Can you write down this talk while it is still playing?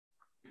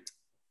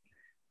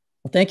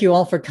Well, thank you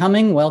all for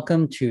coming.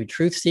 Welcome to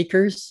Truth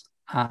Seekers.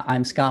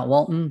 I'm Scott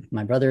Walton.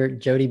 My brother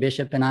Jody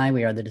Bishop and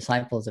we are the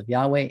disciples of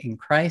Yahweh in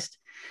Christ.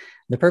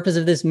 The purpose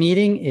of this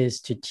meeting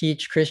is to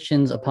teach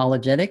Christians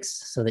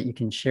apologetics so that you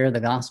can share the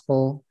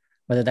gospel,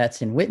 whether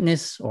that's in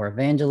witness or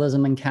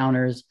evangelism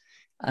encounters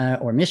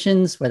or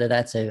missions, whether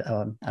that's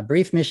a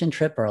brief mission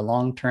trip or a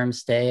long-term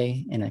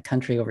stay in a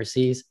country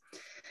overseas.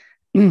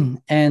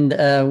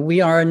 And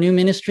we are a new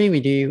ministry. We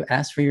do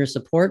ask for your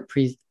support.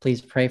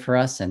 Please pray for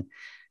us and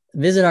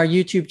visit our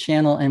YouTube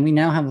channel, and we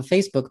now have a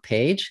Facebook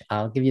page.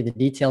 I'll give you the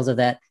details of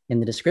that in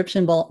the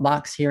description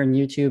box here in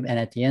YouTube and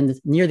at the end,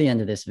 near the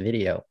end of this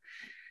video.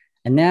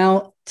 And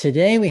now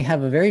today we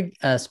have a very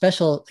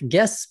special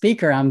guest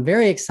speaker. I'm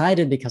very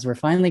excited because we're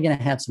finally going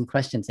to have some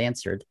questions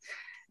answered.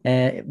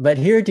 But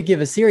here to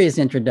give a serious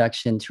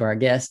introduction to our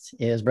guest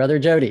is Brother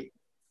Jody.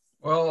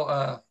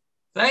 Well,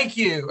 thank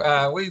you.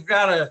 We've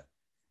got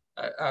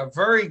a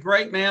very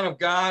great man of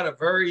God, a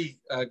very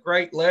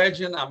great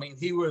legend. I mean,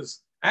 he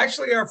was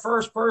actually our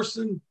first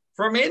person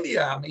from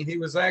India. I mean, he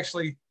was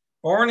actually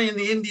born in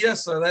India,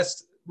 so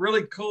that's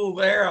really cool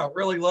there. I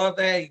really love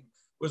that. He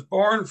was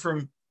born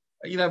from,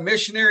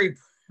 missionary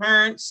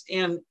parents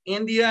in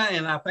India,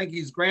 and I think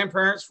his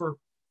grandparents were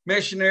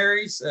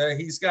missionaries.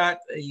 He's got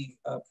a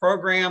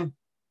program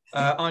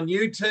on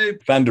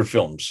YouTube. Fander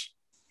Films.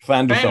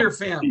 Fander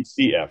Films.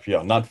 PF,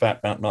 yeah, not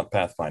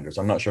Pathfinders.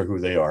 I'm not sure who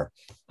they are.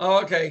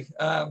 Oh, okay.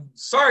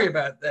 Sorry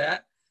about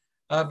that.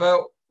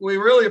 But we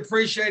really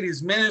appreciate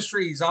his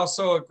ministry. He's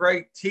also a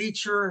great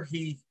teacher.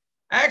 He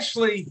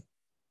actually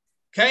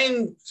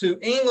came to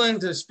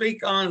England to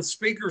speak on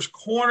Speaker's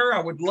Corner.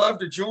 I would love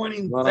to join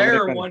him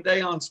there one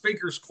day on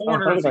Speaker's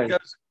Corner as he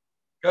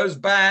goes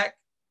back.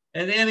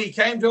 And then he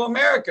came to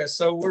America.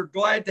 So we're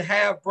glad to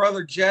have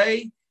Brother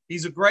Jay.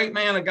 He's a great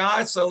man of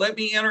God. So let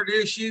me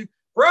introduce you,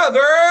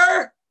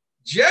 Brother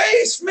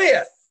Jay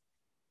Smith.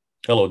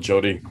 Hello,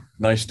 Jody.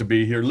 Nice to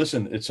be here.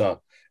 Listen,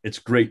 it's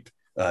great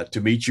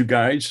to meet you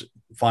guys.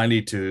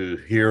 Finally to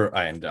hear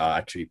and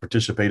actually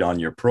participate on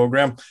your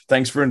program.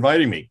 Thanks for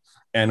inviting me.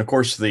 And of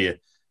course, the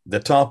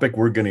topic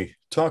we're going to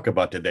talk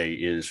about today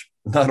is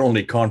not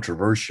only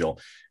controversial,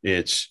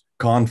 it's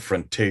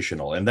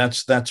confrontational. And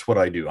that's what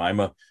I do.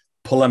 I'm a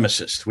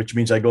polemicist, which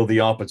means I go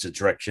the opposite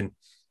direction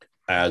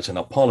as an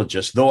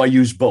apologist, though I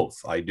use both.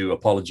 I do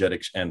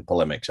apologetics and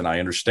polemics. And I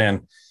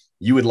understand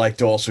you would like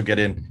to also get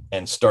in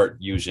and start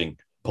using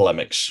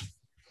polemics.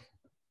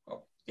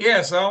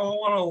 Yes, I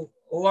want to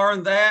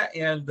learn that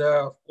and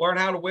learn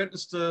how to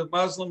witness to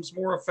Muslims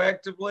more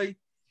effectively.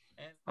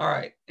 All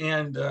right.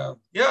 And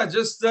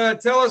just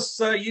tell us,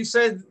 you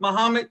said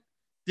Muhammad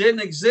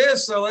didn't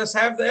exist, so let's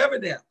have the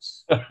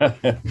evidence.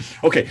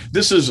 Okay.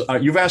 This is,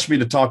 you've asked me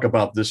to talk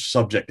about this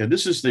subject, and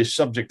this is the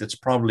subject that's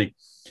probably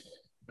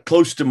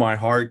close to my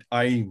heart.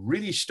 I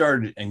really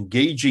started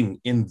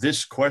engaging in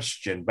this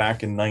question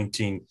back in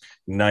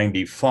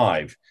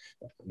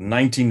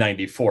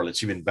 1994.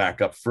 Let's even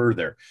back up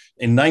further.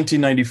 In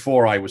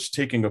 1994, I was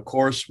taking a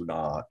course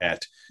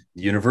at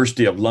the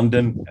University of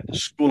London at the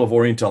School of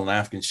Oriental and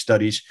African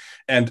Studies,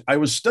 and I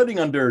was studying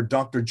under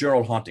Dr.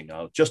 Gerald Hunting,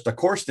 just a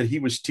course that he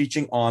was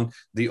teaching on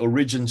the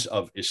origins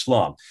of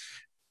Islam.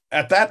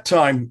 At that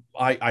time,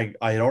 I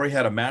had already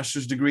had a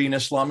master's degree in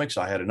Islamics.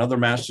 I had another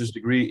master's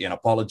degree in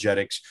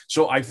apologetics.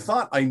 So I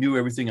thought I knew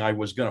everything I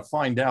was going to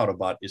find out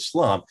about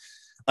Islam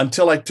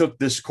until I took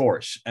this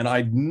course. And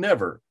I'd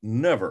never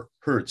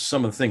heard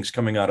some of the things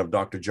coming out of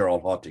Dr.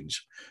 Gerald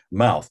Hunting's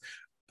mouth.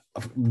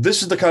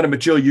 This is the kind of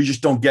material you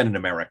just don't get in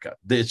America.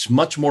 It's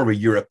much more of a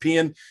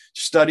European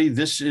study.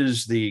 This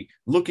is the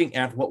looking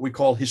at what we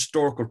call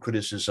historical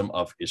criticism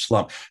of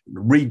Islam,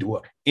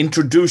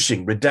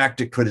 introducing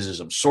redacted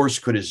criticism, source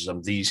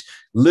criticism, these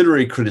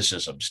literary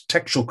criticisms,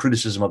 textual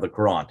criticism of the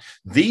Quran.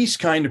 These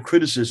kind of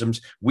criticisms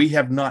we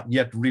have not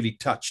yet really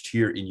touched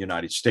here in the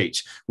United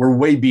States. We're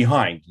way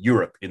behind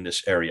Europe in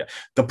this area.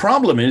 The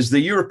problem is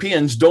the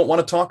Europeans don't want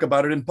to talk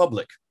about it in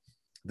public.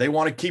 They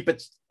want to keep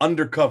it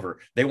undercover.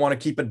 They want to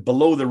keep it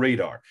below the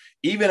radar.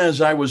 Even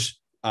as I was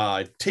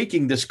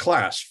taking this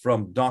class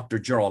from Dr.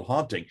 Gerald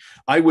Hunting,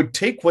 I would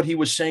take what he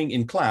was saying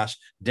in class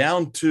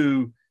down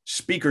to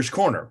Speaker's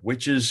Corner,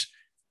 which is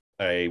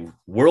a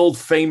world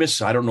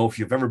famous, I don't know if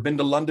you've ever been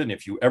to London.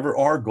 If you ever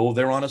are, go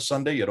there on a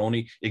Sunday. It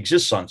only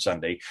exists on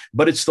Sunday,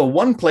 but it's the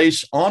one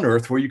place on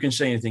earth where you can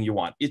say anything you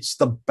want. It's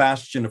the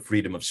bastion of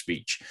freedom of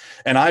speech.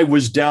 And I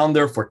was down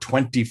there for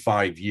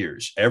 25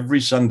 years, every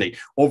Sunday,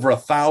 over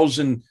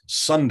 1,000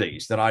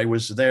 Sundays that I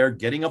was there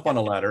getting up on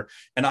a ladder.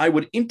 And I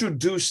would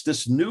introduce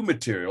this new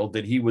material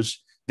that he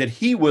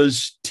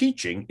was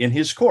teaching in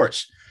his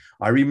course.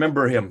 I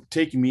remember him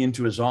taking me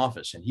into his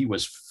office, and he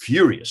was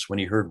furious when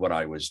he heard what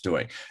I was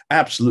doing,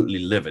 absolutely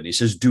livid. He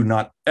says, do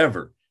not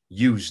ever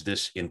use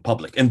this in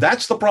public. And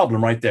that's the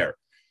problem right there,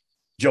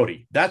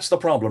 Jody. That's the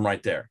problem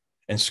right there.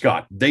 And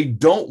Scott, they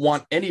don't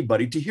want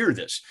anybody to hear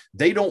this.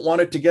 They don't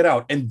want it to get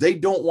out, and they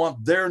don't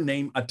want their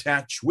name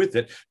attached with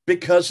it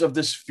because of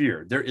this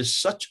fear. There is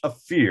such a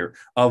fear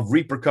of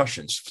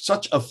repercussions,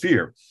 such a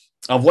fear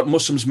of what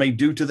Muslims may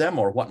do to them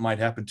or what might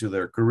happen to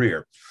their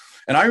career.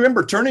 And I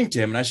remember turning to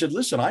him and I said,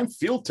 listen, I'm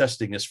field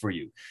testing this for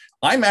you.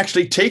 I'm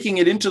actually taking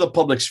it into the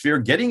public sphere,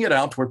 getting it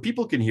out where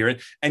people can hear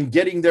it and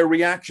getting their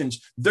reactions.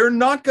 They're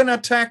not going to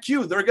attack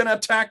you. They're going to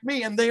attack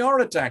me, and they are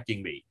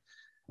attacking me.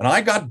 And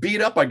I got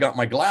beat up. I got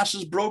my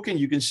glasses broken.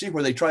 You can see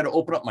where they try to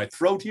open up my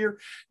throat here.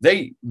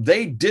 They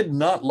did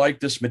not like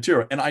this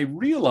material. And I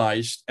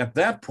realized at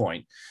that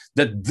point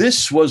that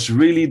this was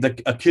really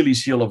the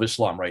Achilles heel of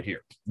Islam right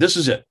here. This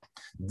is it.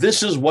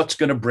 This is what's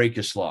going to break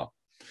Islam.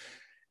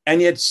 And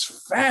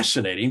it's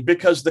fascinating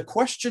because the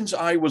questions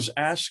I was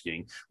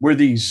asking were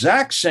the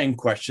exact same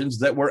questions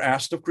that were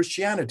asked of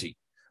Christianity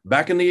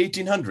back in the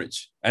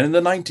 1800s and in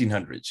the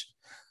 1900s.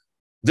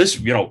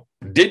 This,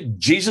 did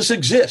Jesus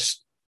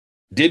exist?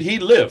 Did he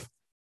live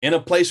in a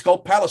place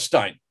called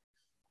Palestine?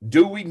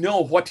 Do we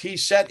know what he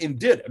said and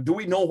did? Do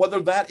we know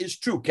whether that is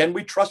true? Can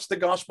we trust the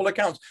gospel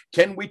accounts?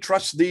 Can we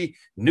trust the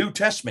New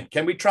Testament?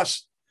 Can we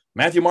trust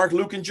Matthew, Mark,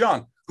 Luke, and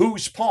John?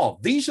 Who's Paul?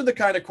 These are the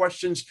kind of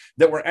questions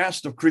that were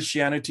asked of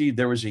Christianity.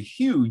 There was a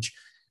huge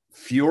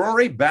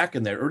furore back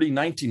in the early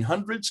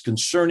 1900s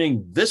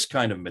concerning this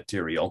kind of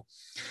material.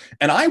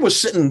 And I was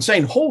sitting and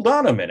saying, hold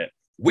on a minute.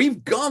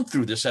 We've gone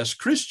through this as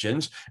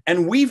Christians,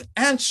 and we've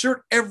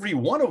answered every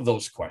one of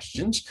those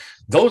questions.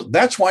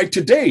 That's why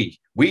today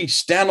we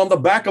stand on the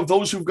back of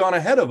those who've gone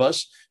ahead of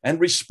us and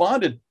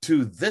responded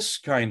to this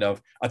kind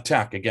of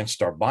attack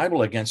against our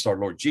Bible, against our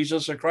Lord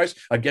Jesus Christ,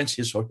 against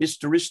his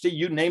historicity,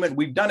 you name it,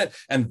 we've done it.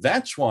 And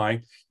that's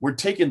why we're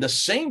taking the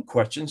same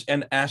questions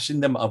and asking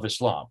them of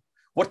Islam.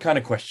 What kind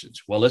of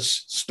questions? Well,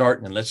 let's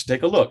start and let's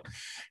take a look.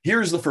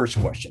 Here's the first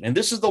question. And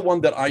this is the one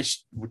that I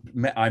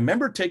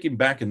remember taking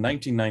back in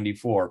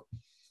 1994,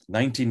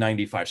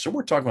 1995. So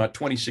we're talking about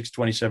 26,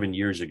 27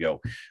 years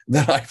ago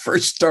that I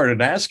first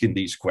started asking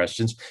these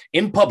questions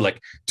in public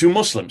to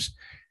Muslims.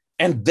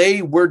 And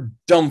they were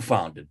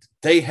dumbfounded.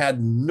 They had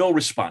no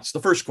response.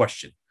 The first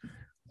question,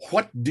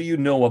 what do you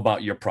know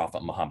about your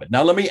prophet Muhammad?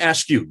 Now, let me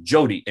ask you,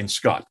 Jody and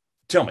Scott,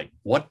 tell me,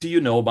 what do you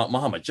know about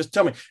Muhammad? Just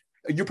tell me.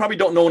 You probably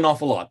don't know an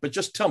awful lot, but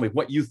just tell me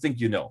what you think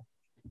you know.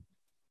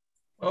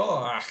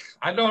 Well,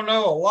 I don't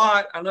know a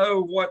lot. I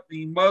know what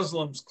the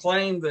Muslims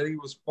claim, that he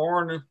was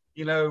born,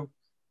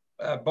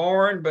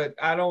 but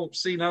I don't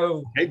see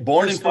no. Okay,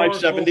 born in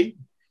 570,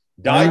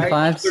 died in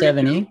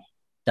 570,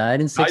 died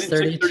in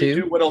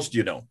 632. What else do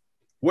you know?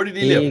 Where did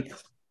he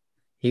live?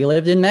 He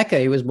lived in Mecca.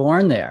 He was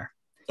born there.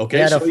 Okay,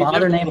 he had a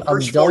father named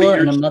Abdullah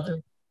and a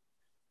mother.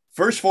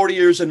 First 40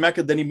 years in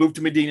Mecca, then he moved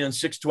to Medina in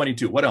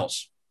 622. What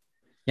else?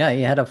 Yeah,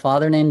 he had a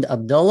father named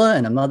Abdullah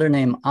and a mother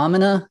named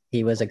Amina.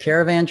 He was a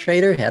caravan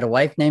trader. He had a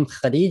wife named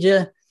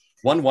Khadija.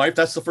 One wife,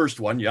 that's the first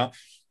one, yeah.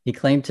 He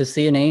claimed to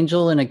see an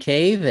angel in a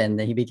cave, and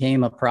he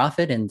became a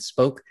prophet and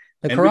spoke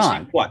the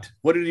Quran. What?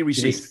 What did he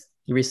receive?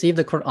 He received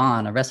the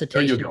Quran, a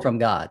recitation from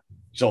God.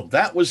 So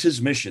that was his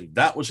mission.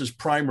 That was his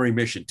primary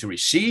mission, to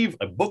receive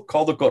a book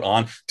called the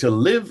Quran, to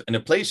live in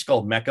a place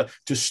called Mecca,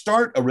 to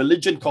start a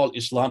religion called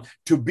Islam,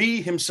 to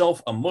be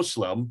himself a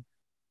Muslim.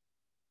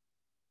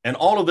 And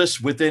all of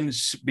this within a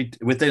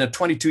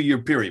 22-year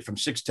period from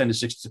 610 to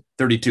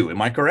 632.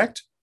 Am I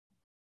correct?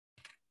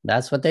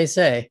 That's what they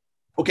say.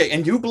 Okay,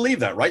 and you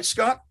believe that, right,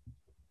 Scott?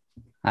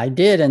 I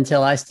did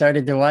until I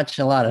started to watch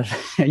a lot of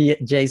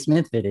Jay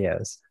Smith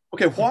videos.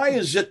 Okay, why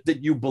is it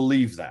that you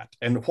believe that?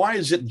 And why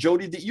is it,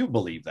 Jody, that you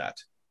believe that?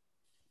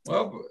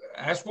 Well,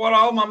 that's what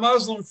all my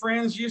Muslim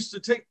friends used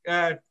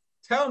to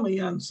tell me.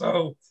 And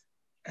so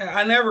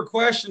I never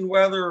questioned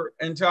whether,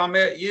 until I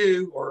met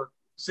you or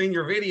seen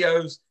your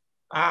videos,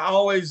 I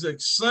always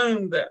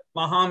assumed that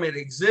Muhammad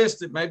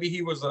existed. Maybe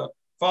he was a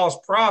false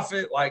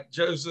prophet like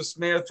Joseph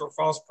Smith, or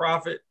false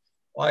prophet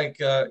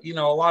like, a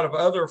lot of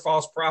other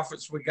false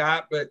prophets we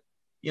got. But,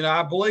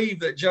 I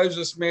believe that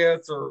Joseph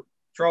Smith or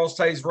Charles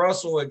Taze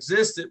Russell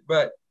existed.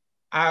 But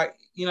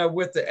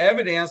with the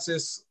evidence,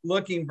 it's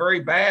looking very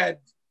bad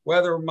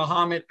whether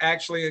Muhammad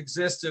actually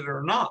existed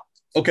or not.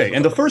 Okay.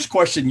 And the first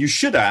question you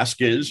should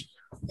ask is,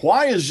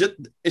 why is it?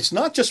 It's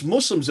not just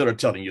Muslims that are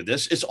telling you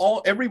this. It's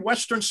every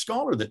Western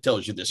scholar that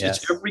tells you this. Yes.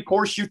 It's every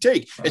course you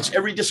take. It's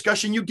every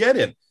discussion you get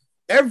in.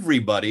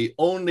 Everybody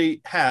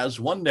only has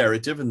one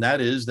narrative, and that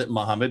is that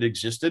Muhammad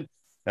existed,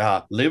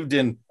 lived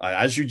in,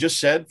 as you just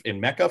said, in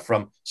Mecca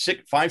from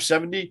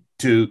 570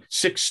 to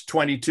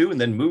 622,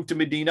 and then moved to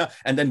Medina,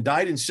 and then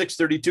died in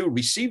 632,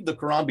 received the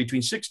Quran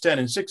between 610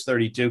 and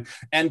 632,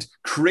 and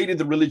created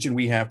the religion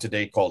we have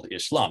today called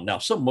Islam. Now,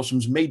 some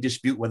Muslims may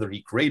dispute whether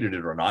he created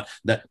it or not.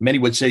 That many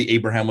would say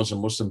Abraham was a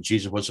Muslim,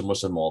 Jesus was a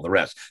Muslim, all the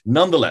rest.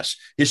 Nonetheless,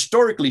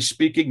 historically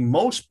speaking,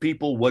 most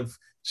people would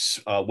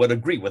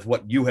agree with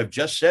what you have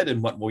just said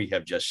and what we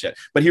have just said.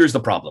 But here's the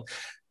problem.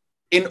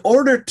 In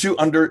order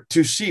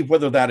to see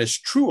whether that is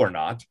true or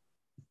not,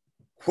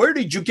 where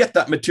did you get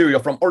that material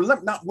from? Or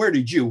not where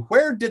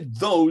did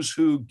those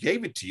who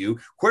gave it to you,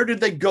 where did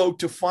they go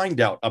to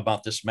find out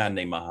about this man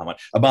named Muhammad,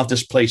 about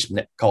this place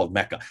called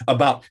Mecca,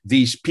 about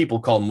these people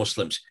called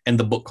Muslims, and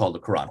the book called the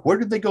Quran? Where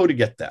did they go to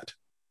get that?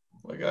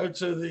 We go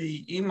to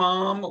the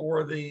imam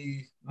or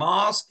the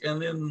mosque, and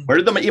then... Where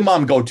did the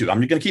imam go to? I'm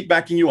going to keep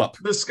backing you up.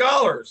 The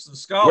scholars.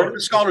 Where did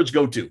the scholars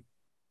go to?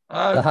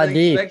 The They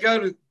Hadith. go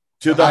to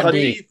To the the Hadith.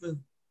 Hadith. Hadith.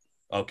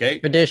 Okay. They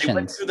went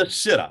Traditions. to the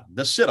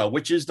Sirah,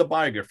 which is the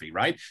biography,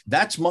 right?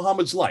 That's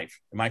Muhammad's life.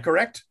 Am I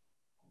correct?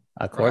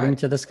 According Right.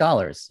 to the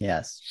scholars,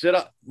 yes.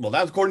 Sirah, well,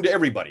 that's according to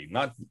everybody,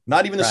 not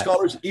even the Right.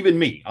 scholars, even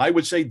me. I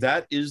would say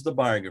that is the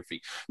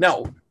biography.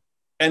 Now,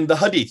 and the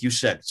Hadith, you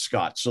said,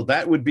 Scott. So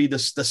that would be the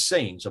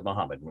sayings of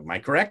Muhammad. Am I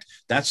correct?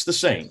 That's the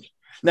sayings.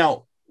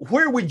 Now,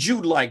 where would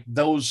you like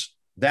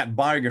that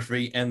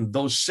biography and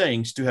those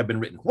sayings to have been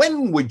written?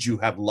 When would you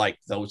have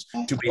liked those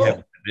to be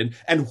have written?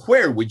 And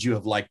where would you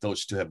have liked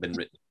those to have been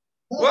written?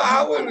 Well,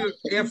 I would,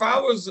 if I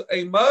was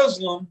a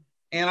Muslim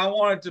and I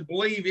wanted to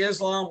believe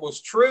Islam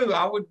was true,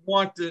 I would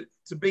want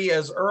to be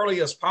as early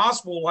as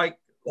possible,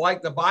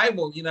 like the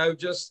Bible,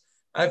 just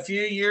a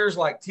few years,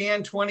 like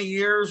 10, 20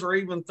 years, or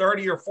even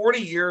 30 or 40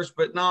 years,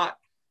 but not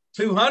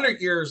 200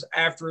 years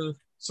after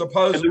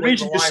supposedly. And the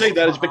reason you say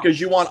that is because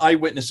you want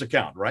eyewitness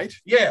account, right?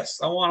 Yes,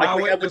 I want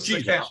eyewitness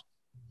account.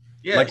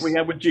 Yes. Like we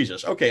have with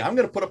Jesus. Okay, I'm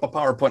going to put up a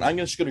PowerPoint. I'm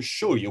just going to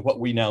show you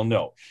what we now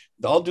know.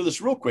 I'll do this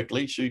real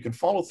quickly so you can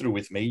follow through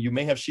with me. You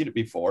may have seen it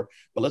before,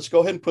 but let's go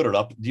ahead and put it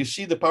up. Do you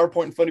see the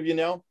PowerPoint in front of you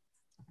now?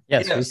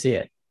 Yes, we see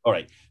it. All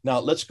right. Now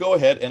let's go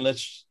ahead and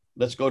let's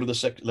go to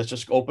let's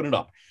just open it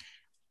up.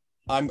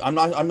 I'm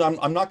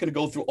not going to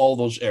go through all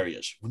those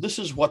areas. This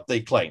is what they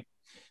claim.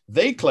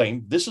 They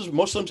claim this is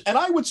Muslims, and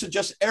I would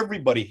suggest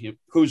everybody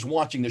who's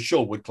watching the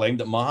show would claim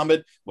that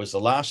Muhammad was the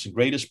last and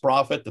greatest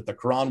prophet, that the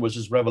Quran was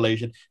his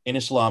revelation, and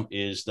Islam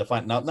is the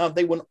final. Now,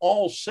 they wouldn't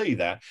all say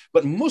that,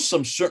 but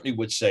Muslims certainly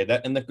would say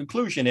that. And the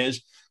conclusion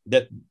is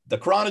that the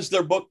Quran is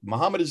their book,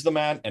 Muhammad is the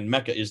man, and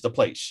Mecca is the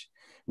place.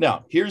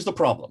 Now, here's the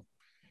problem.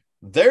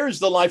 There's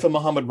the life of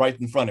Muhammad right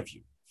in front of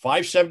you.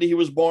 570, he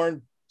was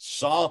born,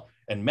 saw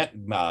and met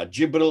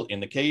Jibril in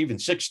the cave in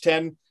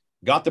 610.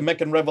 Got the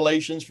Meccan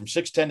revelations from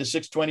 610 to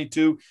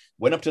 622,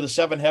 went up to the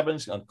seven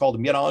heavens called the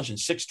Miraj in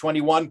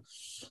 621,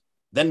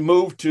 then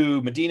moved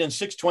to Medina in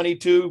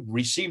 622,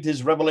 received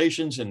his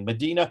revelations in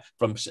Medina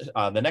from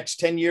the next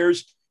 10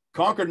 years,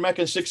 conquered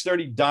Mecca in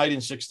 630, died in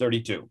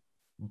 632,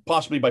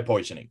 possibly by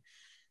poisoning.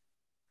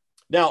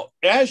 Now,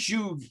 as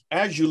you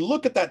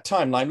look at that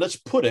timeline, let's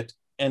put it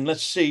and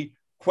let's see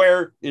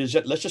where is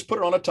it. Let's just put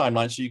it on a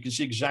timeline so you can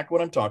see exactly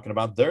what I'm talking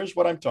about. There's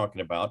what I'm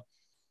talking about.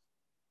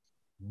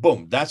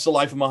 Boom, that's the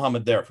life of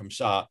Muhammad there from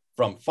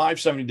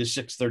 570 to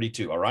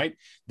 632, all right?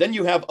 Then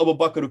you have Abu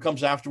Bakr who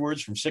comes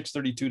afterwards from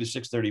 632 to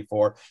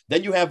 634.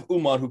 Then you have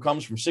Umar who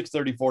comes from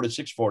 634 to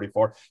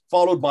 644,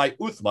 followed by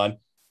Uthman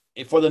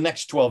for the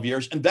next 12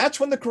 years. And that's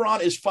when the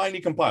Quran is finally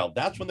compiled.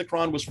 That's when the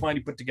Quran was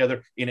finally put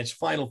together in its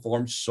final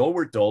form, so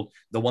we're told,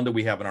 the one that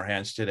we have in our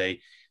hands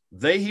today.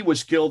 He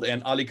was killed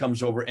and Ali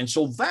comes over. And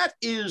so that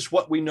is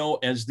what we know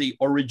as the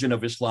origin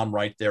of Islam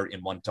right there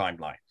in one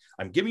timeline.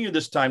 I'm giving you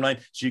this timeline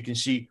so you can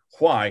see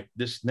why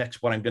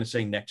what I'm going to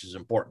say next is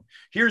important.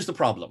 Here's the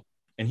problem.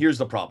 And here's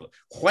the problem.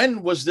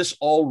 When was this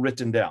all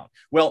written down?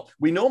 Well,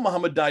 we know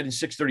Muhammad died in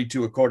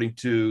 632 according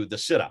to the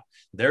Sirah.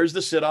 There's the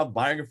Sirah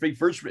biography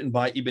first written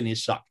by Ibn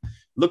Ishaq.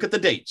 Look at the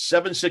date,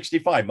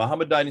 765.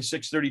 Muhammad died in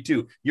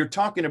 632. You're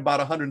talking about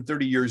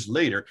 130 years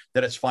later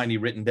that it's finally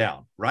written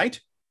down, right?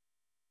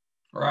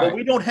 Right. But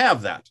we don't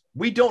have that.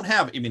 We don't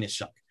have Ibn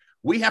Ishaq.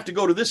 We have to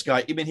go to this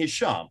guy, Ibn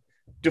Hisham,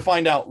 to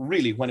find out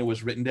really when it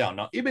was written down.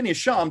 Now, Ibn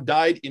Hisham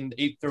died in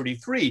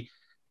 833,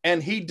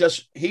 and he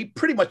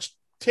pretty much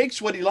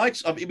takes what he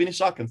likes of Ibn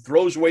Ishaq and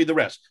throws away the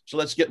rest. So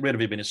let's get rid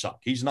of Ibn Ishaq.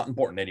 He's not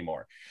important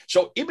anymore.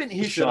 So Ibn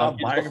Hisham,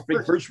 biography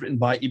first written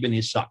by Ibn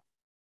Ishaq.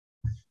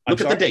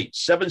 Look at the date,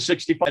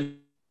 765.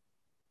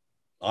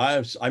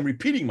 I'm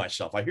repeating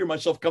myself. I hear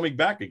myself coming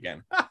back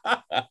again.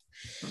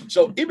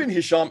 So Ibn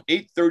Hisham,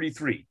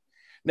 833.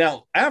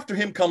 Now, after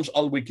him comes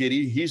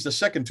Al-Waqidi. He's the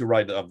second to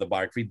write of the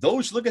biography.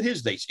 Look at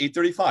his dates,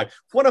 835.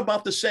 What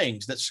about the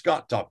sayings that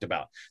Scott talked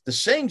about? The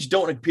sayings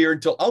don't appear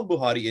until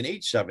Al-Bukhari in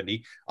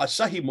 870,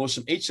 Sahih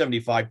Muslim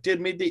 875,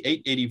 Tirmidhi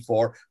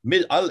 884,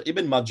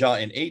 Ibn Majah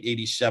in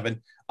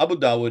 887, Abu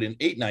Dawud in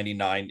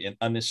 899, and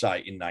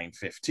An-Nasai in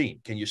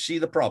 915. Can you see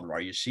the problem? Are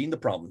you seeing the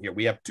problem here?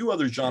 We have two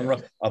other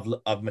genres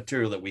of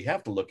material that we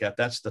have to look at.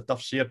 That's the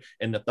tafsir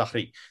and the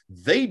tahriq.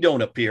 They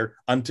don't appear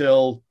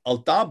until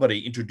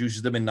Al-Tabari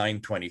introduces them in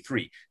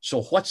 923.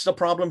 So what's the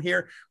problem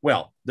here?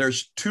 Well,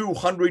 there's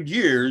 200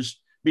 years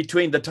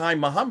between the time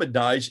Muhammad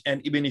dies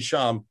and Ibn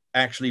Hisham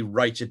actually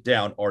writes it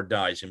down or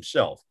dies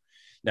himself.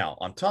 Now,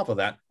 on top of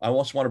that, I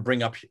also want to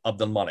bring up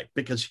Abdul Malik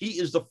because he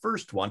is the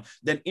first one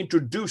that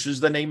introduces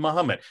the name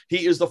Muhammad.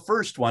 He is the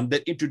first one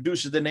that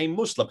introduces the name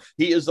Muslim.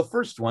 He is the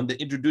first one that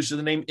introduces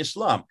the name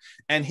Islam.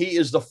 And he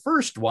is the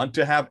first one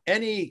to have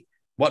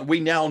what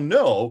we now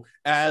know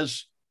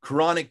as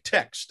Quranic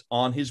text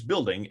on his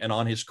building and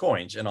on his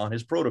coins and on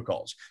his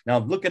protocols. Now,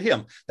 look at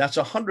him. That's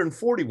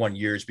 141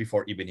 years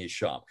before Ibn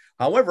Hisham.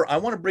 However, I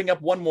want to bring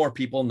up one more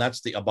people, and that's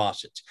the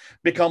Abbasids.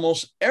 Because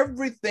almost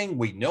everything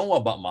we know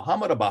about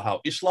Muhammad, about how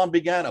Islam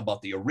began,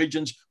 about the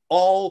origins,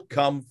 all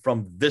come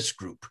from this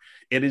group.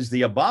 It is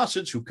the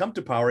Abbasids who come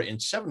to power in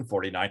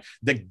 749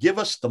 that give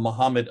us the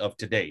Muhammad of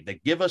today,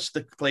 that give us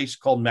the place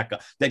called Mecca,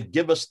 that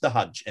give us the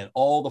Hajj and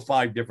all the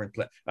 5 different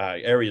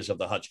areas of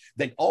the Hajj.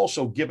 They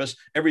also give us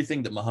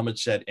everything that Muhammad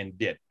said and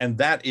did. And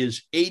that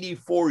is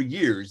 84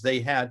 years they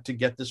had to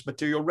get this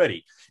material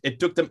ready. It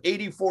took them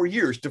 84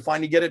 years to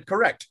finally get it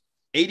correct.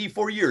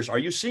 84 years. Are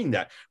you seeing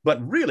that?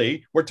 But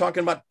really, we're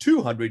talking about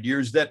 200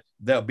 years that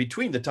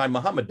between the time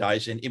Muhammad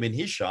dies and Ibn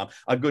Hisham,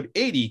 a good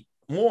 80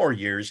 more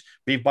years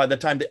by the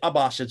time the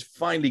Abbasids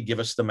finally give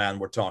us the man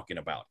we're talking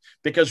about,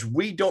 because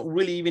we don't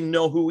really even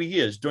know who he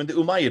is during the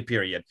Umayyad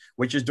period,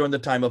 which is during the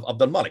time of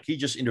Abdul Malik. He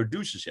just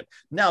introduces him.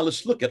 Now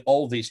let's look at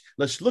all these.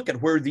 Let's look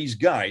at where these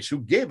guys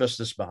who gave us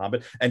this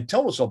Muhammad and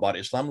tell us about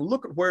Islam,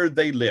 look at where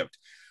they lived.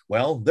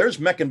 Well, there's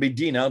Mecca and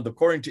Medina.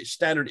 According to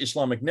standard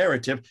Islamic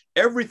narrative,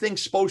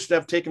 everything's supposed to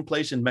have taken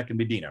place in Mecca and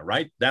Medina,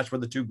 right? That's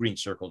where the 2 green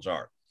circles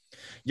are.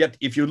 Yet,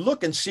 if you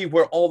look and see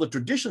where all the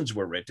traditions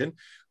were written,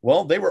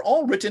 well, they were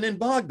all written in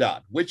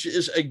Baghdad, which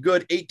is a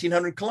good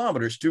 1,800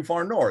 kilometers too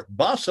far north.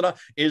 Basra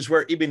is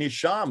where Ibn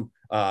Hisham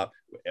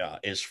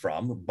is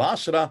from.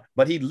 Basra,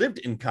 but he lived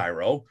in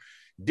Cairo,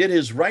 did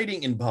his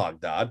writing in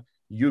Baghdad.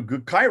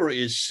 Cairo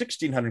is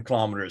 1,600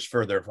 kilometers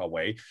further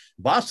away.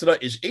 Basra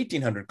is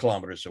 1,800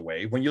 kilometers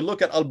away. When you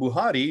look at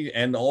al-Bukhari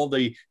and all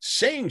the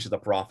sayings of the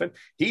Prophet,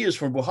 he is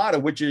from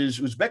Bukhara, which is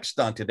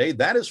Uzbekistan today.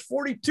 That is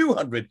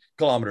 4,200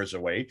 kilometers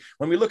away.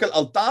 When we look at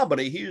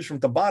al-Tabari, he is from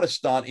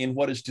Tabaristan in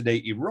what is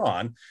today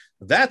Iran.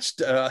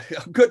 That's a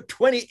good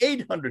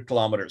 2,800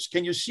 kilometers.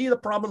 Can you see the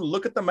problem?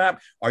 Look at the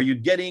map. Are you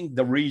getting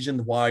the reason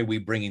why we're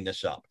bringing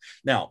this up?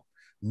 Now,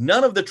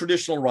 none of the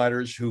traditional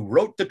writers who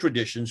wrote the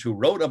traditions, who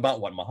wrote about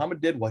what Muhammad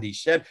did, what he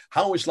said,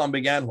 how Islam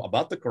began,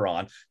 about the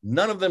Quran,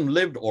 none of them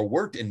lived or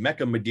worked in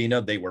Mecca,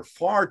 Medina. They were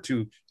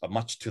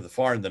much to the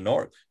far in the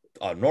north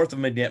of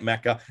Medina,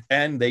 Mecca,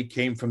 and they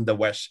came from the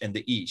west and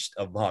the east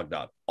of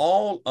Baghdad.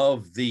 All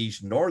of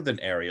these northern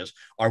areas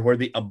are where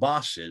the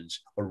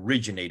Abbasids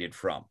originated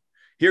from.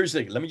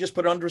 Let me just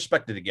put it under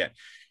respected again.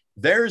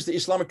 There's the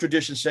Islamic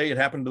traditions say it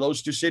happened to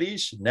those 2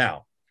 cities.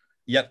 Now,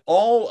 yet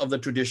all of the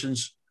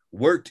traditions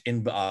worked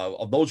in,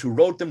 of those who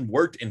wrote them,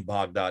 worked in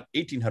Baghdad,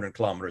 1,800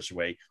 kilometers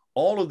away.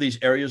 All of these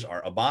areas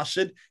are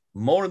Abbasid.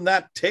 More than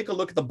that, take a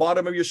look at the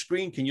bottom of your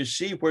screen. Can you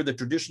see where the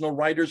traditional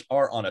writers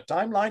are on a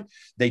timeline?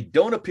 They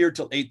don't appear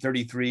till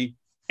 833,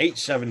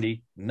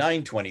 870,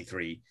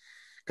 923.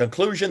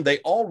 Conclusion, they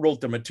all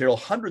wrote their material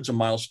hundreds of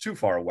miles too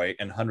far away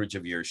and hundreds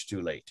of years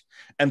too late.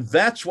 And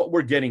that's what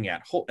we're getting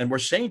at. And we're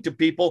saying to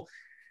people,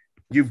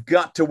 you've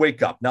got to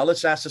wake up. Now,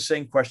 let's ask the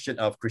same question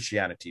of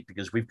Christianity,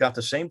 because we've got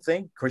the same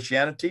thing.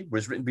 Christianity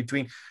was written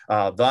between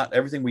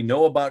everything we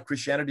know about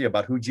Christianity,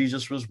 about who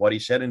Jesus was, what he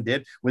said and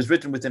did, was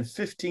written within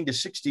 15 to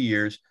 60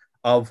 years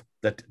of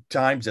the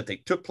times that they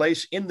took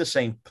place in the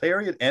same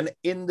period and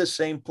in the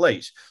same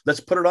place. Let's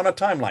put it on a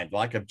timeline.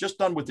 Like I've just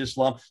done with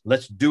Islam,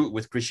 let's do it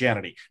with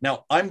Christianity.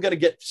 Now, I'm going to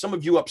get some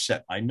of you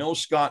upset. I know,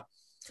 Scott,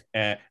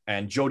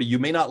 and Jody, you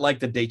may not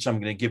like the dates I'm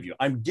going to give you.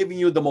 I'm giving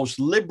you the most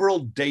liberal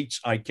dates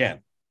I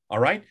can. All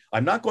right.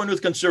 I'm not going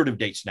with conservative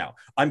dates now.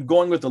 I'm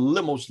going with the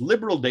most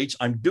liberal dates.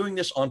 I'm doing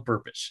this on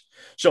purpose.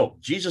 So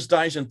Jesus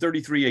dies in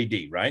 33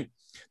 AD, right?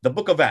 The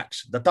book of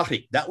Acts, the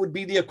Tariq, that would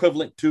be the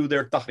equivalent to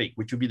their Tariq,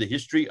 which would be the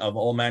history of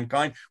all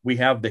mankind. We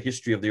have the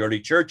history of the early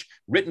church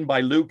written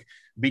by Luke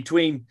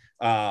between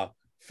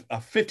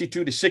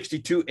 52 to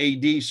 62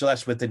 AD. So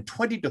that's within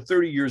 20 to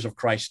 30 years of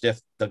Christ's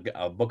death, the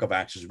book of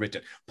Acts is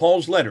written.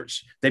 Paul's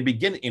letters, they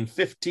begin in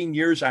 15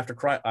 years after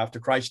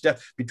Christ's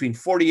death, between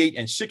 48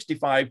 and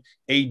 65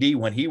 AD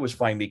when he was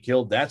finally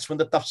killed. That's when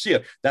the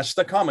tafsir, that's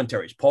the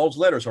commentaries. Paul's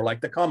letters are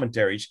like the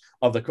commentaries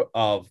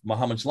of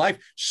Muhammad's life.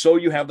 So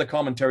you have the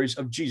commentaries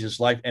of Jesus'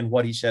 life and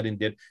what he said and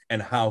did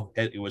and how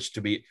it was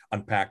to be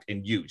unpacked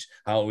and used,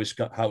 how it was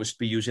to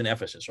be used in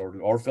Ephesus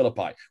or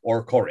Philippi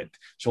or Corinth.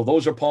 So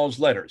those are Paul's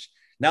letters.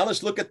 Now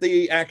let's look at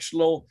the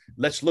actual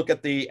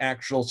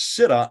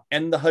Sirah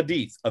and the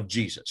Hadith of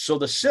Jesus. So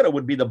the Sirah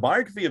would be the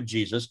biography of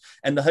Jesus,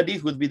 and the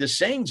Hadith would be the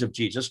sayings of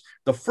Jesus.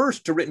 The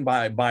first written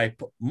by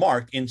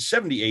Mark in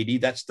 70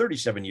 AD, that's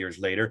 37 years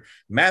later.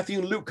 Matthew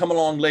and Luke come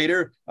along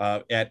later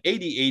at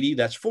 80 AD,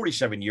 that's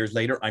 47 years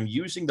later. I'm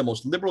using the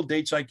most liberal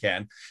dates I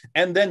can.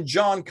 And then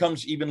John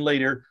comes even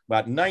later,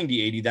 about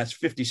 90 AD, that's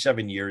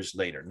 57 years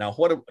later. Now,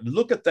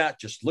 look at that,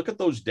 just look at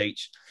those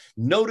dates.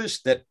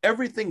 Notice that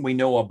everything we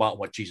know about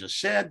what Jesus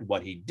said,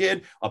 what he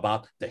did,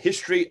 about the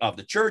history of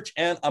the church,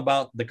 and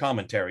about the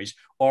commentaries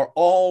are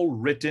all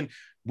written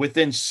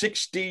within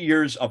 60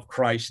 years of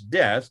Christ's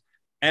death.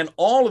 And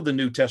all of the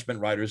New Testament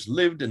writers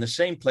lived in the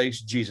same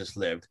place Jesus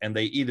lived, and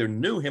they either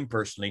knew him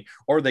personally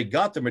or they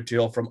got the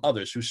material from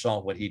others who saw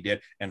what he did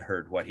and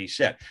heard what he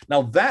said.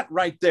 Now, that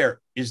right there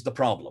is the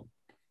problem.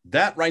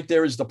 That right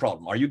there is the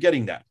problem. Are you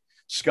getting that,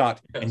 Scott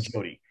and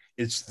Jody?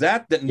 It's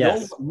that no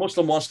Yes.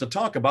 Muslim wants to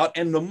talk about.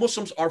 And the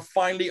Muslims are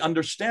finally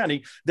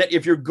understanding that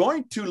if you're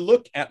going to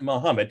look at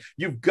Muhammad,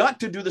 you've got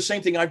to do the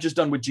same thing I've just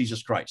done with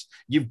Jesus Christ.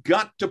 You've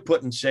got to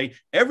put and say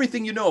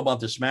everything you know about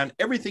this man,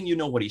 everything you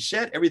know what he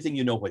said, everything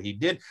you know what he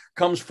did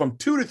comes from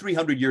 200 to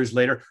 300 years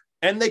later.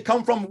 And they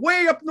come from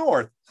way up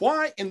north.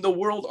 Why in the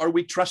world are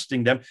we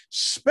trusting them?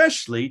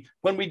 Especially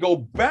when we go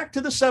back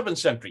to the 7th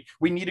century.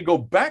 We need to go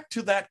back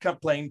to that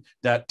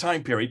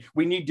time period.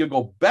 We need to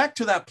go back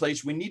to that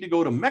place. We need to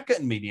go to Mecca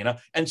and Medina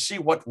and see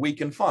what we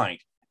can find.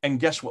 And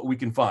guess what we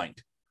can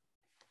find?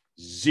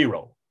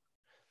 Zero.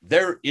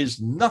 There is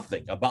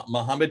nothing about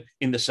Muhammad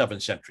in the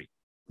 7th century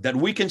that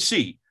we can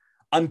see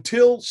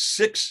until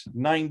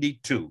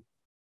 692.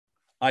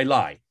 I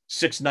lie,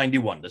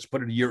 691. Let's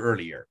put it a year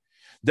earlier.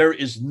 There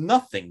is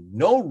nothing,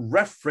 no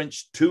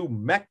reference to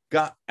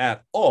Mecca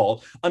at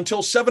all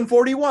until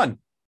 741.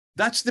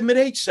 That's the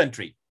mid-8th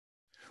century.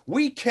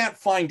 We can't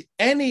find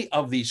any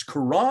of these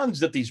Qurans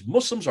that these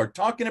Muslims are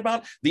talking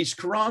about, these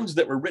Qurans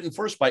that were written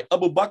first by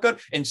Abu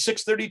Bakr in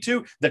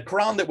 632, the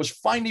Quran that was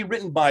finally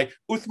written by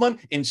Uthman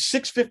in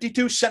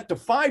 652, sent to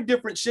 5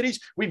 different cities.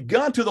 We've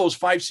gone to those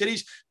 5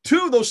 cities.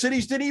 2 of those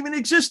cities didn't even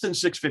exist in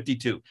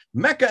 652.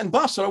 Mecca and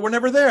Basra were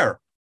never there.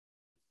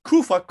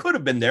 Kufa could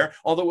have been there,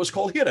 although it was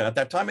called Hira at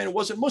that time and it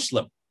wasn't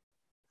Muslim.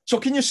 So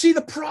can you see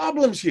the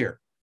problems here?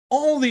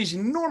 All these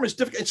enormous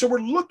difficulties. So we're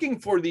looking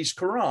for these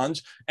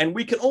Qurans and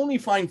we can only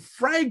find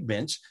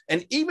fragments,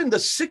 and even the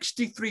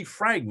 63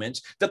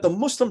 fragments that the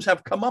Muslims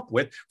have come up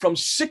with from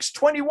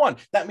 621.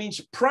 That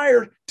means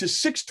prior to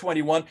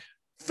 621,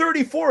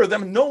 34 of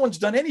them, no one's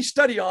done any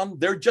study on.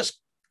 They're just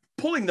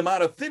pulling them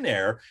out of thin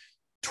air.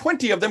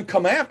 20 of them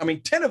come after,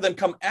 10 of them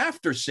come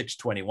after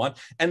 621,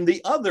 and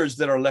the others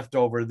that are left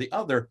over, the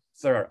other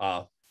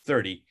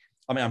 30,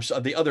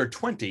 the other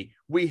 20,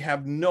 we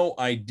have no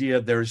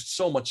idea. There's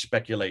so much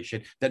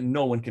speculation that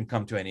no one can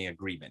come to any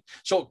agreement.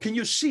 So can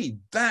you see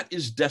that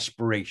is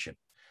desperation?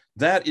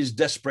 That is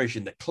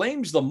desperation. The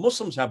claims the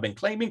Muslims have been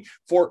claiming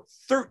for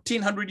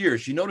 1,300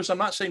 years. You notice I'm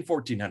not saying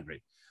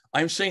 1,400.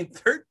 I'm saying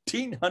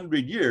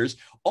 1,300 years.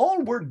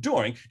 All we're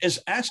doing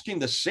is asking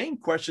the same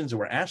questions that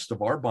were asked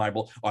of our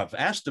Bible, I've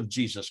asked of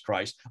Jesus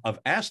Christ, I've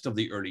asked of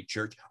the early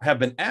church, have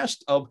been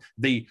asked of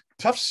the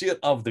tafsir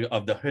of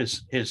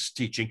his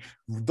teaching.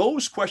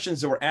 Those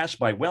questions that were asked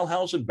by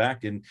Wellhausen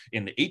back in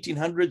the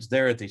 1800s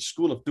there at the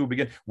School of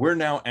Tübingen, we're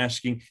now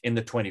asking in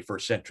the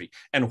 21st century.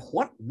 And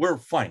what we're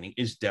finding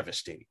is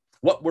devastating.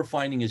 What we're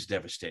finding is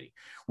devastating.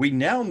 We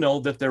now know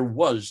that there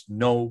was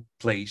no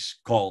place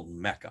called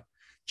Mecca.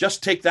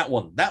 Just take that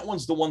one. That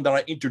one's the one that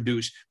I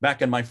introduced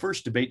back in my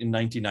first debate in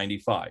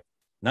 1995.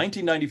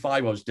 1995,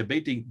 I was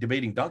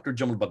debating Dr.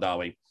 Jamal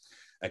Badawi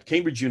at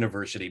Cambridge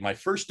University. My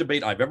first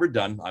debate I've ever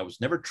done. I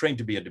was never trained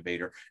to be a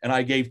debater. And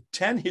I gave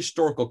 10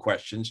 historical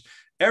questions.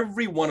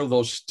 Every one of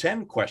those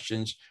 10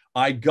 questions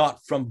I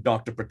got from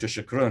Dr.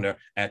 Patricia Kroner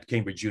at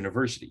Cambridge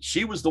University.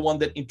 She was the one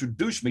that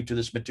introduced me to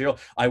this material.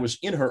 I was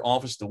in her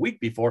office the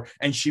week before,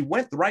 and she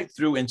went right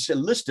through and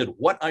listed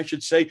what I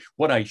should say,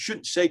 what I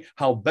shouldn't say,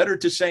 how better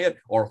to say it,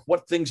 or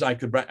what things I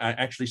could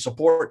actually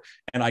support.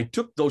 And I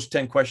took those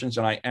 10 questions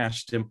and I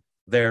asked him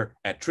there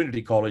at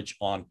Trinity College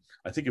on,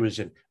 I think it was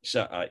in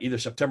either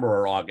September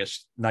or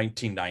August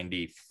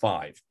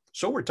 1995.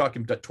 So we're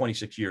talking about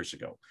 26 years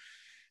ago.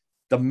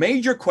 The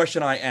major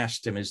question I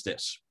asked him is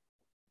this: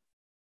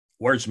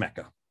 where's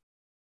Mecca?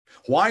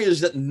 Why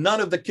is it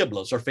none of the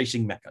Qiblas are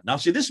facing Mecca? Now,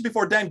 see, this is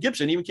before Dan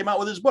Gibson even came out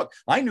with his book.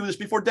 I knew this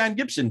before Dan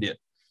Gibson did.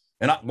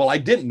 And I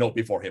didn't know it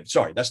before him.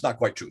 Sorry, that's not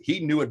quite true.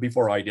 He knew it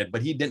before I did,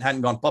 but he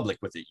hadn't gone public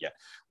with it yet.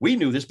 We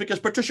knew this because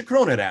Patricia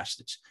Kroner had asked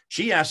this.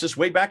 She asked this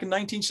way back in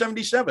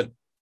 1977,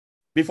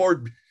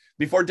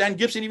 before Dan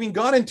Gibson even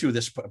got into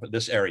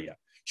this area.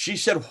 She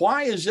said,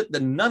 why is it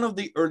that none of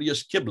the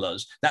earliest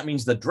Qiblas, that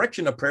means the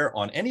direction of prayer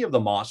on any of the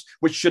mosques,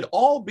 which should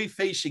all be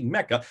facing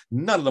Mecca,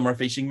 none of them are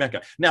facing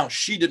Mecca? Now,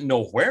 she didn't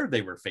know where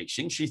they were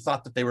facing. She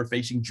thought that they were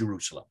facing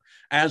Jerusalem,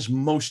 as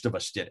most of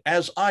us did,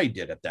 as I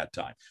did at that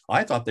time.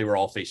 I thought they were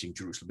all facing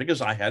Jerusalem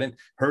because I hadn't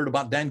heard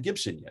about Dan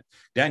Gibson yet.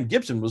 Dan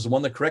Gibson was the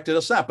one that corrected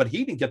us out, but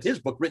he didn't get his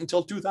book written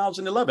until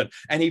 2011.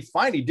 And he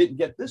finally didn't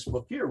get this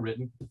book here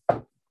written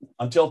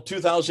until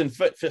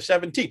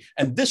 2017.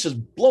 And this has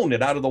blown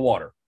it out of the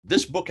water.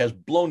 This book has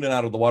blown it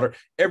out of the water.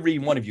 Every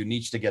one of you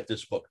needs to get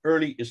this book,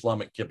 Early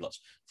Islamic Qiblas,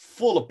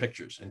 full of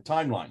pictures and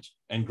timelines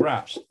and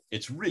graphs.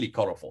 It's really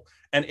colorful.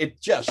 And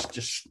it just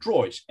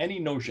destroys any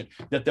notion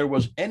that there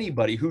was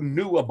anybody who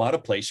knew about a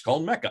place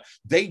called Mecca.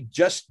 They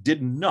just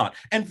did not.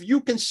 And you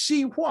can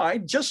see why.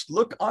 Just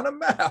look on a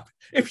map.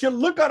 If you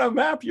look on a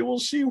map, you will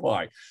see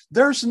why.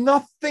 There's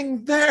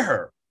nothing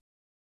there.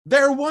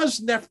 There was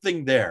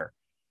nothing there.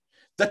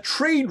 The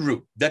trade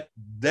route that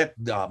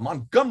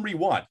Montgomery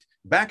Watt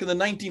back in the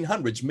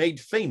 1900s made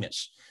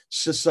famous,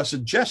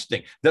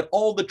 suggesting that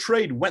all the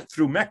trade went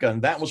through Mecca,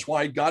 and that was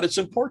why it got its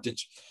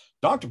importance.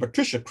 Dr.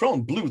 Patricia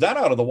Krohn blew that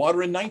out of the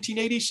water in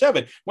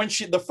 1987 when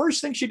the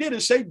first thing she did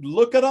is say,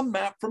 look at a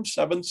map from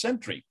 7th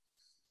century.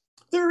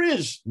 There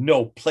is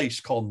no place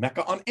called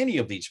Mecca on any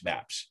of these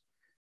maps.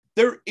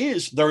 There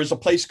is a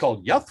place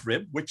called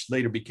Yathrib, which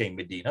later became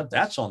Medina.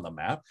 That's on the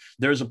map.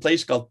 There's a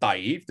place called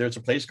Taif. There's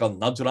a place called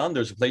Najran.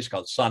 There's a place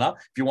called Sana.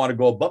 If you want to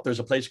go above, there's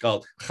a place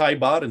called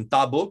Khaybar and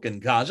Tabuk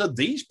and Gaza.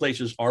 These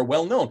places are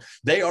well known.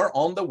 They are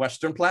on the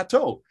Western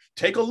Plateau.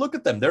 Take a look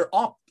at them. They're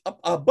up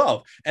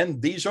above.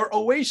 And these are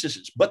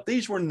oases. But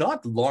these were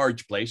not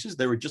large places.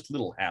 They were just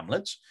little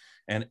hamlets.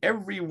 And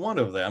every one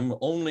of them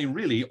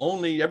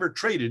only ever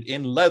traded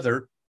in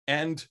leather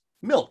and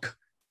milk.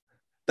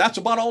 That's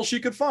about all she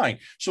could find.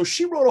 So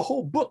she wrote a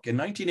whole book in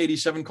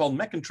 1987 called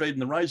Meccan Trade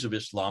and the Rise of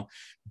Islam,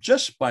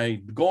 just by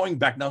going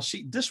back. Now,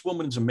 see, this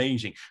woman is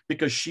amazing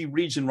because she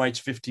reads and writes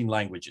 15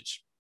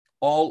 languages,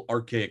 all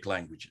archaic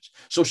languages.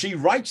 So she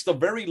writes the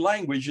very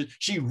languages,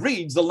 she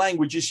reads the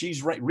languages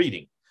she's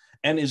reading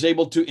and is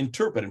able to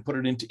interpret and put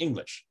it into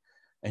English.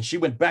 And she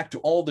went back to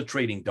all the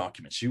trading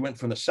documents. She went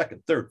from the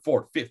 2nd, 3rd,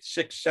 4th, 5th,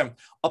 6th, 7th,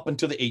 up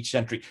until the 8th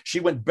century. She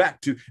went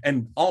back to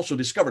and also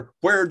discovered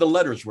where the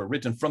letters were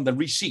written from the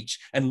receipts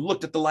and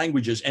looked at the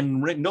languages and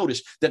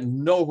noticed that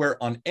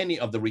nowhere on any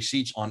of the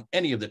receipts, on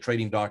any of the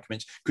trading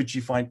documents, could she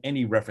find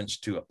any reference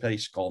to a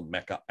place called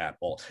Mecca at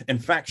all. In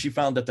fact, she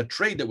found that the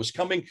trade that was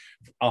coming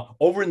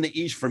over in the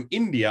east from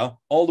India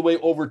all the way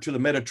over to the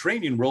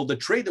Mediterranean world, the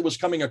trade that was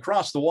coming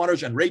across the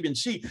waters and Arabian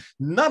Sea,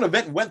 none of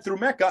it went through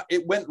Mecca.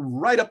 It went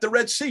right up the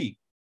Red Sea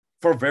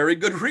for very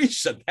good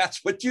reason. That's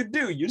what you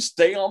do. You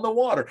stay on the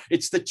water.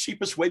 It's the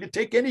cheapest way to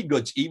take any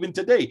goods. Even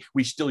today,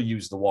 we still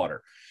use the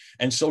water.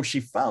 And so she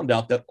found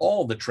out that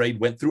all the trade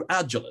went through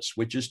Agilis,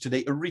 which is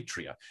today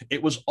Eritrea.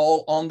 It was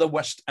all on the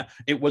west.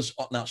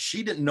 Now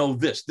she didn't know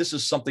this. This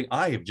is something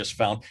I have just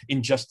found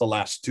in just the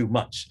last 2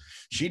 months.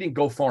 She didn't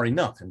go far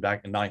enough. And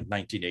back in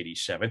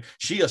 1987,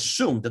 she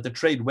assumed that the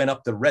trade went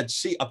up the Red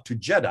Sea up to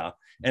Jeddah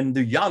and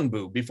the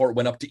Yanbu before it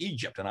went up to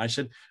Egypt. And I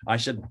said,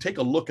 take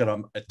a look at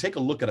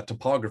a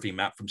topography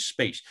map from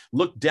space.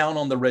 Look down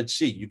on the Red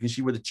Sea. You can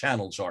see where the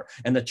channels are.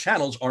 And the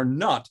channels are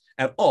not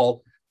at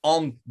all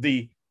on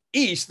the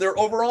east, they're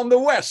over on the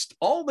west.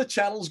 All the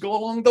channels go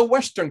along the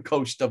western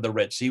coast of the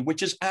Red Sea,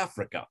 which is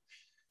Africa,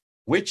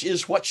 which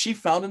is what she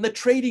found in the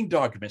trading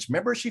documents.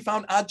 Remember, she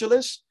found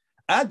Agilis?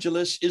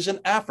 Agilis is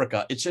in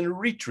Africa. It's in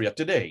Eritrea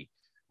today,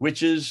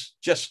 which is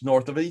just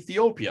north of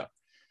Ethiopia.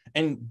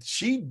 And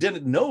she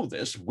didn't know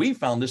this. We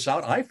found this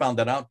out. I found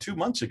that out 2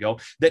 months ago,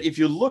 that if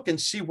you look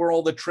and see where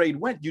all the trade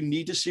went, you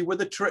need to see where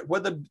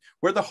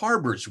the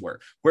harbors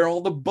were, where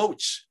all the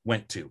boats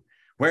went to,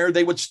 where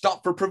they would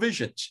stop for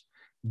provisions.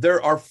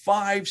 There are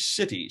 5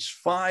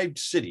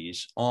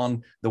 cities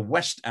on the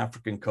West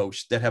African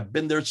coast that have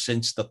been there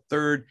since the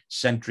 3rd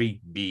century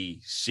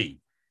BC.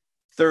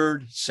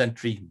 3rd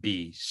century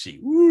BC.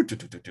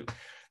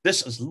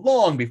 This is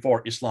long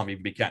before Islam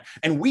even began.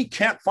 And we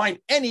can't find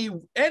any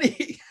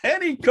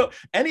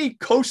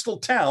coastal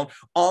town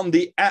on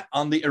the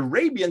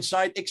Arabian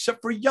side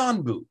except for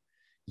Yanbu.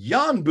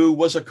 Yanbu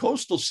was a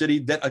coastal city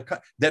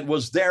that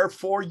was there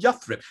for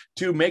Yathrib,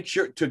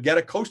 to get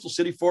a coastal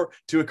city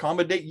to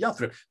accommodate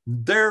Yathrib.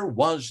 There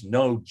was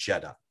no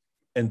Jeddah.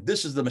 And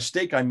this is the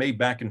mistake I made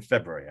back in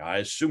February. I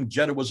assumed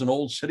Jeddah was an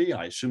old city.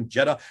 I assumed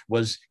Jeddah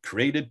was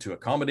created to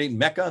accommodate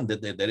Mecca, and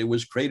that it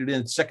was created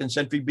in 2nd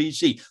century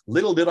BC.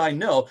 Little did I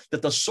know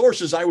that the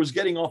sources I was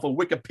getting off of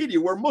Wikipedia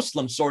were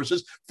Muslim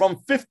sources from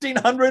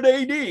 1500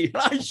 AD.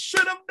 I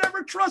should have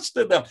never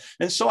trusted them.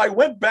 And so I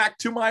went back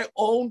to my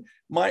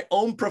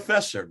own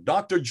professor,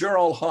 Dr.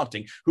 Gerald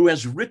Haunting, who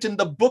has written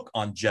the book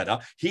on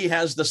Jeddah. He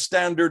has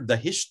the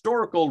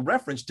historical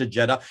reference to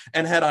Jeddah.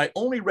 And had I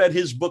only read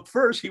his book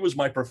first, he was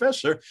my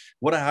professor,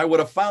 I would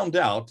have found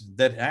out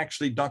that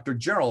actually Dr.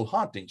 Gerald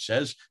Haunting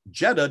says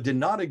Jeddah did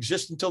not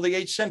exist until the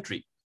 8th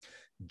century.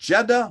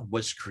 Jeddah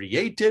was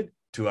created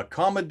to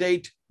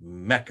accommodate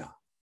Mecca.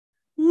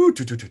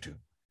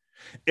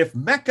 If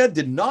Mecca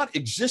did not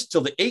exist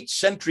till the 8th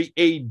century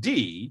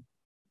AD,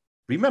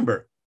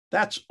 remember,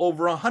 that's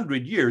over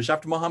 100 years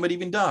after Muhammad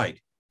even died.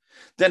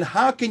 Then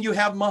how can you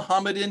have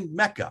Muhammad in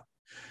Mecca?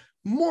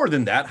 More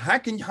than that, how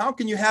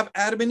can you have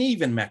Adam and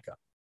Eve in Mecca?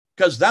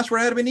 Because that's where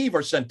Adam and Eve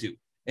are sent to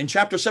in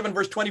chapter 7,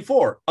 verse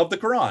 24 of the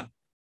Quran.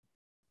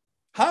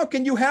 How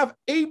can you have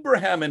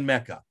Abraham in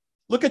Mecca?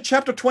 Look at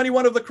chapter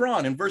 21 of the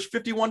Quran in verse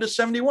 51 to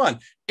 71.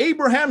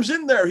 Abraham's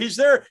in there. He's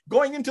there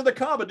going into the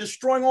Kaaba,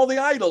 destroying all the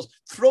idols,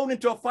 thrown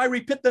into a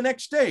fiery pit the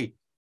next day.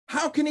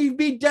 How can he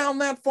be down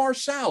that far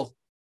south?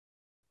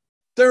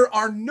 There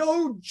are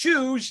no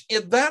Jews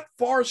in that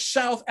far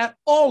south at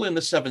all in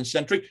the 7th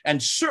century,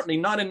 and certainly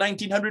not in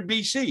 1900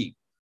 BC.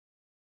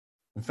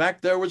 In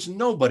fact, there was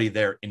nobody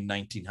there in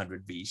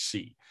 1900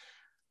 BC.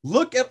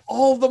 Look at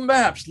all the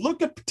maps.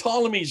 Look at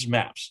Ptolemy's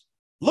maps.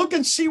 Look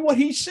and see what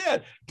he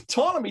said.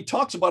 Ptolemy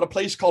talks about a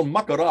place called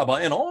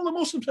Makaraba, and all the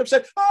Muslims have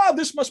said,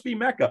 this must be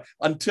Mecca,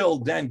 until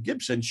Dan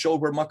Gibson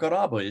showed where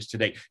Makaraba is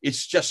today.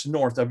 It's just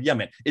north of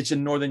Yemen. It's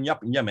in northern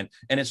Yemen,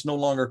 and it's no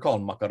longer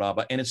called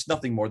Makaraba, and it's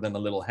nothing more than a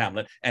little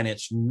hamlet, and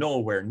it's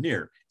nowhere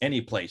near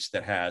any place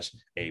that has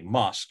a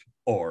mosque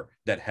or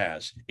that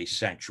has a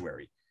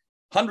sanctuary.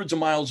 hundreds of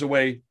miles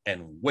away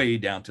and way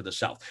down to the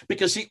south.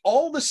 Because see,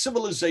 all the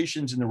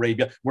civilizations in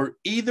Arabia were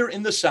either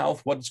in the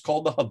south, what's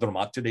called the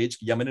Hadramat, today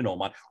it's Yemen and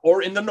Oman,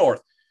 or in the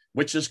north,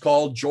 which is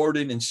called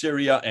Jordan and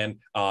Syria and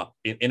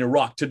in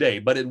Iraq today.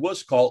 But it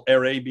was called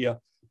Arabia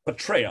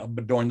Petraea,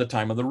 but during the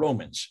time of the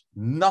Romans.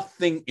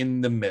 Nothing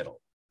in the middle.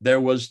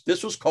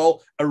 This was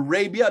called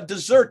Arabia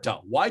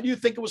Deserta. Why do you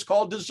think it was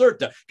called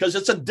Deserta? Because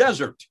it's a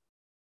desert.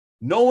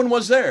 No one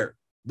was there.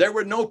 There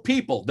were no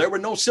people. There were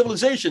no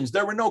civilizations.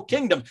 There were no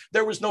kingdom.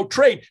 There was no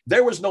trade.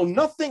 There was no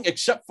nothing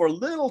except for a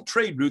little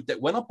trade route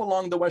that went up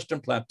along the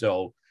Western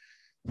Plateau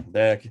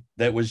that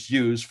was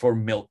used for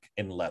milk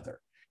and leather.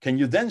 Can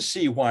you then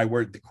see why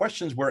the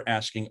questions we're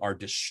asking are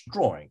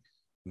destroying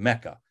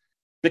Mecca?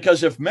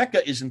 Because if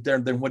Mecca isn't there,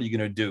 then what are you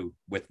going to do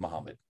with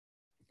Muhammad?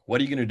 What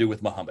are you going to do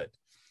with Muhammad?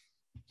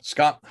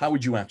 Scott, how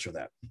would you answer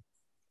that?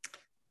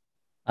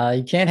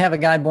 You can't have a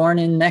guy born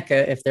in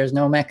Mecca if there's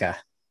no Mecca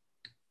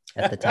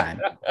at the time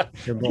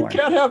you're born. You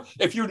can't have,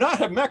 if you're not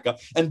have Mecca.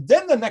 And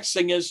then the next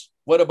thing is,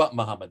 what about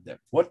Muhammad then?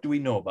 What do we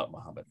know about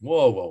Muhammad?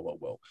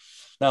 Whoa.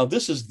 Now,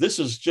 this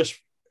is just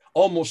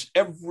almost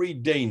every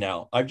day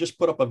now. I've just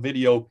put up a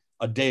video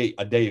a day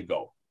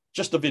ago,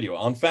 just a video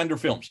on Fander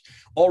Films.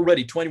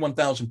 Already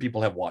 21,000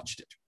 people have watched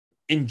it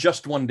in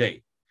just one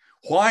day.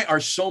 Why are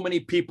so many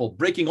people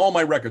breaking all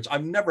my records?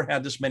 I've never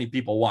had this many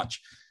people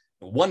watch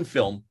one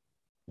film,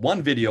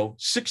 one video,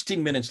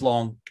 16 minutes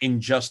long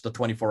in just a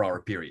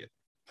 24-hour period.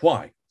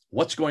 Why?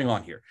 What's going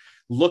on here?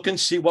 Look and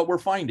see what we're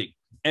finding.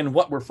 And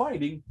what we're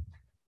finding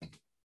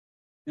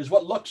is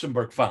what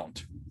Luxembourg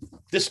found.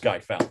 This guy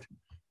found.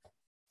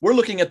 We're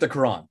looking at the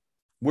Quran.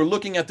 We're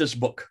looking at this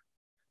book,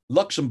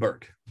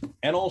 Luxembourg,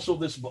 and also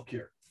this book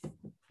here.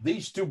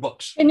 These two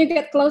books. Can you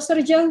get closer,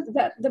 John,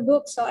 the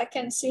book so I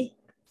can see?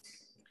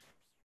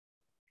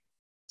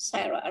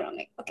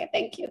 Syro-Aramaic. Okay,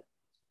 thank you.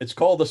 It's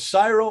called the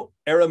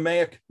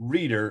Syro-Aramaic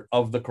Reader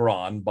of the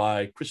Quran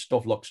by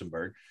Christoph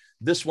Luxembourg.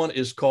 This one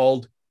is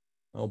called,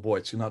 oh boy,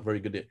 it's not very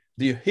good.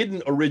 The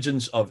Hidden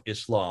Origins of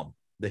Islam.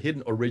 The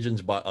Hidden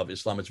Origins of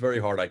Islam. It's very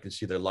hard. I can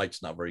see their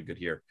light's not very good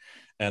here.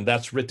 And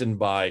that's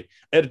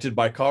edited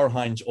by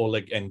Karl-Heinz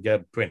Oleg and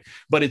Gerd Twin.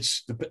 But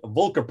it's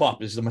Volker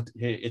Pop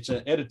it's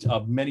an edit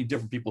of many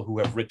different people who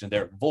have written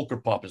there. Volker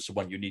Pop is the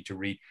one you need to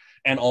read,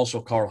 and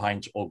also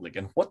Karl-Heinz Oleg.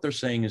 And what they're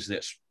saying is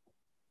this.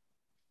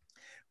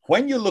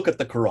 When you look at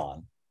the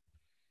Quran,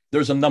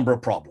 there's a number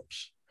of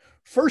problems.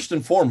 First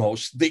and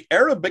foremost, the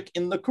Arabic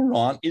in the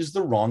Quran is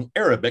the wrong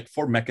Arabic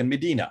for Mecca and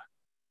Medina.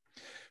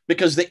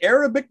 Because the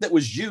Arabic that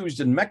was used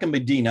in Mecca and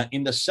Medina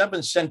in the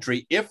 7th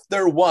century, if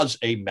there was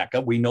a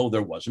Mecca, we know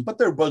there wasn't, but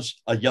there was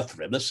a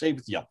Yathrib, let's say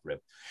with Yathrib.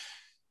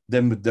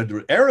 Then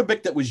the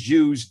Arabic that was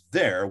used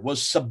there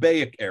was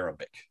Sabbaic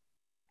Arabic.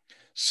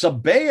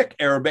 Sabbaic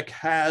Arabic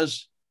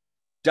has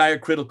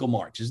diacritical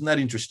marks. Isn't that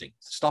interesting?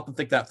 Stop and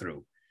think that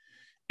through.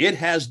 It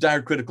has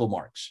diacritical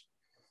marks.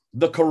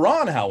 The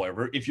Quran,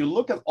 however, if you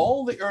look at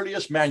all the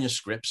earliest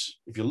manuscripts,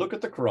 if you look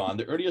at the Quran,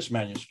 the earliest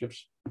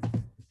manuscripts,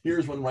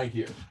 here's one right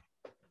here.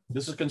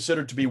 This is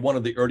considered to be one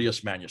of the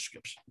earliest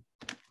manuscripts.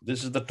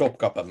 This is the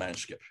Topkapi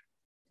manuscript.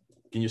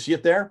 Can you see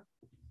it there?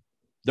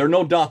 There are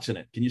no dots in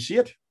it. Can you see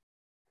it?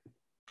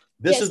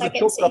 This is the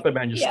Topkapi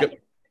manuscript. Yeah.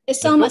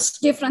 It's so much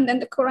different than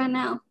the Quran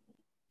now.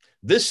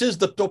 This is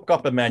the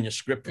Topkapi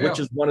manuscript, which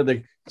is one of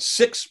the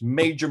 6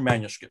 major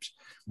manuscripts.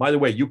 By the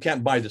way, you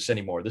can't buy this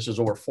anymore. This is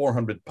over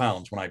 400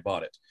 pounds when I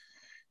bought it.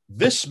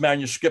 This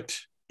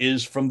manuscript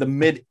is from the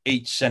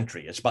mid-8th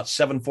century. It's about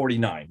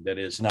 749 that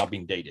is now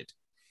being dated.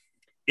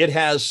 It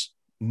has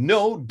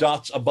no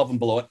dots above and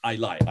below it. I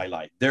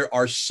lie. There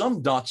are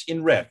some dots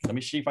in red. Let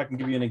me see if I can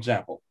give you an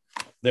example.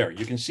 There,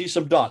 you can see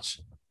some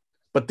dots.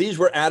 But these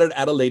were added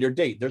at a later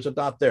date. There's a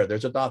dot there.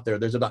 There's a dot there.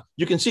 There's a dot.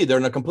 You can see they're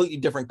in a completely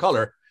different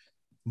color,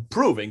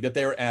 proving that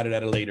they were added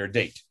at a later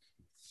date.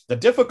 The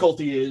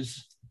difficulty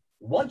is,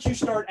 once you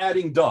start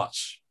adding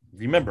dots,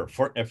 remember,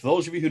 if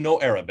those of you who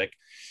know Arabic,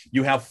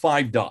 you have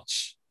 5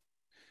 dots,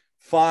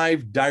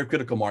 5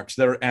 diacritical marks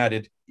that are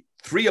added,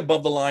 3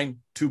 above the line,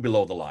 2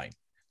 below the line,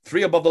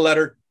 3 above the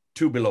letter,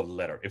 2 below the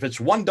letter. If it's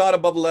 1 dot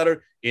above the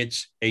letter,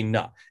 it's a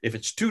na. If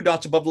it's 2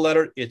 dots above the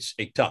letter, it's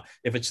a ta.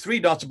 If it's 3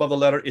 dots above the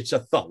letter, it's a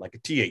tha, like a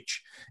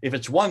th. If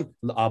it's 1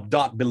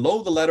 dot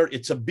below the letter,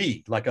 it's a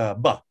b, like a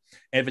ba.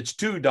 And if it's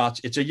 2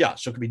 dots, it's a ya.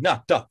 So it could be na,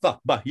 ta, tha,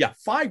 ba, ya.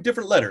 5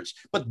 different letters.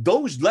 But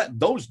those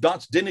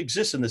dots didn't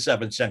exist in the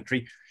 7th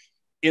century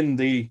in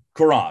the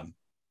Quran.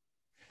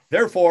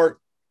 Therefore,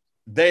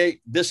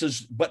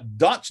 but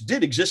dots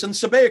did exist in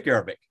Sabbaic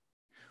Arabic.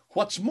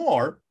 What's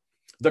more,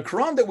 the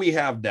Quran that we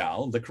have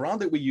now, the Quran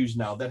that we use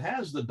now, that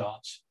has the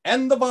dots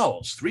and the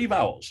vowels, 3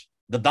 vowels,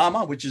 the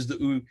dhamma, which is the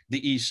u,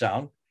 the e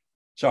sound,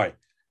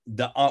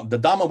 the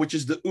dhamma, which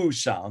is the u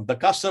sound, the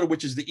kasr,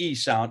 which is the e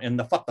sound, and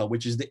the fatha,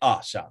 which is the a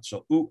sound.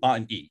 So u, a,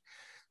 and e.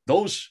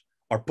 Those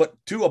are put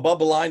 2 above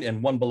the line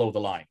and 1 below the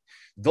line.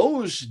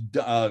 Those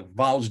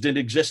vowels did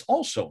exist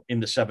also in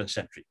the 7th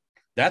century.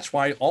 That's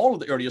why all of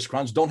the earliest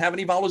Qurans don't have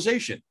any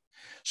vowelization.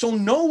 So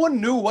no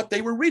one knew what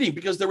they were reading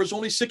because there was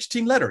only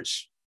 16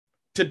 letters.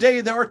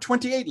 Today, there are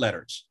 28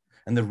 letters.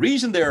 And the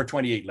reason there are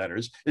 28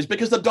 letters is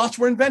because the dots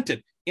were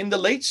invented. In the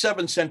late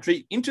 7th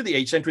century into the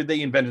 8th century,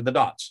 they invented the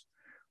dots.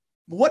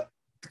 What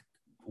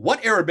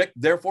Arabic,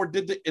 therefore,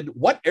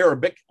 what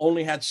Arabic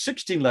only had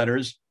 16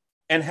 letters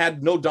and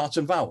had no dots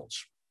and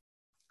vowels?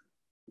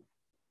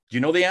 Do you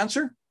know the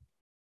answer?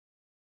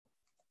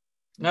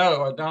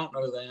 No, I don't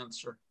know the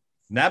answer.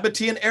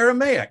 Nabatean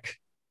Aramaic.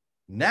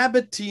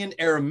 Nabatean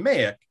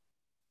Aramaic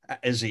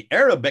is the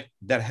Arabic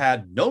that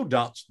had no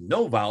dots,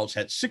 no vowels,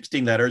 had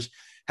 16 letters,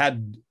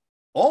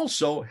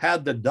 also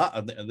had the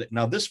dot.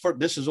 Now this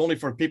is only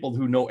for people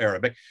who know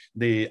Arabic.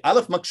 The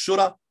Aleph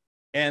Maksura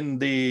and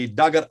the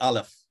Dagar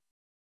Aleph,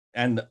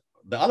 and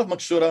the Aleph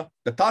Maksura,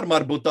 the Tar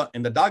Marbuta,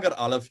 and the Dagar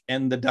Aleph,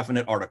 and the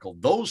definite article.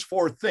 Those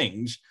 4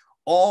 things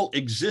all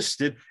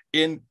existed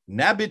in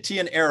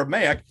Nabatean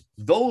Aramaic.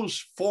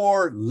 Those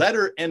 4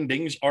 letter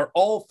endings are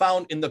all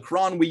found in the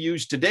Quran we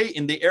use today,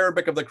 in the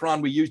Arabic of the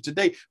Quran we use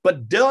today,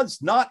 but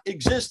does not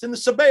exist in the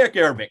Sabbaic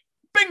Arabic.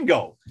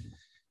 Bingo!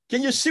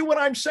 Can you see what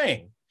I'm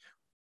saying?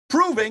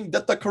 Proving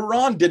that the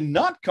Quran did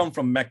not come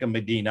from Mecca,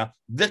 Medina.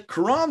 The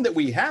Quran that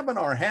we have in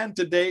our hand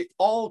today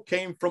all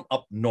came from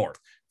up north,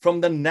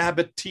 from the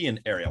Nabatean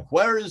area.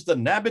 Where is the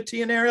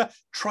Nabatean area?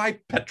 Try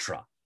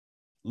Petra.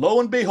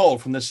 Lo and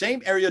behold, from the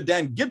same area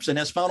Dan Gibson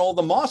has found all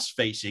the mosques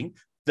facing,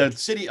 the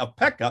city of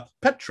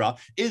Petra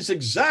is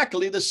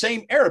exactly the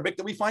same Arabic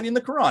that we find in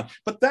the Quran,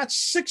 but that's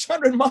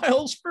 600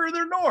 miles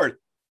further north.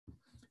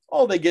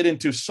 Oh, they get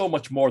into so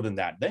much more than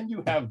that. Then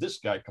you have this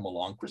guy come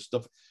along,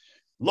 Christoph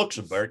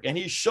Luxemburg, and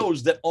he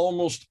shows that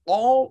almost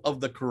all of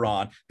the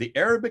Quran, the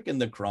Arabic in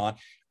the Quran,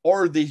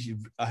 or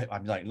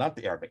not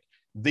the Arabic,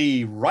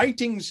 the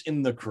writings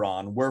in the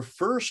Quran were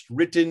first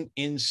written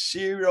in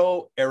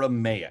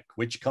Syro-Aramaic,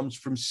 which comes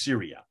from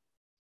Syria.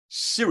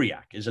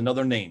 Syriac is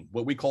another name,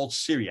 what we call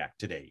Syriac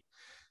today.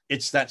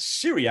 It's that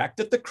Syriac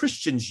that the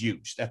Christians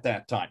used at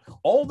that time.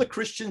 All the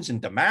Christians in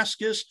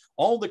Damascus,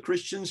 all the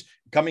Christians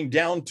coming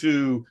down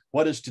to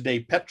what is today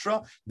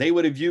Petra, they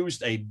would have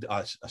used a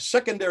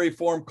secondary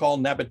form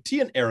called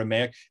Nabatean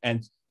Aramaic,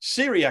 and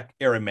Syriac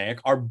Aramaic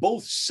are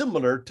both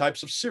similar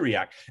types of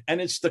Syriac. And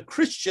it's the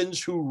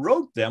Christians who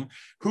wrote them,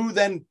 who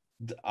then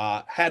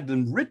had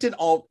them written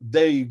out.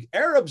 The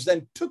Arabs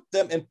then took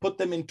them and put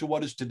them into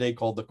what is today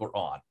called the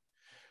Quran.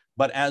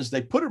 But as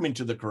they put them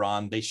into the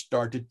Quran, they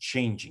started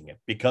changing it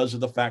because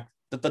of the fact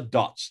that the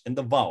dots and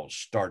the vowels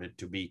started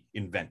to be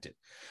invented.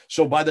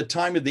 So by the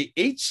time of the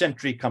 8th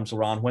century comes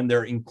around, when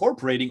they're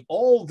incorporating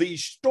all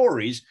these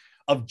stories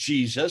of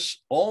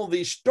Jesus, all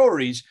these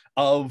stories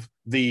of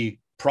the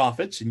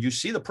prophets, and you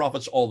see the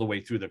prophets all the way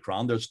through the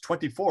Quran. There's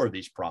 24 of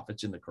these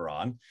prophets in the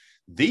Quran.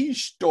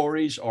 These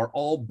stories are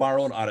all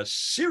borrowed out of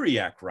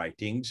Syriac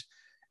writings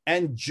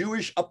and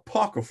Jewish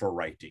apocryphal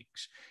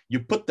writings.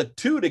 You put the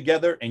 2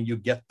 together and you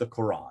get the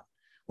Quran.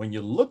 When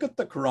you look at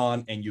the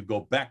Quran and you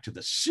go back to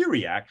the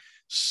Syriac,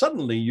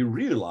 suddenly you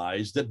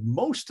realize that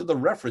most of the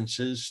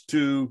references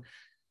to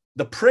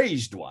the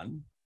praised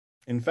one,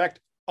 in fact,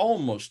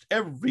 almost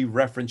every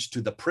reference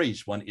to the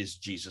praised one is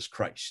Jesus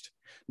Christ.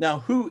 Now,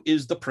 who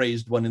is the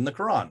praised one in the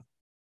Quran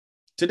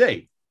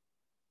today?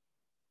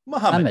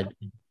 Muhammad.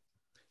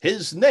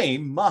 His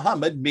name,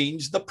 Muhammad,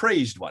 means the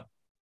praised one.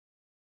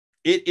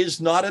 It is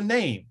not a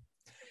name.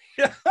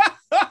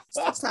 It's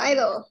a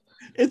title.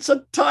 It's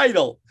a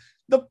title,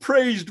 the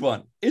praised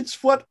one.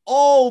 It's what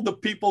all the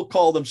people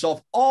call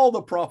themselves. All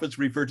the prophets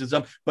refer to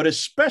them, but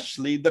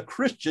especially the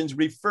Christians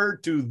refer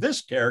to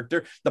this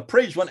character, the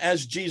praised one,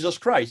 as Jesus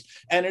Christ.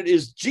 And it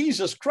is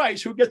Jesus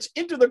Christ who gets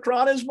into the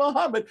Quran as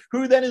Muhammad,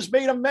 who then is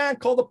made a man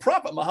called the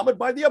Prophet Muhammad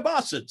by the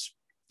Abbasids.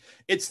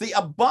 It's the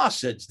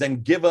Abbasids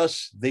then give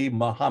us the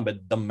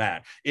Muhammad, the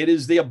man. It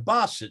is the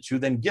Abbasids who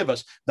then give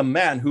us the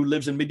man who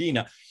lives in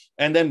Medina.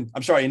 And then,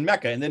 in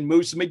Mecca, and then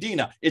moves to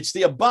Medina. It's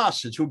the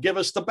Abbasids who give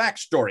us the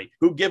backstory,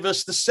 who give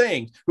us the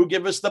sayings, who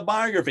give us the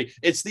biography.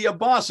 It's the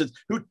Abbasids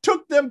who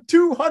took them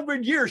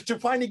 200 years to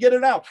finally get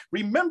it out.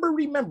 Remember,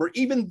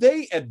 even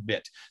they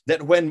admit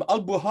that when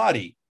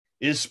al-Bukhari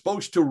is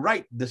supposed to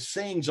write the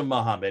sayings of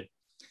Muhammad,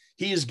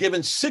 he is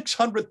given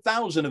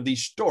 600,000 of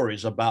these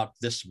stories about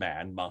this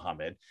man,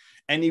 Muhammad,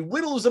 and he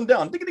whittles them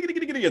down,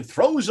 and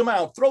throws them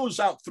out, throws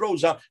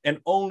out, and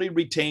only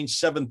retains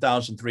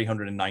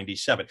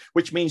 7,397,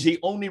 which means he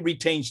only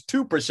retains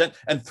 2%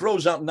 and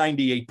throws out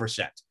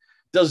 98%.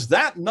 Does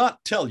that not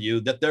tell you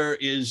that there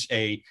is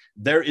a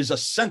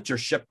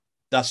censorship,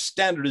 the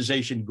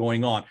standardization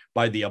going on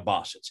by the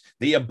Abbasids?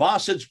 The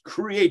Abbasids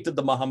created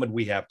the Muhammad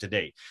we have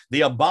today.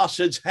 The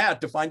Abbasids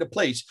had to find a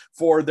place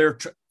for their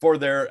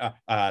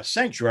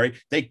sanctuary.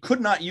 They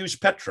could not use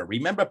Petra.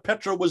 Remember,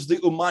 Petra was the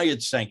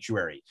Umayyad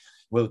sanctuary.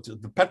 Well,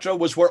 Petra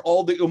was where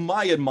all the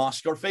Umayyad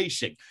mosques are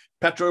facing.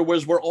 Petra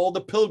was where all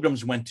the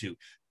pilgrims went to.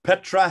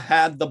 Petra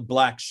had the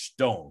black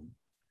stone.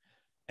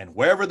 And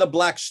wherever the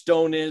black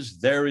stone is,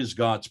 there is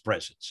God's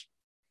presence.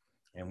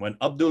 And when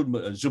Abdul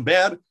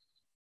Zubair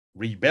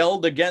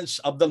rebelled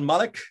against Abdul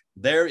Malik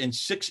there in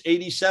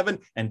 687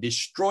 and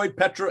destroyed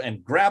Petra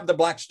and grabbed the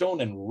black stone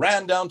and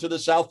ran down to the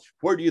south,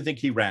 where do you think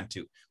he ran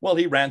to? Well,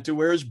 he ran to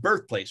where his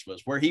birthplace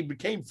was, where he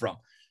came from.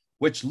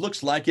 which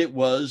looks like it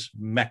was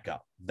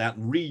Mecca, that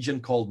region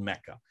called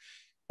Mecca.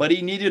 But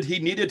he needed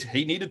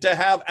to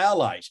have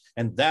allies.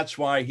 And that's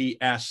why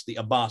he asked the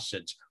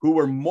Abbasids, who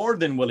were more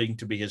than willing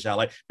to be his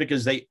ally,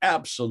 because they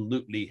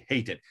absolutely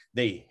hated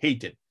the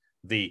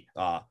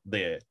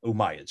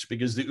Umayyads,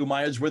 because the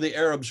Umayyads were the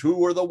Arabs who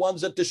were the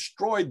ones that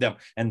destroyed them.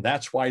 And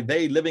that's why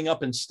they, living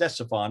up in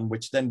Ctesiphon,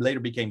 which then later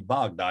became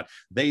Baghdad,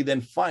 they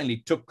then finally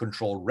took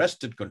control,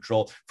 wrested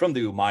control from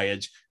the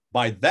Umayyads.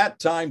 By that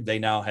time, they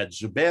now had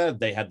Zubair,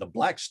 they had the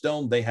Black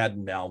Stone, they had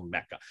now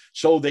Mecca.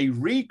 So they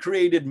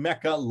recreated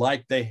Mecca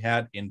like they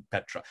had in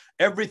Petra.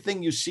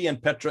 Everything you see in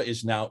Petra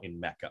is now in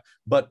Mecca,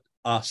 but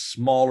a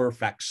smaller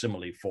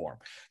facsimile form.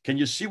 Can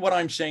you see what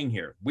I'm saying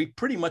here? We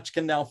pretty much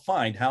can now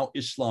find how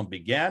Islam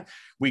began.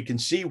 We can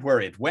see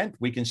where it went.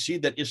 We can see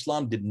that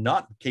Islam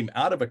came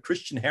out of a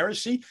Christian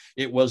heresy.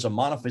 It was a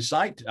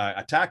Monophysite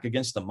attack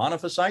against the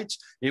Monophysites.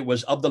 It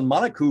was Abdul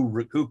Malik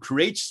who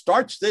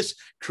starts this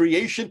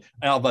creation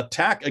of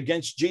attack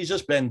against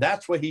Jesus. And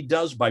that's what he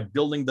does by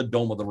building the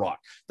Dome of the Rock.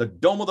 The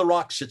Dome of the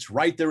Rock sits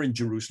right there in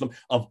Jerusalem.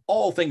 Of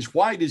all things,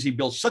 why does he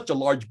build such a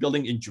large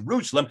building in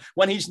Jerusalem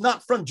when he's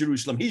not from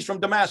Jerusalem? He's from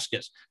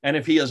Damascus. And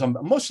if he is a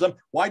Muslim,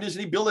 why doesn't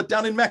he build it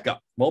down in Mecca?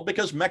 Well,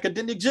 because Mecca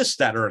didn't exist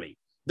that early.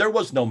 There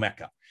was no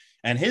Mecca.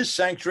 And his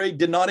sanctuary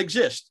did not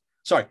exist.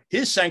 Sorry,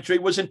 his sanctuary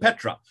was in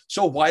Petra.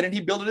 So why didn't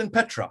he build it in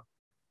Petra?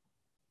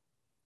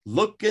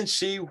 Look and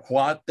see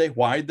why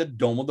the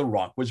Dome of the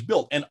Rock was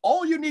built. And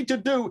all you need to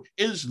do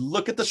is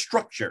look at the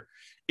structure.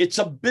 It's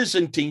a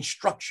Byzantine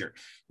structure.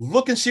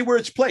 Look and see where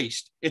it's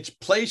placed. It's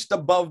placed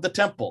above the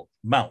Temple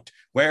Mount,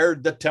 where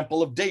the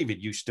Temple of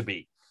David used to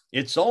be.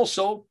 It's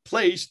also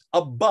placed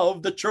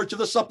above the Church of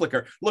the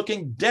Sepulchre,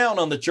 looking down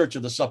on the Church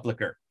of the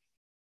Sepulchre.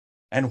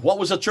 And what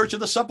was the Church of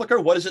the Sepulchre?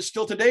 What is it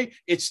still today?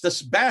 It's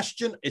the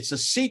bastion, it's the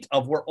seat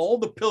of where all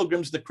the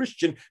pilgrims, the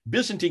Christian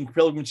Byzantine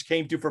pilgrims,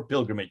 came to for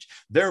pilgrimage.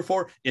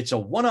 Therefore, it's a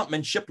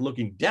one-upmanship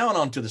looking down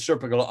onto the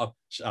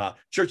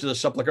Church of the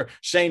Sepulchre,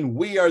 saying,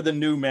 we are the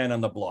new man on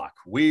the block.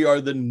 We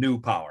are the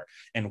new power.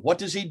 And what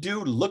does he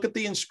do? Look at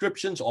the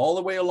inscriptions all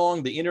the way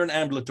along the inner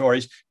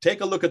ambulatories.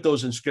 Take a look at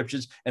those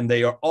inscriptions, and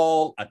they are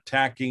all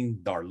attacking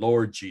our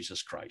Lord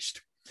Jesus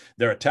Christ.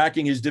 They're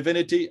attacking his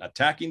divinity,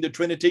 attacking the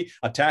Trinity,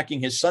 attacking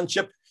his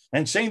sonship,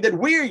 and saying that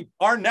we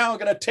are now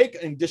going to take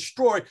and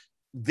destroy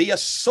the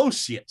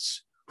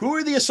associates. Who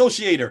are the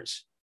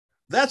associators?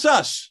 That's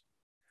us.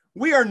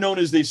 We are known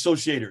as the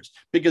associators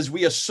because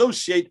we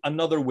associate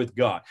another with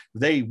God.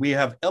 We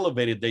have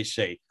elevated, they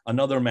say,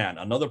 another man,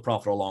 another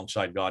prophet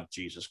alongside God,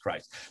 Jesus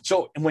Christ.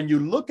 So when you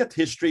look at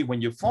history,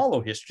 when you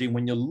follow history,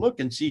 when you look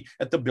and see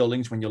at the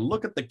buildings, when you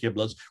look at the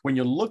Qiblas, when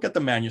you look at the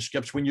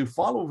manuscripts, when you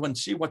follow and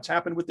see what's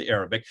happened with the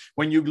Arabic,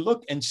 when you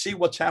look and see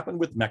what's happened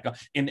with Mecca,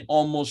 in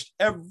almost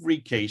every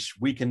case,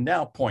 we can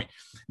now point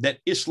that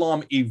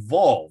Islam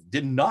evolved,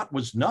 did not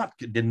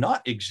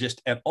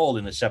exist at all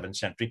in the 7th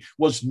century,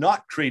 was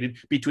not created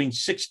between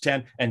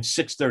 610 and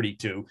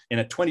 632 in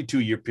a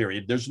 22-year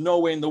period. There's no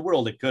way in the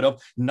world it could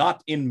have,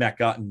 not in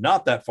Mecca,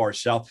 not that far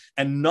south,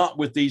 and not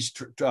with these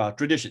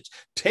traditions.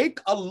 Take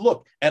a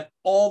look at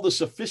all the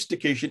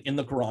sophistication in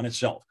the Quran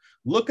itself.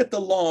 Look at the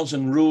laws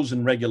and rules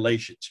and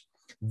regulations.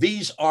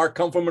 These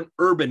come from an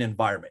urban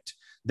environment.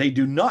 They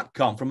do not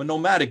come from a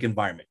nomadic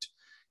environment.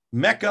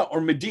 Mecca or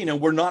Medina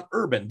were not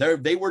urban.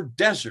 They were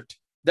desert.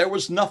 There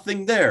was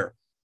nothing there.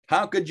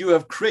 How could you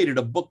have created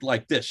a book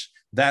like this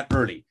that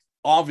early?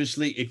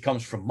 Obviously, it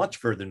comes from much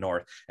further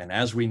north. And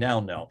as we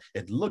now know,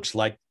 it looks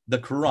like the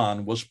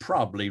Quran was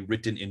probably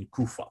written in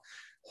Kufa.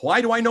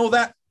 Why do I know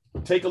that?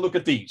 Take a look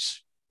at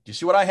these. Do you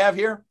see what I have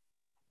here?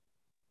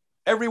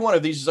 Every one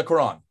of these is a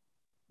Quran.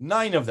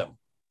 9 of them.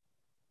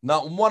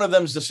 Not one of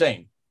them is the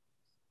same.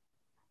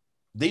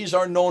 These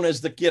are known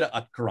as the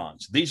Qira'at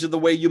Qurans. These are the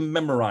way you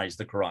memorize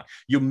the Quran.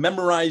 You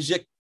memorize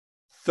it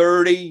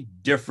 30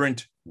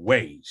 different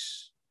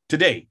ways.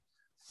 Today,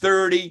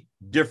 30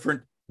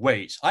 different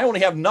ways. I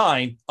only have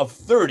 9 of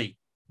 30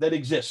 that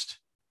exist.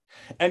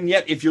 And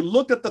yet, if you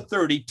look at the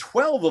 30,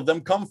 12 of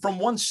them come from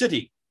one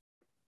city,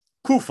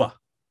 Kufa,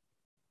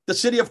 the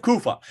city of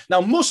Kufa.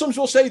 Now, Muslims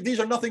will say these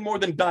are nothing more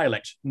than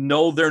dialects.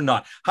 No, they're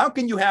not. How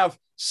can you have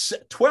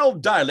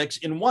 12 dialects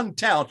in one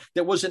town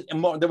that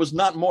was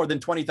not more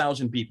than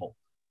 20,000 people?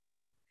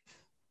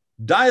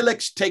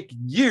 Dialects take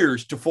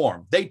years to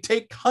form. They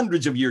take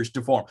hundreds of years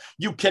to form.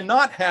 You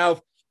cannot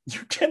have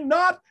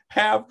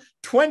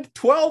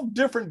 12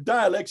 different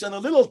dialects in a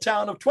little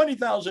town of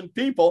 20,000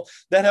 people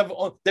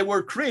that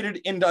were created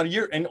in a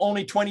year, in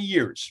only 20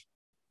 years.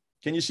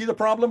 Can you see the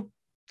problem?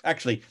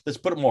 Actually, let's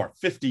put it more,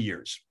 50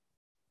 years.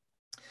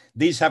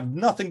 These have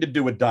nothing to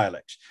do with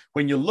dialects.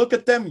 When you look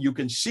at them, you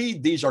can see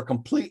these are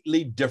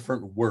completely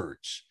different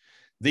words.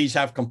 These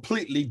have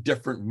completely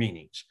different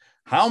meanings.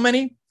 How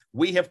many?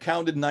 We have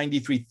counted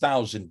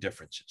 93,000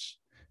 differences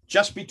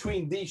just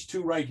between these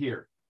two right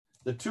here,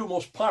 the two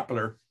most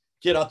popular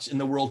qira'ats in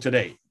the world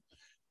today.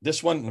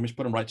 This one, let me just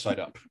put them right side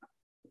up.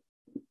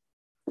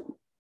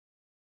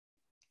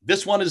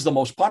 This one is the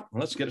most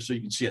popular. Let's get it so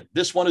you can see it.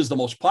 This one is the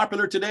most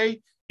popular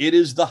today. It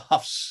is the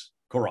Hafs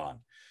Quran.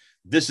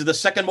 This is the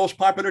second most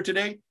popular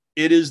today.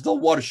 It is the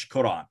Warsh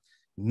Quran.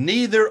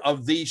 Neither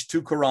of these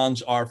two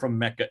Qurans are from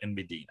Mecca and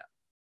Medina.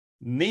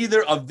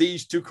 Neither of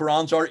these two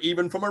Qurans are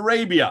even from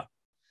Arabia.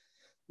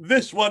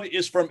 This one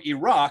is from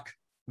Iraq.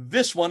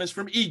 This one is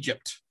from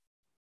Egypt.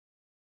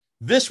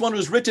 This one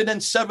was written in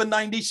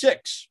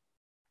 796.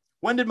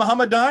 When did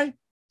Muhammad die?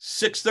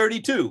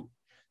 632.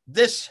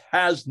 This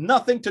has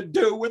nothing to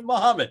do with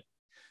Muhammad.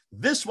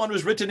 This one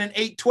was written in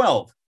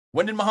 812.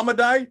 When did Muhammad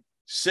die?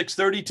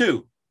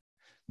 632.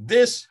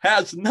 This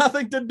has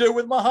nothing to do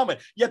with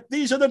Muhammad. Yet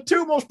these are the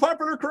two most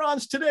popular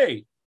Qurans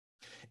today.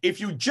 If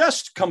you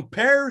just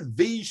compare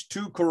these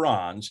two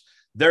Qurans,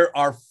 there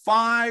are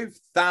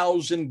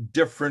 5,000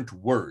 different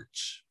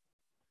words,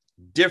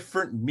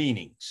 different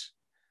meanings,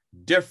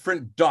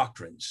 different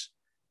doctrines,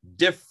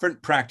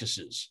 different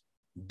practices,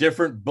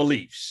 different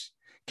beliefs.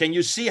 Can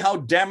you see how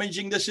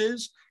damaging this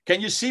is? Can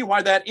you see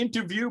why that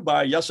interview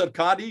by Yasser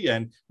Qadi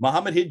and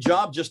Muhammad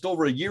Hijab just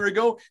over a year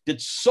ago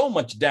did so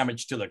much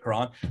damage to the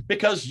Quran?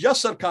 Because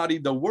Yasser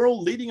Qadi, the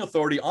world leading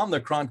authority on the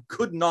Quran,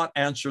 could not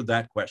answer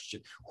that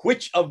question.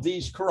 Which of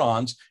these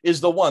Qurans is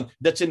the one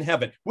that's in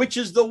heaven? Which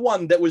is the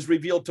one that was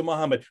revealed to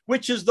Muhammad?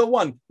 Which is the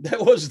one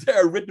that was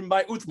there written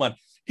by Uthman?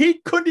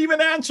 He couldn't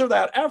even answer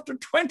that after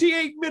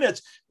 28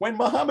 minutes when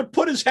Muhammad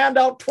put his hand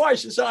out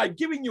twice and said, I'm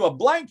giving you a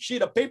blank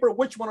sheet of paper.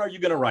 Which one are you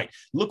going to write?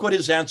 Look what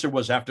his answer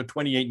was after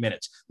 28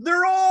 minutes.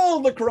 They're all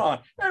the Quran.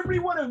 Every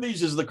one of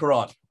these is the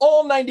Quran.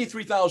 All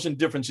 93,000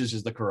 differences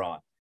is the Quran.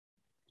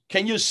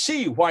 Can you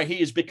see why he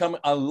has become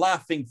a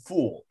laughing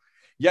fool?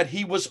 Yet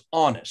he was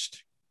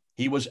honest.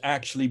 He was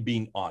actually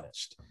being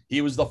honest.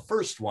 He was the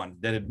first one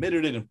that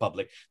admitted it in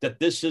public that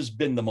this has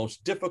been the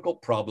most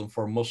difficult problem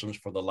for Muslims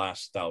for the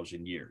last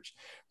 1,000 years,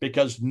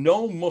 because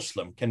no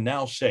Muslim can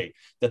now say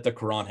that the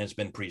Quran has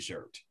been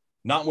preserved.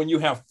 Not when you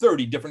have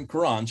 30 different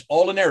Qurans,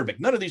 all in Arabic.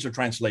 None of these are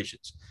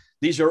translations.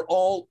 These are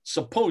all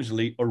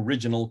supposedly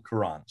original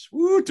Qurans.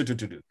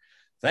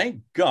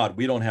 Thank God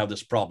we don't have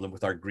this problem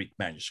with our Greek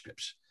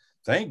manuscripts.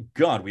 Thank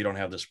God we don't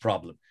have this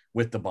problem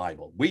with the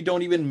Bible. We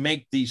don't even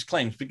make these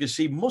claims because,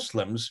 see,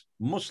 Muslims,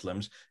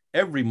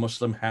 every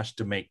Muslim has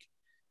to make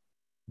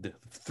the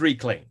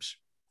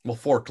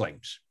four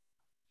claims.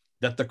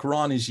 That the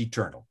Quran is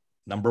eternal.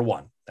 Number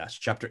one, that's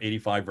chapter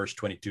 85, verse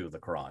 22 of the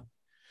Quran.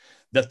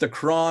 That the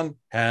Quran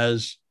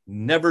has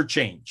never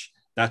changed.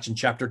 That's in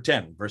chapter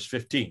 10, verse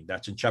 15.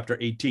 That's in chapter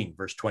 18,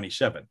 verse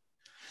 27.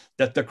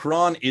 That the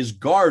Quran is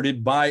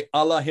guarded by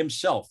Allah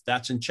himself.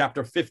 That's in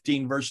chapter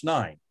 15, verse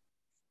 9.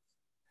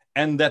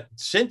 And that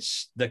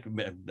since the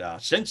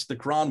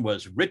Quran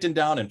was written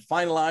down and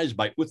finalized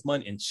by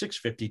Uthman in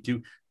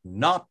 652,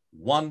 not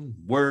one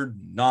word,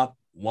 not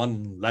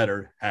one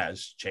letter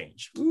has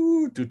changed.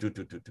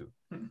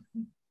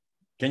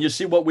 Can you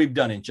see what we've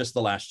done in just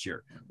the last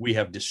year? We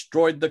have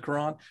destroyed the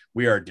Quran.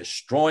 We are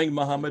destroying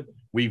Muhammad.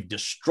 We've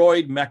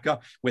destroyed Mecca.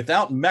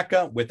 Without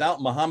Mecca,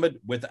 without Muhammad,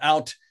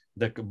 without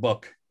the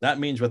book. That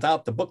means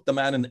without the book, the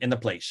man in the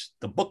place,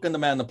 the book and the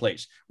man in the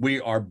place, we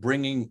are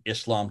bringing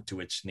Islam to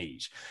its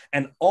knees.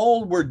 And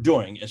all we're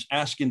doing is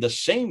asking the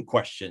same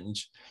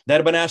questions that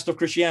have been asked of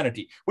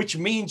Christianity, which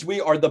means we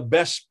are the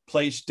best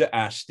place to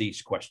ask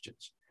these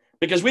questions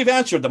because we've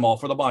answered them all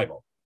for the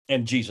Bible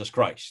and Jesus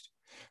Christ.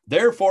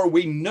 Therefore,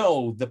 we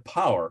know the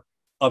power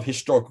of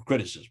historical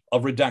criticism,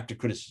 of redacted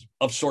criticism,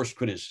 of source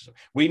criticism.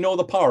 We know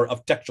the power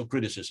of textual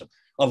criticism,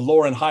 of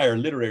lower and higher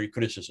literary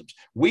criticisms.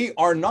 We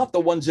are not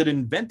the ones that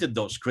invented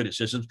those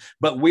criticisms,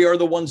 but we are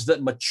the ones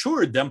that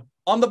matured them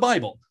on the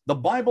Bible. The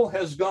Bible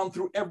has gone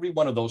through every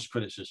one of those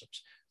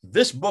criticisms.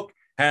 This book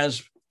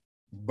has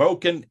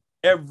broken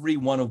every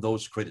one of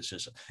those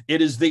criticisms.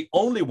 It is the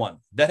only one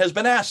that has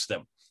been asked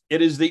them.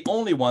 It is the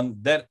only one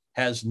that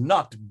has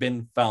not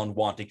been found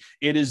wanting.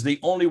 It is the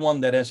only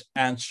one that has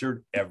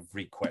answered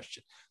every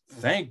question.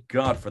 Thank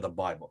God for the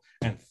Bible.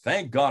 And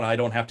thank God I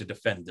don't have to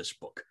defend this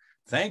book.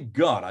 Thank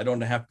God I don't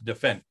have to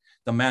defend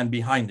the man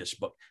behind this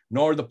book,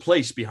 nor the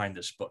place behind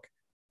this book.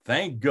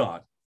 Thank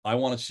God I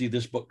want to see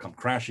this book come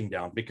crashing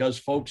down because,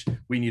 folks,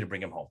 we need to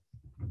bring him home.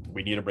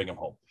 We need to bring him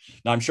home.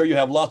 Now, I'm sure you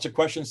have lots of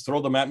questions. Throw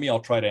them at me.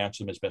 I'll try to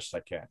answer them as best I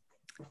can.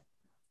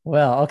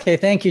 Well, okay.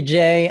 Thank you,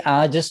 Jay.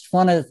 I just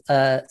want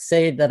to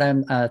say that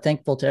I'm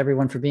thankful to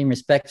everyone for being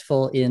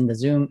respectful in the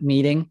Zoom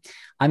meeting.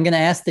 I'm going to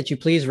ask that you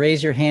please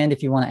raise your hand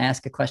if you want to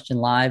ask a question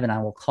live, and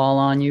I will call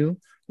on you.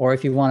 Or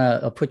if you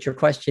want to put your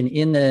question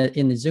in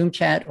the Zoom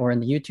chat or in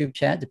the YouTube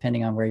chat,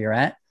 depending on where you're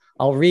at,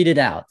 I'll read it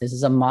out. This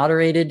is a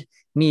moderated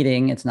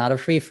meeting. It's not a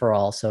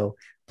free-for-all. So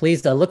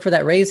please look for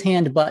that raise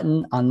hand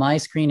button on my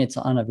screen. It's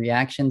on a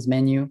reactions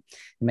menu. It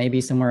may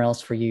be somewhere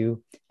else for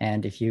you.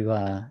 And if you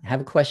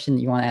have a question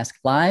that you want to ask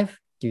live,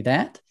 do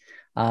that.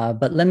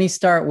 But let me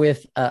start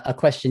with a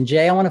question.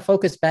 Jay, I want to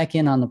focus back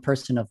in on the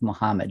person of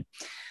Muhammad.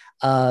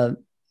 You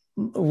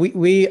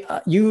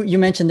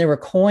mentioned there were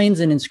coins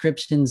and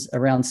inscriptions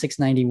around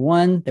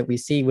 691 that we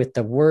see with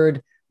the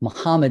word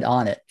Muhammad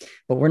on it.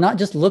 But we're not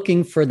just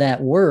looking for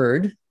that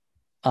word.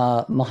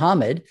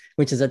 Muhammad,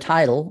 which is a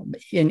title,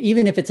 and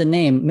even if it's a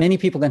name, many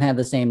people can have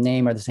the same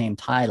name or the same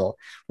title.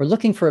 We're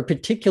looking for a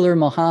particular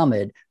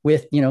Muhammad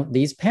with,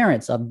 these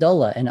parents,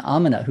 Abdullah and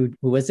Amina, who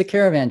was a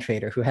caravan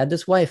trader, who had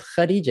this wife,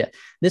 Khadija.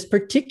 This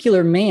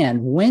particular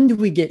man, when do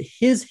we get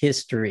his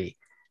history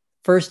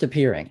first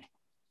appearing?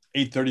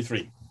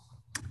 833.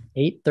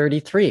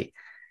 833.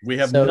 We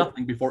have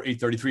nothing before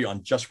 833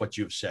 on just what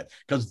you've said,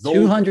 because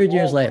 200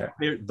 years later,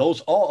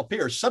 those all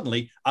appear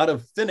suddenly out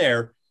of thin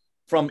air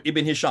from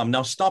Ibn Hisham.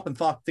 Now stop and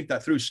think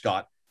that through,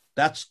 Scott.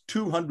 That's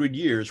 200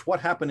 years. What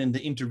happened in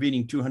the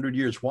intervening 200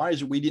 years? Why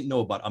is it we didn't know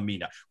about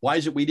Amina? Why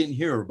is it we didn't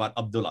hear about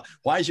Abdullah?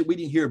 Why is it we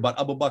didn't hear about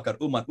Abu Bakr,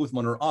 Umar,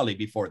 Uthman, or Ali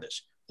before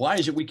this? Why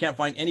is it we can't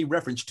find any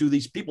reference to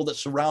these people that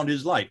surround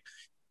his life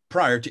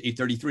prior to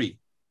 833?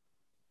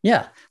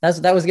 Yeah,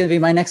 that was going to be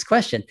my next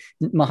question.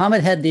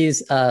 Muhammad had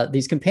these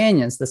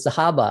companions, the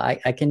Sahaba.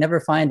 I can never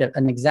find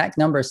an exact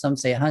number. Some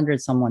say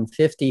 100, some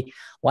 150.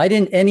 Why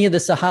didn't any of the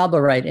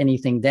Sahaba write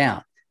anything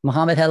down?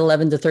 Muhammad had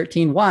 11 to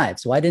 13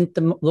 wives. Why didn't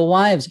the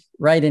wives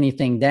write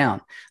anything down?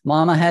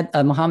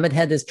 Muhammad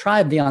had this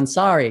tribe, the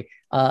Ansari,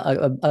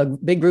 a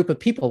big group of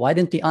people. Why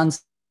didn't the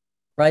Ansari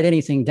write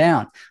anything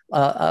down?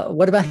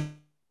 What about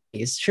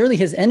surely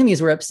his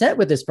enemies were upset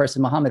with this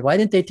person, Muhammad? Why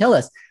didn't they tell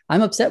us,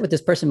 I'm upset with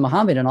this person,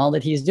 Muhammad, and all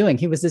that he's doing?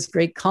 He was this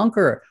great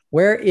conqueror.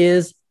 Where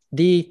is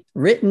the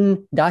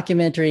written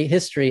documentary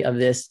history of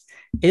this?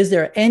 Is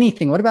there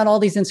anything? What about all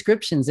these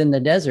inscriptions in the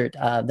desert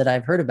that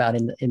I've heard about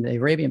in the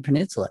Arabian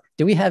Peninsula?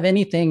 Do we have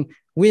anything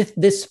with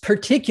this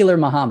particular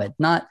Muhammad?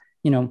 Not,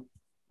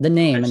 the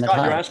name and the Scott,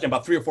 title. you're asking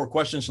about 3 or 4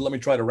 questions, so let me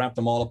try to wrap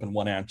them all up in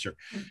one answer.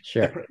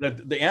 Sure.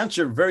 The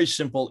answer, very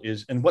simple,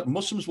 is, and what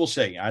Muslims will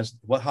say,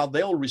 how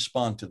they'll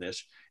respond to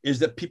this, is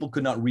that people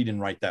could not read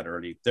and write that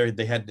early.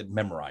 They had to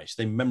memorize.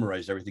 They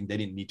memorized everything. They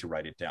didn't need to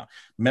write it down.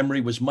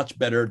 Memory was much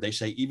better. They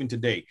say even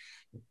today,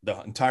 the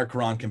entire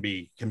Quran can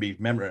be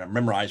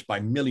memorized by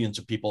millions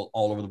of people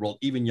all over the world.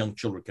 Even young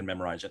children can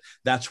memorize it.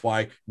 That's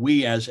why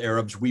we as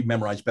Arabs, we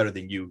memorize better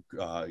than you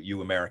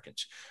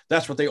Americans.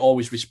 That's what they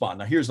always respond.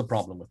 Now, here's the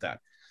problem with that.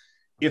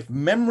 If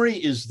memory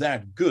is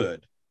that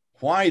good,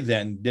 why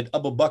then did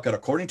Abu Bakr,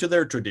 according to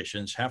their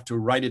traditions, have to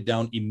write it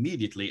down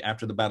immediately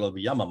after the Battle of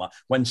Yamama,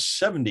 when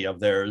 70 of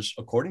theirs,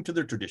 according to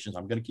their traditions,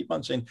 I'm going to keep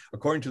on saying,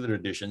 according to their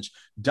traditions,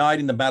 died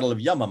in the Battle of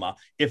Yamama?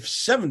 If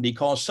 70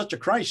 caused such a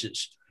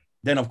crisis,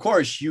 then of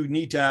course you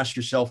need to ask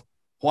yourself,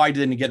 why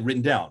didn't it get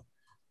written down?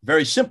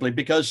 Very simply,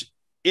 because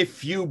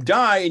if you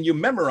die and you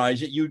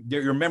memorize it,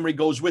 your memory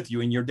goes with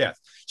you in your death.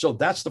 So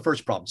that's the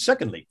first problem.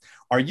 Secondly,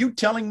 are you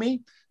telling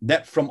me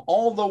that from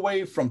all the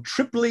way from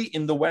Tripoli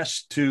in the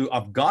west to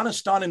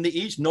Afghanistan in the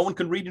east, no one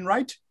can read and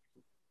write?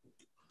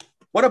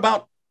 What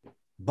about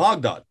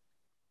Baghdad?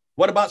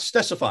 What about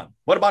Ctesiphon?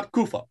 What about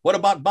Kufa? What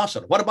about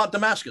Basra? What about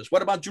Damascus?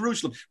 What about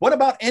Jerusalem? What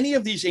about any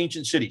of these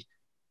ancient cities?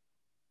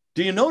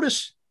 Do you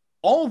notice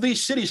all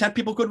these cities had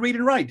people who could read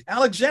and write?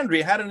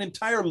 Alexandria had an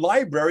entire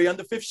library in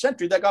the 5th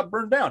century that got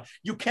burned down.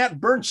 You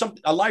can't burn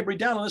a library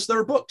down unless there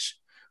are books.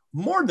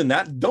 More than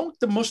that, don't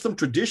the Muslim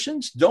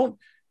traditions,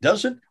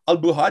 doesn't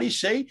Al-Bukhari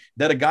say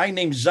that a guy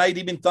named Zayd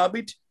ibn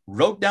Thabit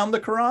wrote down the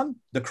Quran?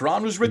 The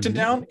Quran was written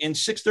down in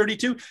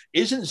 632.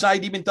 Isn't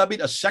Zayd ibn Thabit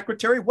a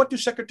secretary? What do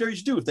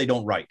secretaries do if they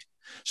don't write?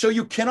 So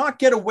you cannot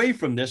get away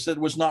from this that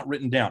it was not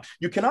written down.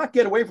 You cannot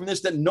get away from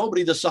this that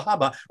nobody, the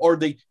Sahaba or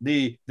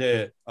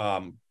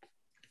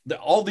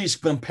all these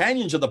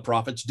companions of the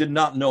prophets, did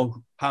not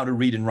know how to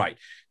read and write.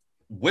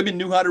 Women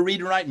knew how to read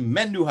and write.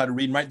 Men knew how to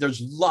read and write.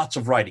 There's lots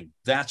of writing.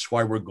 That's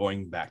why we're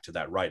going back to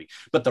that writing.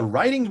 But the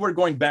writing we're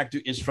going back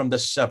to is from the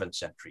 7th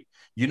century.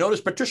 You notice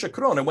Patricia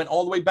Corona went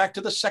all the way back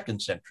to the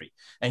 2nd century.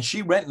 And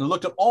she went and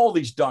looked at all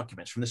these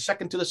documents from the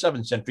 2nd to the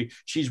 7th century.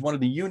 She's one of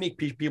the unique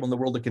people in the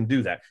world that can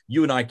do that.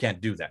 You and I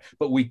can't do that.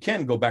 But we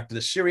can go back to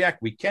the Syriac.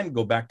 We can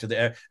go back to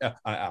the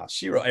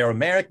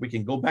Syro-Aramaic. We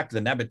can go back to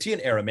the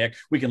Nabatean Aramaic.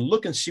 We can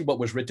look and see what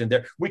was written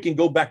there. We can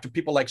go back to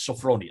people like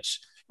Sophronius,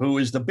 who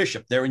is the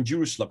bishop there in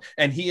Jerusalem.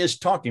 And he is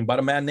talking about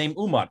a man named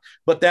Umar.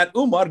 But that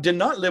Umar did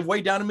not live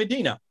way down in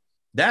Medina.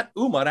 That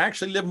Umar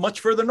actually lived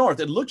much further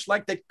north. It looks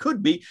like that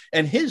could be.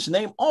 And his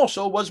name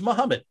also was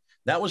Muhammad.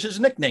 That was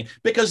his nickname,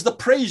 because the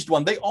praised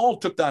one, they all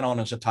took that on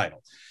as a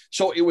title.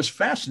 So it was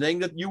fascinating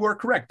that you were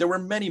correct. There were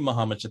many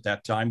Muhammads at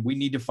that time. We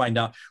need to find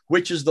out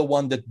which is the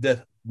one that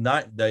the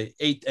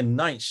 8th and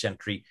 9th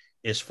century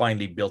is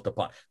finally built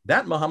upon.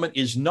 That Muhammad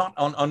is not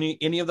on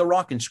any of the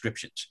rock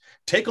inscriptions.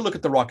 Take a look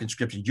at the rock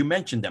inscriptions. You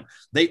mentioned them.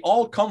 They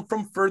all come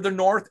from further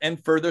north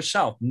and further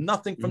south.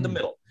 Nothing from the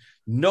middle.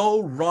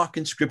 No rock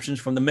inscriptions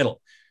from the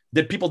middle.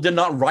 That people did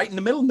not write in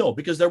the middle? No,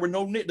 because there were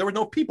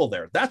no people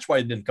there. That's why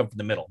it didn't come from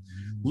the middle.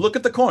 Look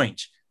at the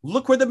coins.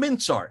 Look where the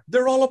mints are.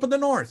 They're all up in the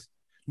north.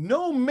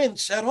 No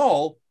mints at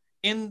all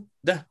in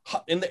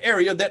the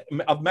area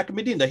of Mecca,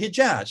 Medina, the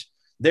Hijaz.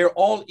 They're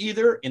all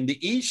either in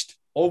the east,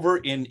 over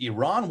in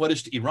Iran, what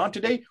is Iran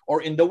today,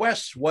 or in the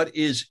west, what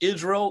is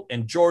Israel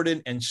and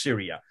Jordan and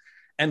Syria.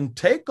 and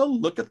take a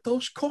look at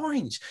those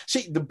coins.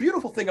 See, the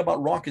beautiful thing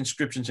about rock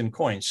inscriptions and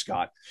coins,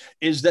 Scott,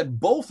 is that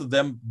both of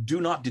them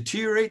do not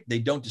deteriorate. They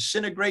don't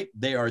disintegrate.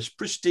 They are as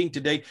pristine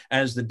today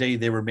as the day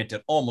they were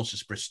minted, almost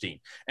as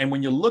pristine. And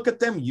when you look at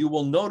them, you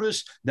will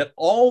notice that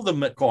all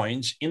the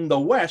coins in the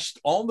West,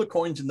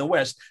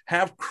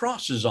 have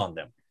crosses on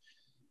them,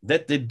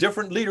 that the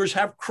different leaders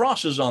have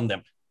crosses on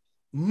them.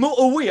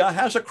 Muawiyah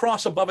has a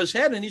cross above his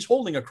head and he's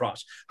holding a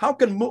cross. How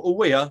can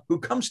Muawiyah, who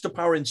comes to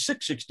power in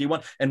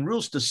 661 and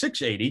rules to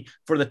 680,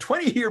 for the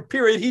 20-year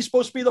period, he's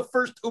supposed to be the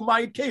first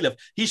Umayyad caliph.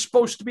 He's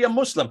supposed to be a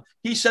Muslim.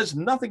 He says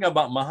nothing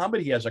about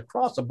Muhammad. He has a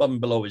cross above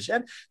and below his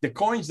head. The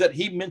coins that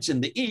he mints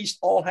in the East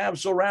all have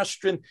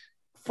Zoroastrian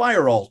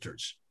fire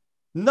altars.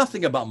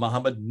 Nothing about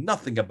Muhammad,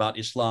 nothing about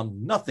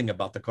Islam, nothing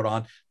about the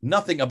Quran,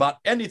 nothing about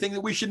anything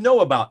that we should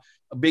know about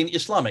being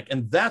Islamic.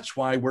 And that's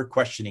why we're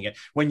questioning it.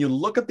 When you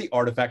look at the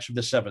artifacts of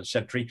the 7th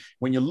century,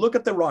 when you look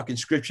at the rock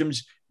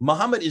inscriptions,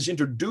 Muhammad is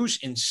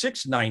introduced in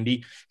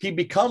 690. He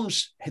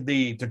becomes,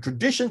 the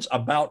traditions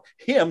about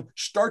him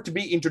start to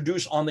be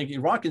introduced on the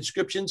rock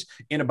inscriptions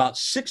in about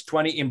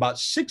 620. In about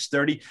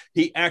 630,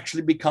 he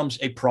actually becomes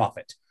a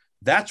prophet.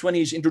 That's when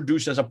he's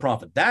introduced as a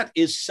prophet. That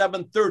is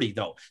 730,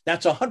 though.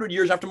 That's 100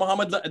 years after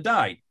Muhammad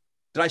died.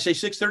 Did I say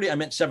 630? I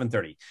meant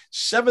 730.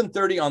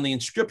 730 on the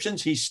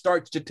inscriptions, he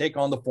starts to take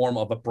on the form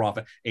of a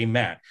prophet, a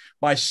man.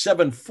 By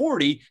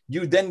 740,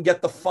 you then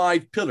get the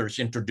 5 pillars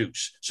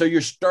introduced. So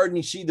you're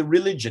starting to see the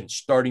religion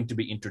starting to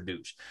be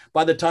introduced.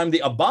 By the time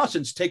the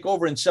Abbasids take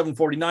over in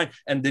 749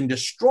 and then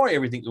destroy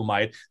everything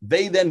Umayyad,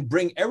 they then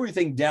bring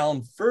everything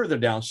down further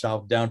down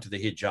south, down to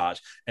the Hijaz.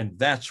 And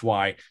that's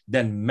why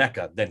then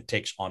Mecca then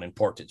takes on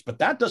importance. But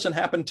that doesn't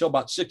happen until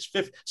about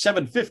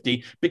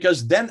 750,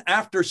 because then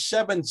after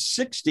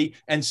 760,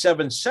 and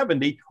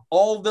 770,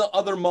 all the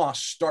other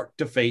mosques start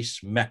to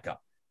face Mecca,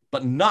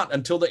 but not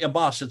until the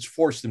Abbasids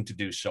force them to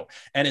do so.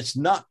 And it's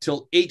not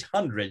till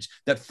 800s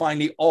that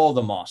finally all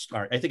the mosques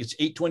are. I think it's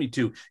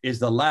 822 is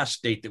the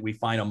last date that we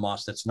find a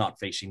mosque that's not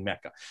facing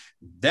Mecca.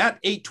 That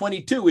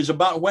 822 is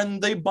about when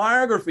the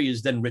biography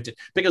is then written,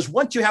 because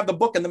once you have the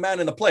book and the man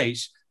in the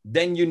place,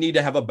 then you need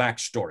to have a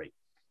backstory.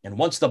 And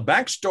once the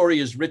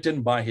backstory is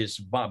written by his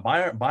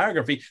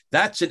biography,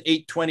 that's in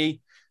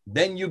 820.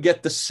 Then you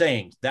get the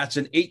sayings, that's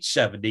in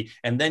 870,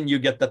 and then you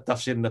get the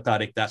Tafsir and the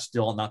Tariq, that's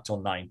still not till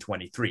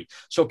 923.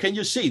 So can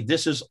you see,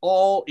 this is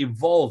all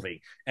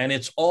evolving, and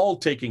it's all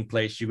taking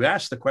place. You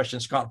asked the question,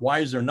 Scott, why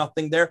is there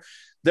nothing there?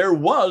 There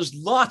was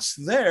lots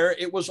there,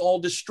 it was all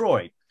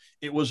destroyed.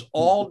 It was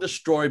all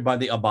destroyed by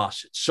the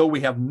Abbasids. So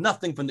we have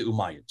nothing from the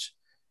Umayyads,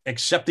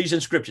 except these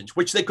inscriptions,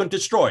 which they couldn't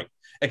destroy,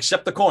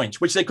 except the coins,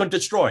 which they couldn't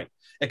destroy,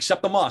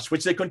 except the mosques,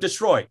 which they couldn't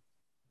destroy.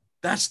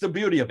 That's the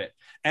beauty of it.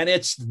 And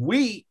it's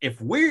if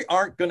we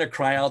aren't going to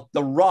cry out,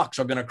 the rocks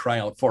are going to cry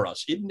out for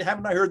us.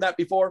 Haven't I heard that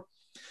before?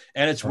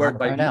 And it's where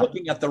by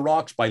looking at the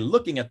rocks, by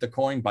looking at the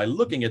coin, by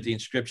looking at the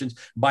inscriptions,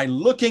 by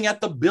looking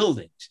at the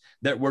buildings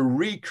that we're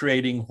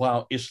recreating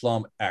how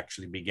Islam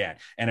actually began.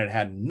 And it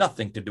had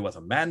nothing to do with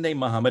a man named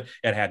Muhammad.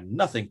 It had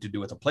nothing to do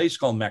with a place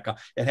called Mecca.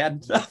 It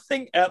had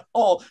nothing at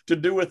all to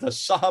do with the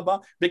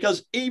Sahaba,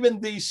 because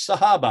even these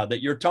Sahaba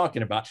that you're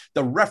talking about,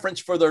 the reference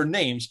for their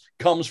names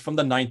comes from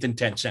the 9th and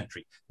 10th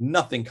century.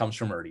 Nothing comes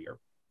from earlier.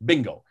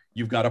 Bingo,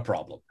 you've got a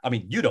problem. I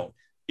mean, you don't.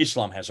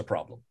 Islam has a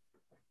problem.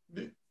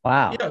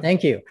 Wow. Yeah.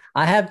 Thank you.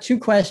 I have 2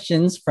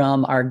 questions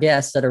from our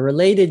guests that are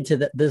related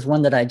to this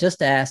one that I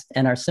just asked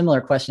and are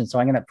similar questions. So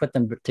I'm going to put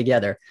them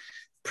together.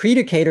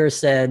 Predicator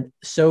said,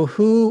 so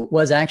who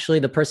was actually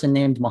the person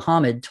named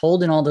Muhammad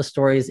told in all the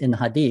stories in the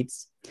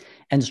Hadiths?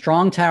 And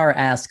Strong Tower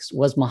asks,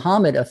 was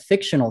Muhammad a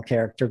fictional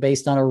character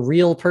based on a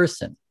real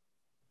person?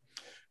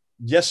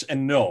 Yes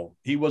and no.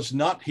 He was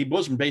not. He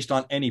wasn't based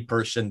on any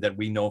person that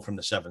we know from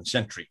the 7th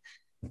century.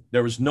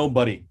 There was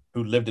nobody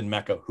who lived in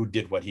Mecca who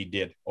did what he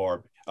did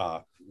or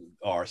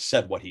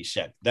said what he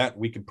said. That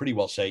we can pretty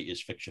well say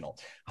is fictional.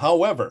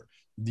 However,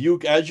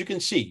 as you can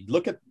see,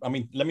 let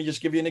me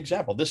just give you an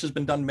example. This has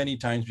been done many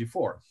times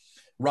before.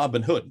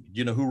 Robin Hood. Do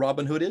you know who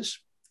Robin Hood is?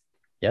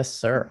 Yes,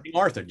 sir. King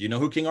Arthur. Do you know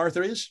who King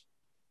Arthur is?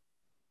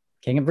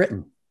 King of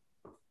Britain.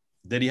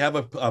 Did he have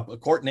a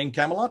court named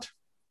Camelot?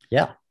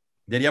 Yeah.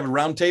 Did he have a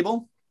round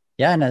table?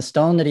 Yeah, and a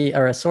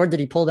sword that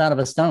he pulled out of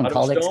a stone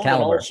called Excalibur.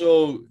 And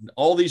also,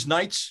 all these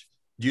knights.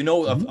 Do you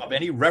know of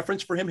any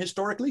reference for him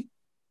historically?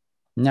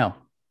 No.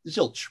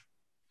 Zilch.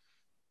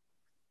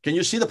 Can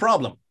you see the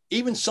problem?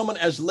 Even someone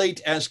as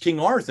late as King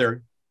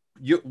Arthur,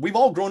 we've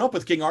all grown up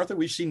with King Arthur.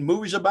 We've seen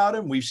movies about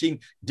him. We've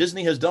seen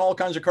Disney has done all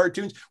kinds of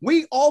cartoons.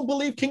 We all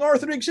believe King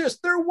Arthur exists.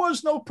 There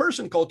was no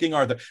person called King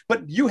Arthur,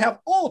 but you have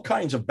all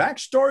kinds of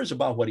backstories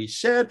about what he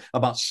said,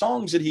 about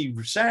songs that he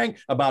sang,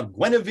 about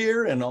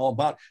Guinevere, and all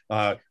about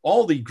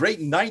all the great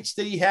knights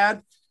that he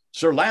had.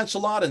 Sir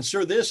Lancelot and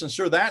Sir this and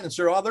Sir that and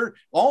Sir other,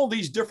 all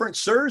these different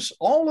sirs,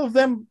 all of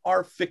them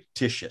are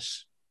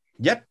fictitious.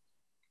 Yet,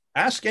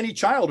 ask any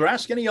child or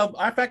ask any of,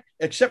 in fact,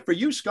 except for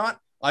you, Scott,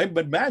 I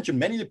imagine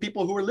many of the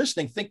people who are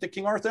listening think that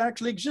King Arthur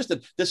actually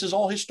existed. This is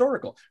all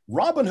historical.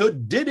 Robin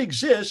Hood did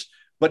exist,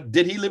 But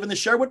did he live in the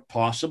Sherwood?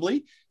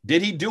 Possibly.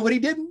 Did he do what he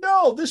did?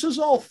 No, this is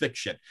all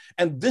fiction.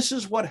 And this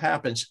is what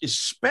happens,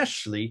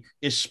 especially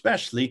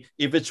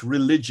if it's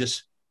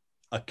religious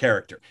a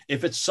character,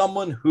 if it's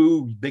someone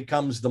who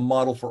becomes the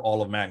model for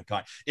all of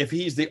mankind, if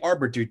he's the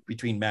arbiter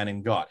between man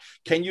and God.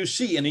 Can you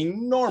see an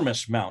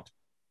enormous amount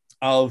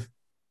of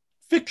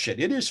fiction?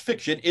 It is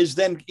fiction is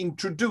then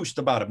introduced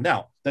about him.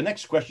 Now, the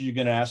next question you're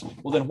going to ask,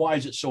 well, then why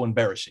is it so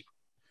embarrassing?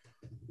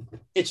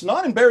 It's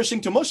not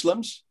embarrassing to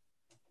Muslims.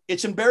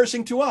 It's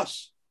embarrassing to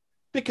us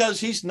because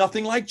he's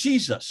nothing like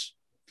Jesus.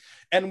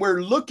 And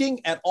we're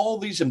looking at all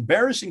these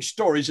embarrassing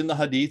stories in the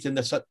Hadith, in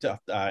the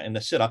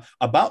Sirah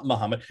about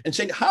Muhammad and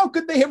saying, how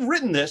could they have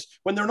written this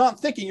when they're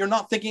not thinking? You're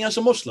not thinking as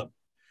a Muslim.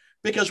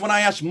 Because when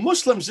I ask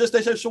Muslims this,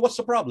 they say, so what's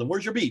the problem?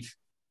 Where's your beef?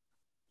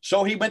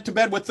 So he went to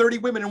bed with 30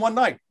 women in one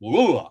night.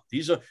 Ooh,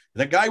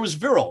 the guy was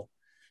virile.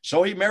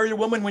 So he married a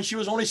woman when she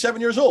was only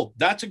 7 years old.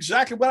 That's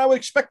exactly what I would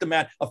expect a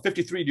man of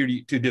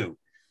 53 to do.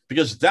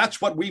 Because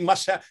that's what we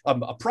must have.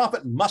 A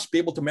prophet must be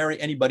able to marry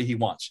anybody he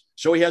wants.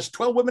 So he has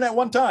 12 women at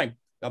one time.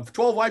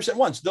 12 wives at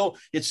once, though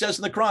it says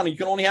in the Quran you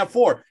can only have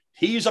 4.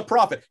 He's a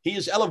prophet. He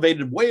is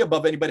elevated way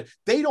above anybody.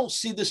 They don't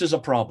see this as a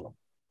problem.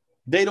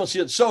 They don't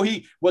see it. So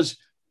he was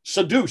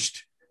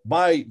seduced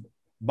by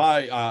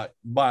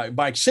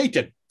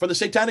Satan for the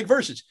satanic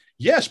verses.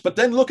 Yes, but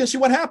then look and see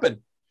what happened.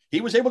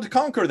 He was able to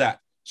conquer that.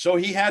 So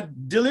he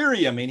had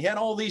delirium and he had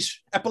all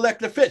these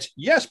epileptic fits.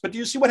 Yes, but do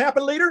you see what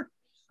happened later?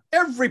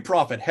 Every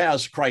prophet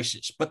has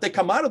crisis, but they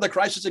come out of the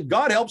crisis and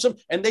God helps them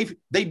and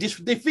they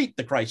defeat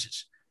the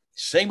crisis.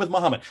 Same with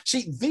Muhammad.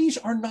 See, these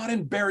are not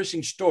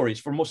embarrassing stories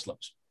for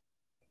Muslims.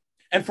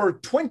 And for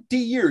 20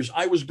 years,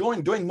 I was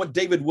doing what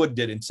David Wood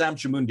did and Sam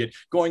Shamoun did,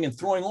 going and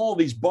throwing all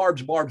these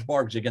barbs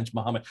against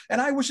Muhammad.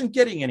 And I wasn't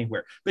getting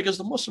anywhere because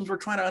the Muslims were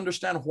trying to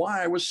understand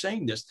why I was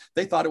saying this.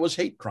 They thought it was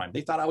hate crime.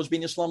 They thought I was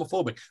being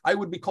Islamophobic. I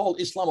would be called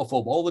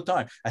Islamophobe all the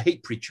time, a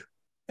hate preacher.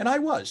 And I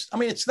was. I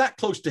mean, it's that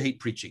close to hate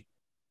preaching.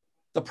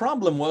 The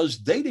problem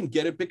was they didn't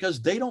get it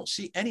because they don't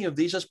see any of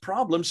these as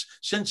problems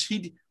since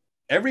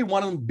every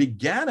one of them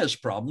began as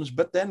problems,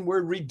 but then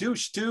were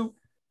reduced to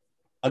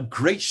a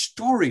great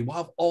story,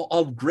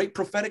 a great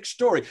prophetic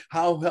story,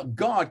 how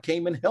God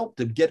came and helped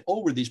them get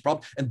over these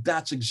problems. And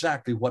that's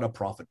exactly what a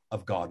prophet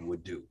of God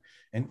would do.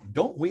 And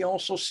don't we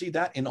also see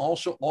that in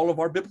also all of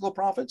our biblical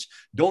prophets?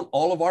 Don't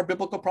all of our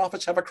biblical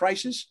prophets have a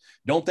crisis?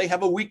 Don't they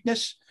have a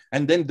weakness?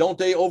 And then don't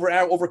they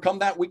overcome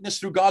that weakness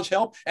through God's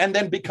help? And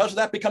then because of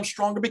that, become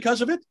stronger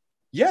because of it?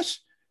 Yes.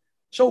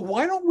 So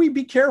why don't we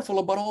be careful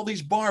about all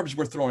these barbs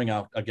we're throwing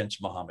out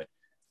against Muhammad?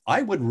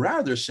 I would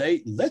rather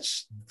say,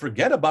 let's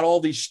forget about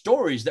all these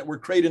stories that were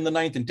created in the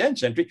 9th and 10th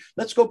century.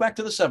 Let's go back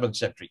to the 7th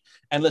century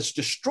and let's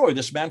destroy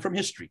this man from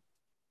history,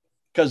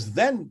 because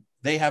then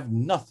they have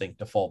nothing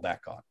to fall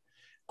back on.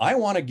 I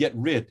want to get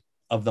rid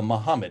of the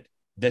Muhammad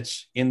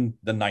that's in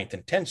the 9th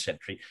and 10th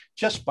century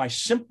just by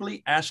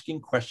simply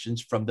asking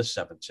questions from the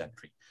 7th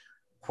century.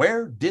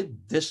 Where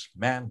did this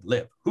man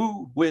live?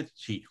 Who was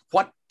he?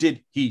 What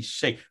did he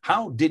say?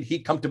 How did he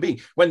come to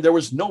be when there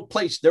was no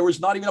place? There was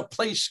not even a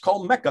place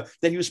called Mecca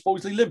that he was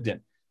supposedly lived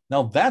in.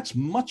 Now that's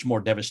much more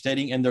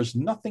devastating, and there's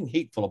nothing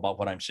hateful about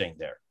what I'm saying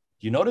there.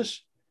 Do you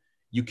notice?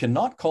 You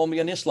cannot call me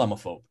an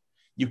Islamophobe.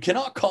 You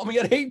cannot call me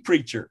a hate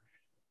preacher.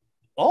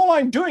 All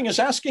I'm doing is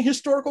asking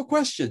historical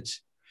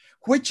questions,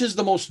 which is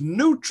the most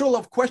neutral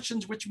of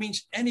questions, which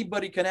means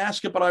anybody can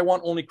ask it, but I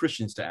want only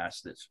Christians to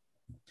ask this.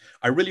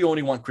 I really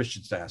only want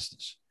Christians to ask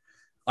this.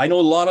 I know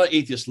a lot of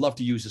atheists love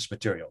to use this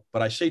material,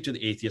 but I say to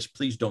the atheists,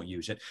 please don't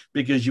use it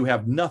because you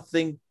have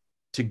nothing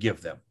to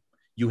give them.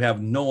 You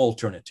have no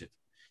alternative.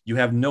 You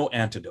have no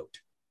antidote.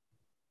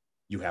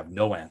 You have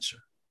no answer.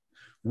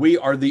 We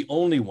are the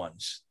only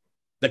ones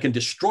that can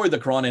destroy the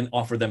Quran and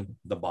offer them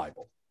the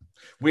Bible.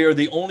 We are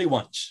the only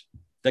ones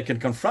that can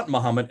confront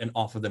Muhammad and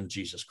offer them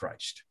Jesus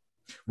Christ.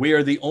 We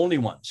are the only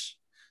ones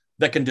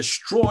that can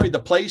destroy the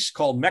place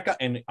called Mecca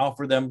and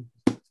offer them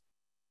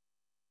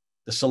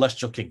the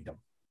celestial kingdom.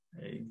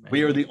 Amen.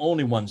 We are the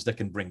only ones that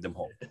can bring them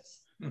home.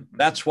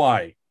 That's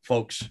why,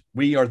 folks,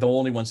 we are the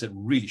only ones that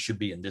really should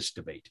be in this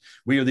debate.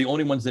 We are the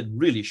only ones that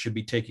really should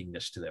be taking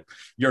this to them.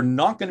 You're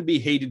not going to be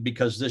hated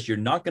because this. You're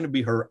not going to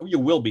be you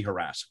will be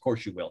harassed. Of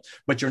course you will.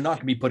 But you're not going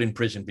to be put in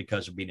prison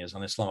because of being an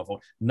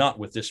Islamophobe. Not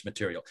with this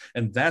material.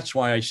 And that's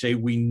why I say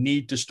we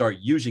need to start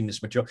using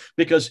this material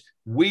because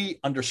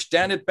we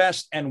understand it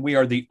best and we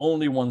are the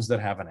only ones that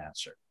have an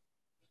answer.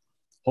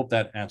 Hope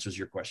that answers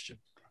your question.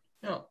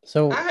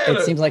 So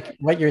it seems like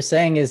what you're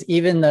saying is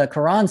even the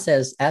Quran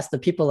says, ask the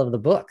people of the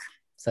book.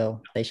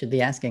 So they should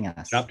be asking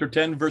us. Chapter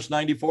 10, verse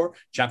 94,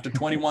 chapter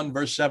 21,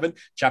 verse 7,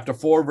 chapter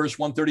 4, verse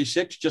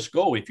 136. Just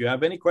go. If you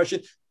have any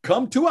question,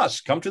 come to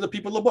us. Come to the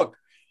people of the book.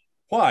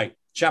 Why?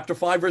 Chapter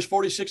 5, verse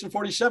 46 and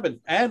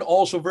 47, and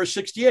also verse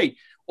 68.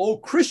 Oh,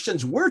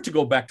 Christians, we're to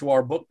go back to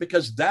our book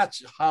because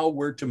that's how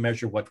we're to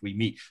measure what we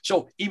meet.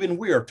 So even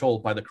we are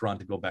told by the Quran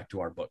to go back to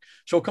our book.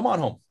 So come on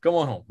home. Come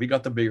on home. We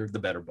got the bigger, the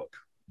better book.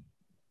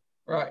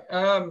 Right.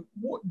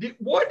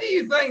 What do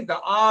you think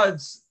the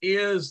odds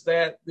is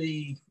that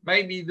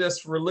maybe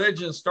this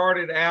religion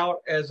started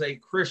out as a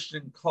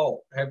Christian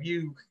cult? Have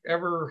you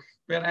ever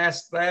been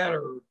asked that,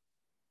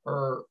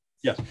 or?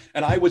 Yes,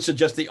 and I would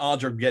suggest the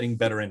odds are getting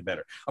better and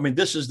better. I mean,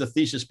 this is the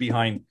thesis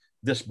behind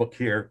this book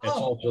here. It's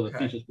also the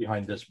thesis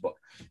behind this book,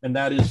 and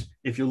that is,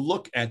 if you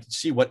look at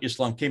see what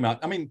Islam came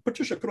out. I mean,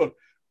 Patricia Crowell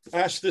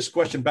asked this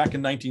question back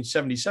in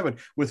 1977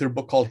 with her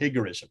book called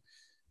Hagarism,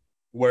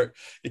 where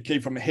it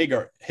came from a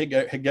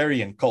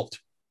Hagarian cult,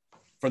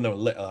 from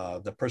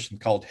the person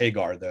called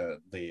Hagar,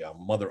 the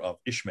mother of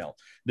Ishmael,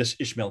 this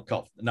Ishmael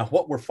cult. Now,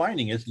 what we're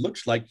finding is,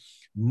 looks like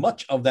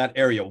much of that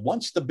area,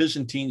 once the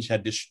Byzantines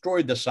had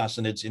destroyed the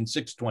Sassanids in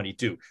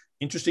 622,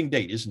 interesting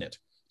date, isn't it?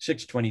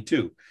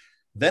 622.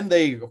 Then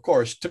they, of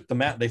course,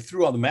 they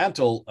threw on the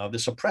mantle,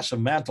 this oppressive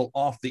mantle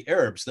off the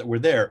Arabs that were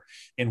there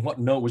in what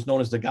was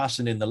known as the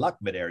Ghassanid and the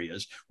Lakhmid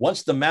areas.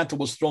 Once the mantle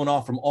was thrown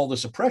off from all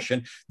this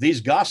oppression,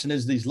 these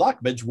Ghassanids, these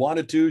Lakhmids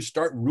wanted to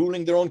start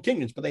ruling their own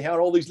kingdoms, but they had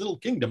all these little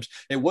kingdoms.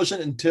 It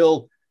wasn't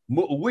until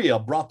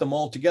Muawiyah brought them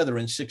all together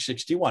in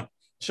 661.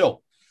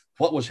 So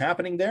what was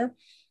happening there?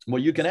 Well,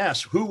 you can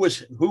ask, who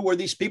were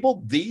these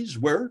people? These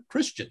were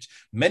Christians.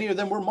 Many of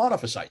them were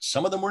Monophysites.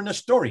 Some of them were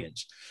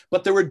Nestorians,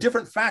 but there were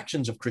different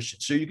factions of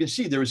Christians. So you can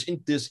see there was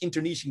this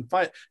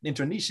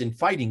internecine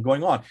fighting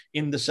going on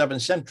in the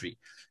 7th century.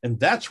 And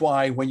that's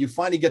why when you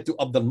finally get to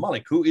Abd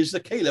al-Malik, who is the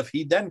caliph,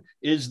 he then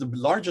is the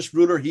largest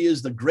ruler. He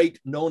is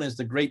known as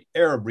the great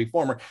Arab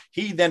reformer.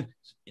 He then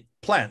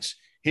plants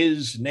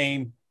his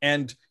name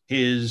and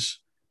his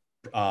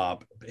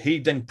shahada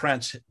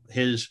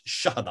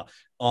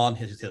on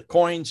his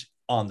coins,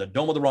 on the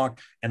Dome of the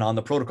Rock, and on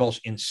the protocols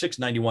in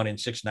 691 and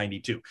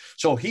 692.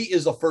 So he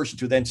is the first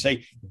to then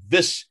say,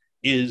 this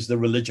is the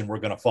religion we're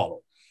going to follow.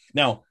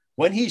 Now,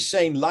 when he's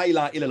saying La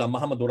ilaha illallah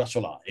Muhammadur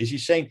Rasulullah, is he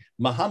saying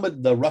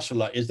Muhammad the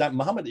Rasulullah? Is that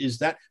Muhammad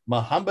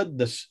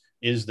this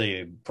is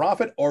the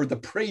prophet, or the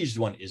praised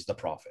one is the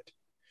prophet?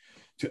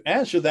 To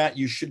answer that,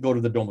 you should go to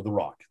the Dome of the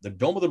Rock. The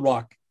Dome of the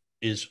Rock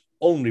is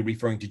only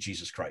referring to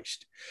Jesus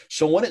Christ.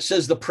 So when it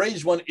says the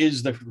praised one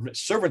is the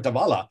servant of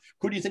Allah,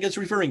 who do you think it's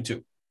referring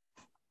to?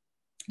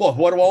 Well,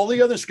 what are all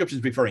the other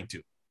scriptures referring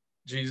to?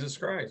 Jesus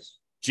Christ.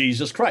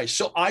 Jesus Christ.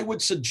 So I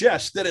would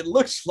suggest that it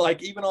looks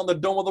like, even on the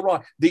Dome of the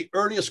Rock, the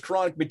earliest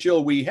Quranic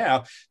material we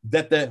have,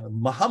 that the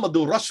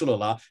Muhammadur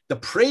Rasulullah, the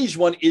praised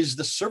one, is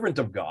the servant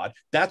of God.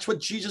 That's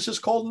what Jesus is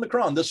called in the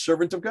Quran, the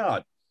servant of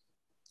God.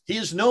 He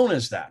is known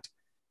as that.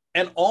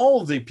 And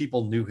all the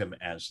people knew him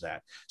as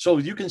that. So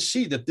you can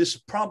see that this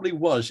probably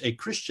was a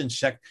Christian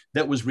sect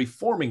that was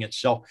reforming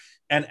itself.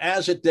 And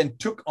as it then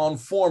took on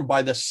form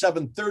by the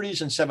 730s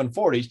and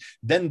 740s,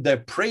 then the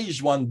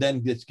praised one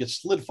then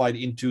gets solidified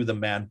into the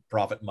man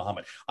prophet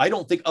Muhammad. I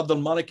don't think Abd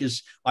al-Malik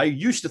I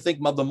used to think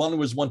Abd al-Malik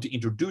was one to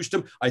introduce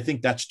him. I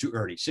think that's too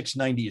early.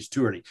 690 is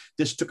too early.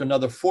 This took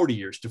another 40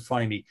 years to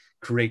finally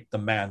create the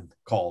man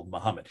called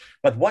Muhammad.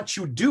 But once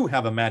you do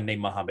have a man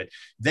named Muhammad,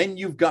 then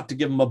you've got to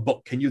give him a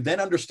book. Can you then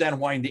understand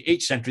why in the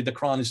 8th century the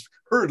Quran is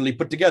hurriedly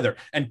put together?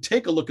 And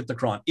take a look at the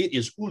Quran. It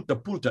is ulta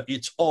pulta.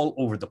 It's all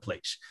over the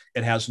place.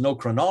 It has no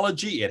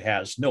chronology.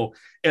 And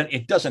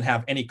it doesn't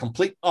have any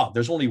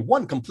there's only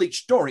one complete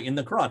story in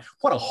the Quran.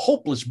 What a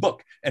hopeless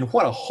book, and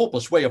what a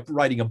hopeless way of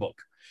writing a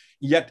book.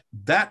 Yet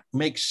that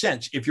makes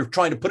sense if you're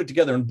trying to put it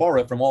together and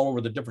borrow it from all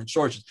over the different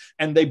sources.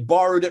 And they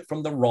borrowed it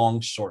from the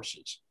wrong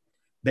sources.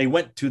 They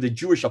went to the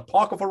Jewish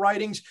Apocryphal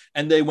writings,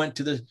 and they went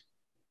to the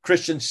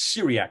Christian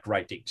Syriac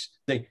writings,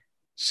 the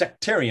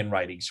sectarian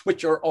writings,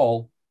 which are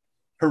all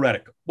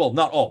heretical. Well,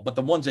 not all, but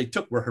the ones they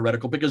took were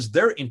heretical, because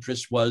their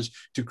interest was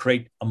to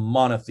create a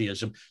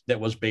monotheism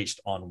that was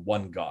based on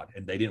one God,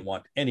 and they didn't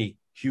want any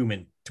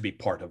human to be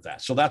part of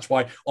that. So that's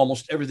why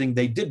almost everything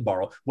they did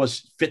borrow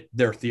fit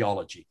their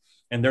theology,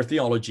 and their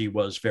theology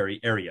was very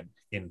Aryan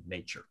in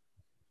nature.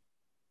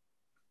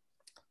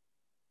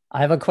 I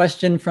have a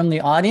question from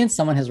the audience.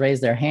 Someone has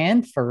raised their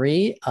hand.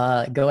 Faree,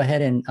 go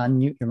ahead and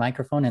unmute your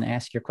microphone and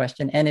ask your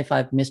question. And if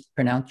I've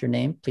mispronounced your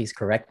name, please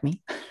correct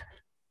me.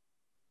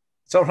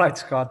 It's all right,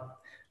 Scott.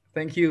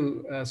 Thank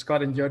you,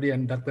 Scott and Jody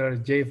and Dr.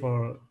 J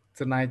for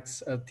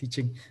tonight's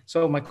teaching.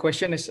 So my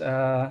question is,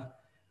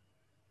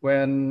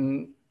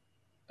 when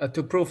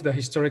to prove the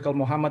historical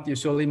Muhammad,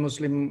 usually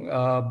Muslim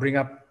bring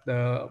up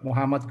the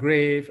Muhammad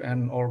grave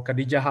or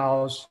Khadijah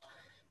house.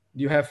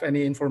 Do you have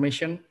any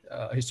information,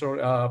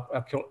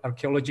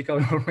 archaeological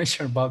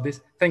information about this?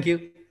 Thank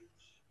you.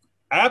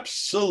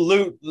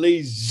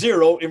 Absolutely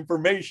zero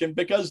information,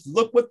 because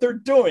look what they're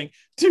doing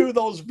to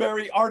those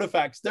very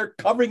artifacts. They're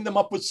covering them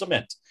up with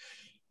cement.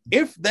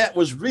 If that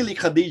was really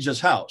Khadijah's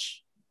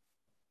house,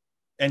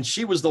 and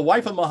she was the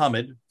wife of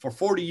Muhammad for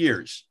 40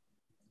 years,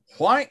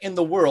 why in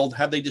the world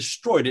have they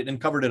destroyed it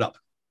and covered it up?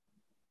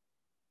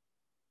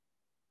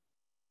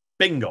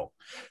 Bingo.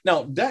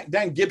 Now,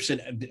 Dan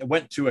Gibson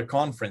went to a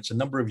conference a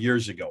number of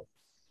years ago,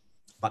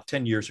 about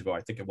 10 years ago,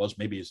 I think it was,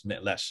 maybe it's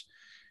less.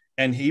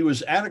 And he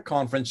was at a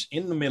conference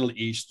in the Middle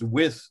East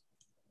with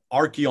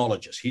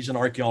archaeologists. He's an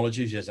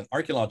archaeologist. He has an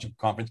archaeological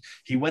conference.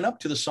 He went up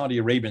to the Saudi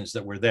Arabians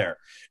that were there,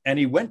 and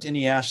he went and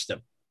he asked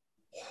them,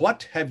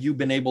 what have you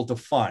been able to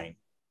find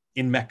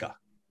in Mecca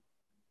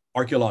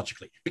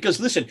archaeologically? Because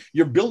listen,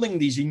 you're building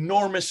these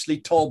enormously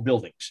tall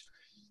buildings.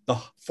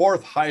 The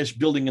fourth highest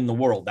building in the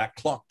world, that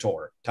clock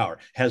tower,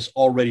 has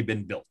already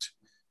been built,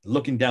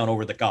 looking down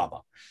over the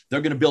Kaaba.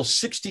 They're going to build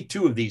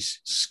 62 of these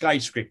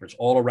skyscrapers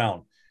all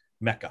around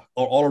Mecca,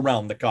 or all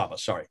around the Kaaba,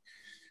 sorry,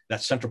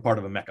 that central part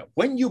of Mecca.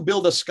 When you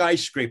build a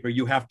skyscraper,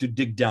 you have to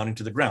dig down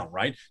into the ground,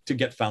 right, to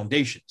get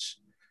foundations.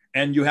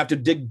 And you have to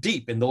dig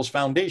deep in those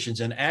foundations.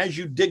 And as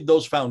you dig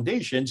those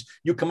foundations,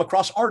 you come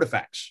across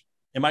artifacts.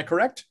 Am I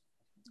correct?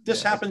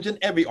 This happens in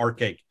every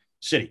archaic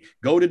city.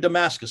 Go to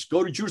Damascus,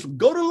 go to Jerusalem,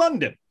 go to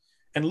London,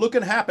 and look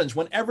what happens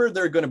whenever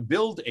they're going to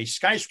build a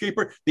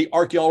skyscraper, the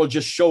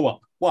archaeologists show up.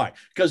 Why?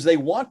 Because they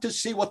want to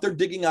see what they're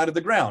digging out of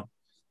the ground.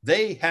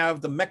 They have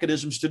the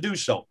mechanisms to do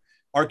so.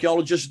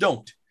 Archaeologists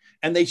don't.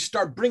 And they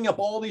start bringing up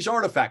all these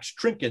artifacts,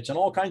 trinkets, and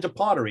all kinds of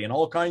pottery and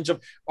all kinds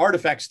of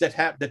artifacts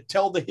that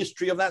tell the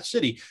history of that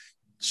city.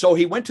 So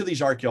he went to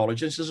these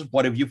archaeologists and says,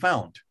 what have you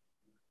found?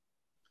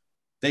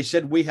 They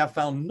said, we have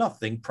found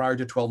nothing prior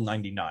to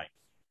 1299.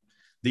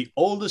 The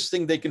oldest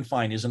thing they can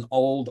find is an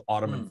old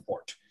Ottoman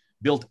fort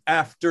built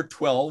after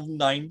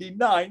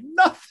 1299.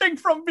 Nothing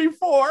from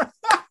before.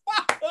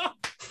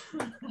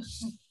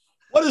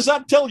 What does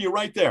that tell you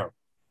right there?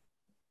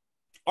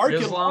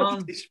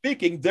 Archaeologically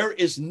speaking, there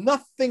is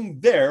nothing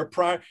there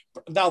prior.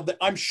 Now,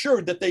 I'm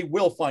sure that they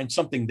will find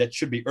something that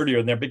should be earlier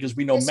in there, because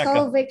we know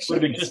Mecca would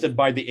have existed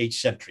by the 8th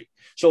century.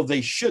 So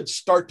they should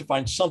start to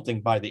find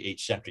something by the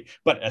 8th century.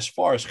 But as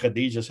far as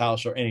Khadija's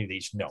house or any of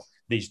these, no,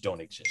 these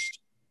don't exist.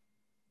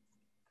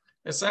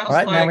 It sounds all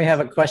right, like... now we have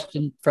a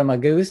question from a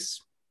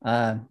goose.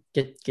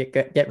 Get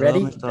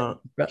ready. Mr.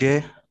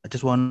 J, I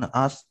just want to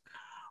ask,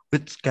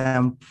 which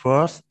came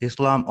first,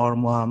 Islam or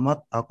Muhammad,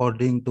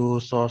 according to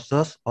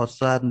sources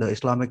outside the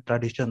Islamic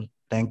tradition?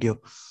 Thank you.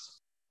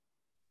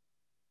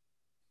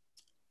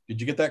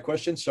 Did you get that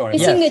question? Sorry.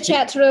 It's in the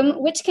chat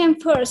room. Which came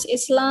first,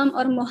 Islam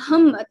or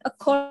Muhammad,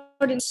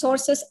 according to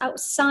sources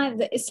outside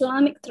the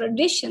Islamic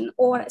tradition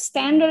or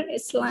standard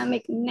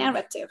Islamic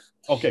narrative?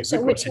 Okay.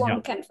 So which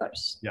one came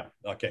first? Yeah.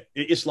 Okay.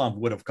 Islam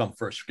would have come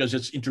first because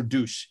it's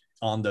introduced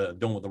on the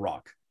Dome of the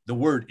Rock. The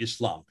word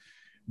Islam.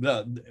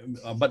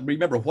 But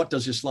remember, what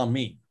does Islam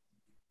mean?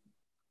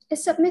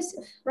 It's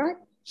submissive, right?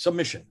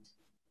 Submission.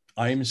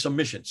 I am in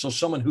submission. So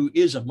someone who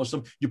is a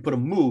Muslim, you put a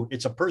mu,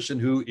 it's a person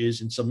who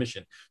is in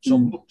submission. So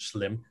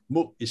Muslim,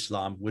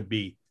 Islam would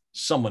be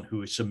someone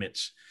who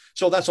submits.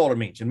 So that's all it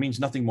means. It means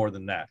nothing more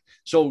than that.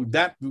 So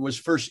that was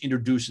first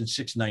introduced in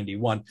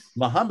 691.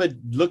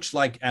 Muhammad looks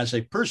like as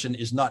a person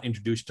is not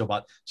introduced till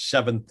about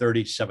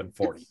 730,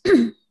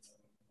 740.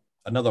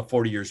 Another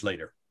 40 years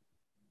later.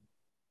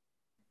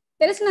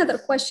 There is another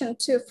question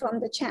too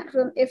from the chat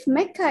room. If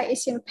Mecca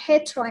is in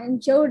Petra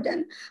in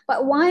Jordan,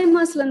 but why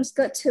Muslims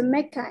go to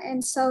Mecca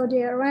in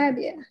Saudi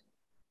Arabia?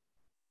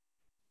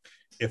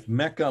 If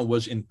Mecca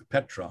was in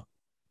Petra.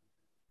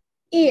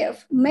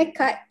 If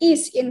Mecca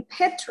is in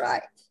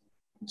Petra,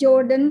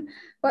 Jordan,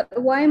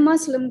 but why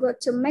Muslim go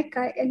to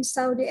Mecca in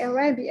Saudi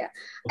Arabia?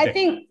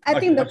 Okay. I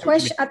think the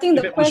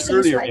question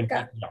is like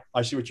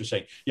I see what you're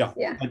saying. Yeah.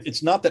 Yeah.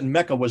 It's not that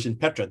Mecca was in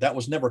Petra. That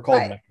was never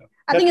called Mecca.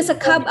 I think it's a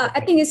Kaaba. I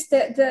think it's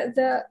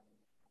the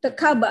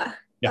Kaaba.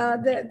 Yeah.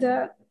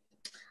 The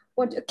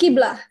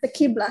Qibla. The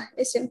Qibla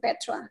is in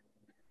Petra.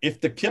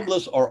 If the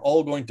Qiblas are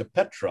all going to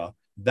Petra,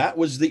 that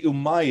was the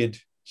Umayyad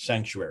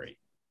sanctuary.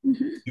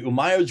 The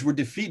Umayyads were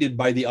defeated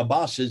by the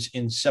Abbasids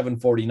in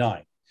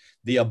 749.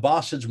 The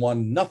Abbasids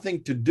wanted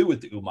nothing to do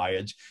with the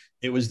Umayyads.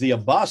 It was the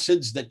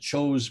Abbasids that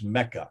chose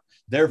Mecca.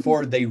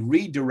 Therefore, they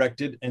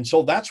redirected. And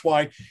so that's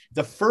why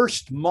the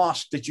first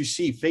mosque that you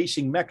see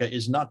facing Mecca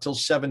is not till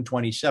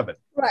 727.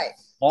 Right.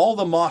 All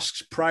the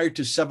mosques prior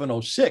to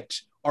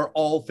 706 are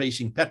all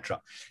facing Petra.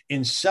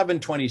 In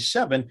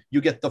 727,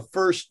 you get the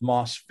first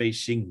mosque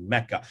facing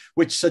Mecca,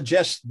 which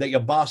suggests the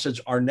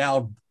Abbasids are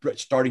now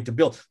starting to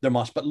build their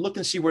mosque. But look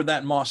and see where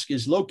that mosque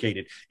is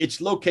located.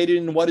 It's located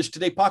in what is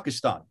today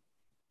Pakistan.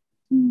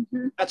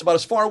 That's about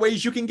as far away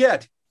as you can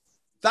get,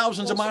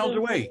 thousands of miles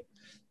away,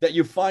 that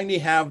you finally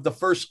have the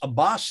first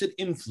Abbasid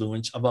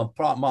influence of a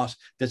mosque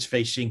that's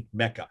facing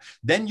Mecca.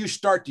 Then you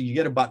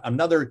get about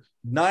another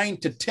 9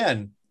 to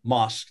 10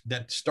 mosques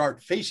that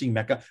start facing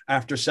Mecca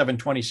after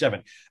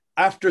 727.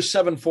 After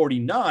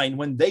 749,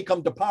 when they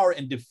come to power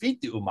and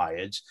defeat the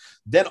Umayyads,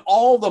 then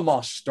all the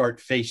mosques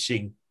start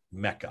facing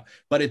Mecca.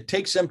 But it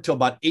takes them till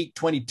about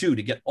 822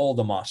 to get all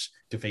the mosques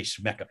to face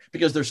Mecca,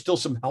 because there's still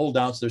some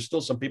holdouts. There's still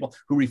some people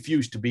who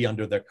refuse to be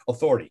under their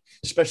authority,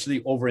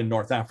 especially over in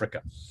North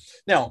Africa.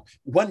 Now,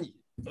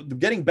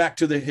 getting back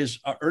to his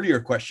earlier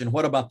question,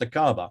 what about the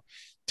Kaaba?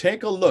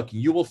 Take a look.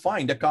 You will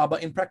find a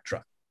Kaaba in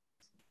Petra.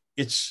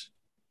 It's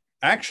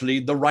actually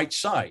the right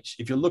size.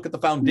 If you look at the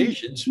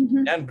foundations,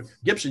 and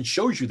Gibson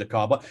shows you the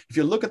Kaaba, if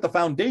you look at the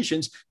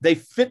foundations, they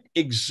fit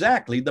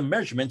exactly the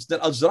measurements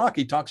that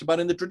Al-Zaraqi talks about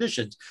in the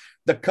traditions.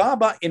 The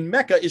Kaaba in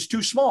Mecca is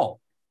too small.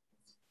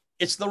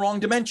 It's the wrong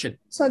dimension.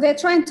 So they're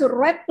trying to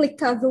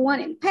replicate the one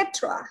in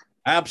Petra.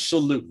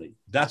 Absolutely.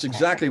 That's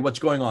exactly what's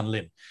going on,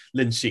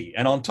 Lindsay.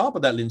 And on top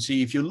of that,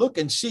 Lindsay, if you look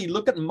at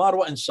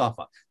Marwa and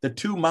Safa, the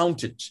two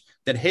mountains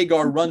that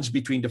Hagar runs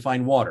between to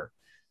find water.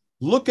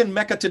 Look in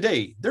Mecca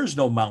today. There's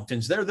no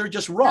mountains there. They're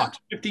just rocks,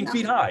 15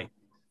 feet high.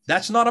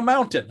 That's not a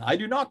mountain. I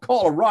do not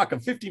call a rock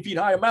of 15 feet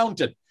high a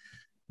mountain.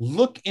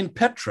 Look in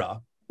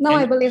Petra. No,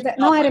 I believe that.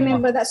 No, I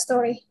remember that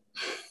story.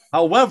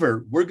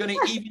 However, we're going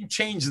to even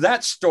change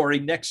that story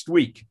next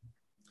week.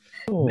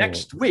 Oh.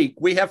 Next week,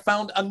 we have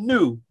found a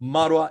new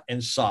Marwa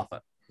and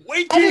Safa.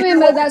 I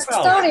remember that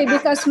story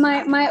because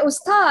my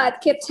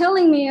ustad kept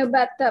telling me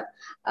about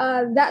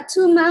that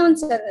two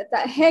mountains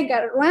that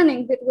Hagar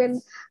running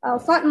between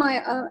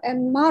Fatma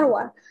and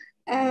Marwa.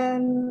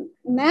 And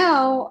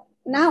now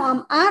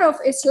I'm out of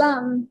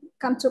Islam,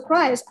 come to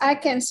Christ. I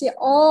can see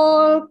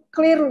all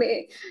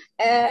clearly.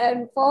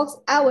 And folks,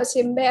 I was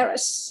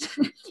embarrassed.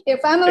 If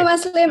I'm a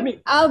Muslim,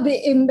 I'll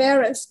be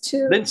embarrassed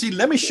too. Lindsay,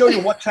 let me show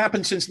you what's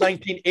happened since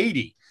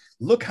 1980.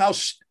 Look how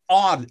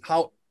odd,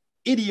 how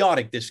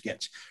idiotic this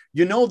gets.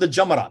 You know the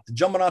Jamarat. The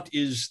Jamarat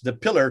is the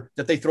pillar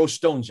that they throw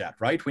stones at,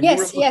 right? When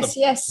yes. You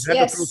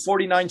had to throw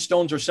 49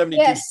 stones or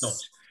 72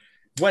 stones.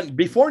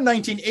 Before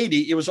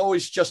 1980, it was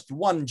always just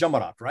one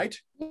Jamarat, right?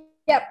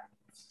 Yep.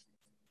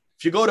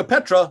 If you go to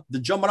Petra, the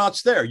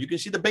Jamarat's there. You can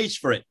see the base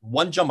for it,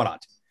 one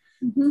Jamarat.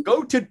 Mm-hmm.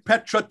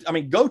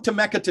 Go to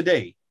Mecca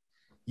today.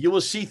 You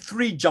will see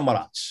 3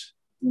 Jamarats.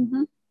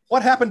 Mm-hmm.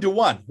 What happened to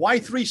one? Why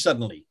 3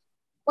 suddenly?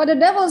 Well, the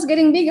devil's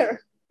getting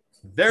bigger.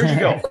 There you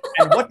go.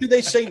 And what do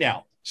they say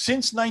now?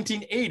 Since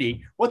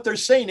 1980, what they're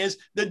saying is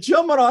the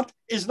Jamarat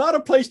is not a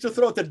place to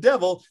throw at the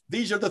devil.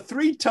 These are the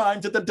 3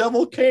 times that the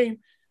devil came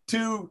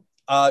to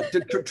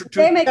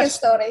they make a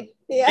story.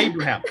 Yeah.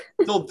 Abraham.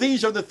 So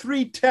these are the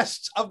 3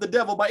 tests of the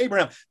devil by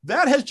Abraham.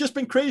 That has just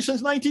been created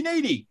since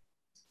 1980.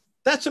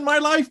 That's in my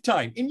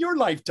lifetime, in your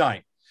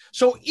lifetime.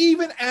 So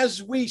even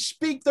as we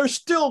speak, they're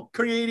still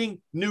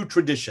creating new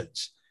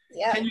traditions.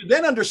 Yeah. Can you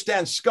then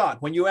understand,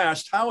 Scott, when you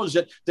asked how is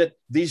it that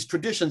these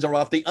traditions are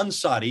off the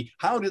Ansari,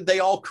 how did they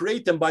all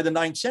create them by the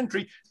 9th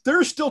century?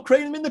 They're still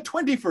creating them in the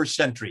 21st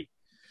century.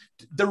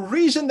 The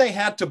reason they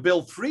had to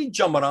build 3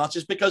 Jamarats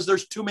is because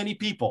there's too many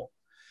people.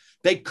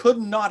 They could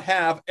not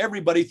have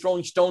everybody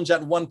throwing stones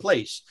at one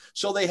place.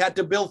 So they had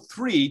to build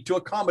 3 to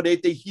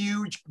accommodate the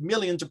huge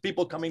millions of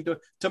people coming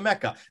to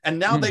Mecca. And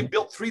now they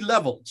built 3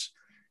 levels.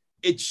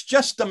 It's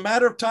just a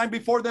matter of time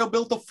before they'll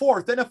build a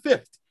 4th and a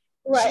 5th.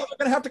 Right. So they're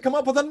going to have to come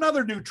up with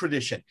another new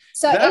tradition.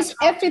 So it's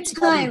every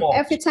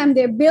time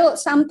they build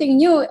something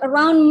new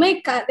around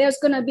Mecca, there's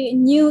going to be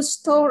new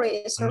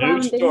stories. A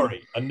new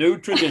story, a new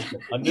tradition,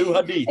 a new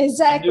hadith.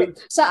 Exactly.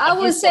 So I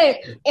would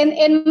say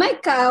in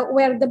Mecca,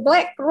 where the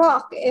black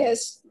rock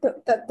is,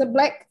 the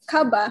black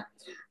Kaaba,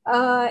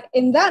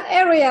 in that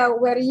area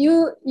where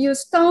you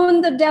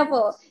stone the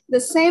devil, the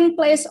same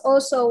place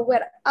also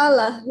where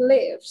Allah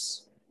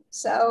lives.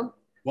 So.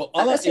 Well,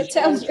 Allah is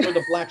always where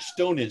the black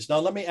stone is. Now,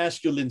 let me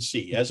ask you,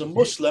 Lindsay, as a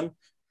Muslim,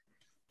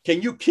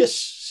 can you kiss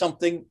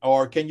something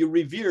or can you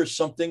revere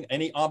something,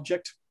 any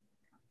object?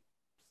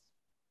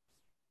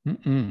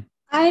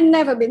 I've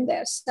never been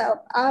there, so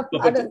I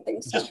don't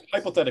think so. Just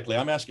hypothetically,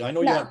 I'm asking, I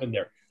know you haven't been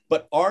there,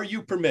 but are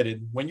you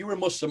permitted, when you were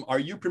Muslim, are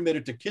you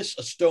permitted to kiss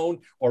a stone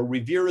or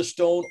revere a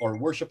stone or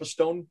worship a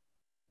stone?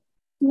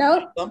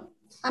 No,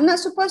 I'm not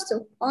supposed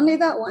to, only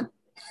that one.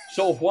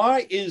 So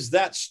why is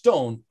that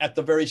stone at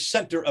the very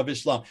center of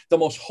Islam, the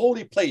most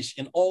holy place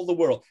in all the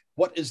world?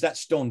 What is that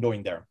stone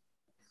doing there?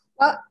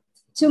 Well,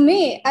 to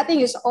me, I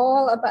think it's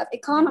all about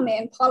economy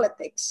and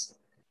politics.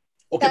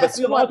 Okay, that's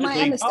but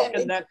theologically,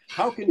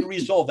 how can you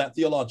resolve that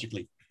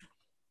theologically?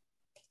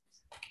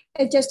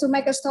 Just to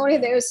make a story,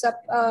 there's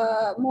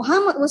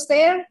Muhammad was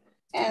there,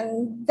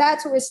 and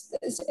that was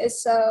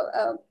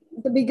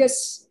the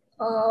biggest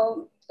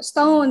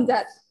stone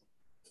that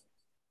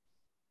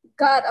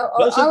God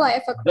or Allah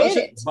ever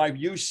created. By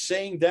you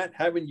saying that,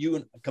 haven't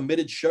you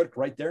committed shirk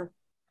right there?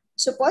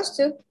 Supposed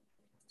to.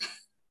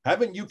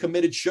 Haven't you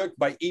committed shirk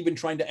by even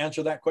trying to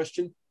answer that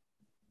question?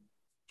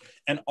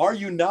 And are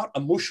you not a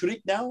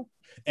mushrik now?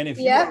 And if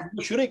you are a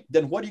mushrik,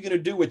 then what are you going to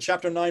do with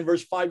chapter 9,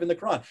 verse 5 in the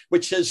Quran,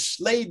 which says,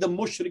 slay the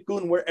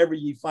mushrikun wherever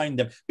ye find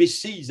them,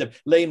 besiege them,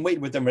 lay in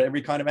wait with them at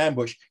every kind of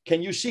ambush.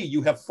 Can you see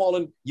you have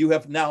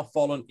now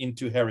fallen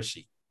into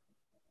heresy?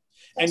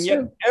 That's and yet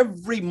true.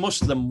 Every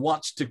Muslim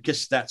wants to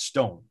kiss that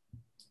stone.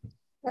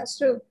 That's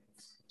true.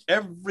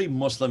 Every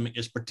Muslim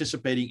is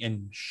participating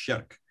in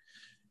shirk.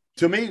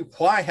 To me,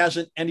 why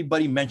hasn't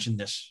anybody mentioned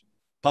this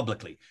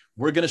publicly?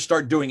 We're going to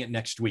start doing it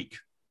next week.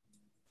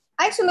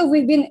 Actually,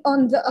 we've been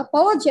on the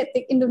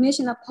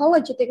Indonesian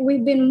apologetic.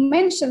 We've been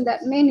mentioned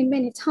that many,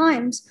 many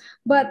times.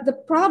 But the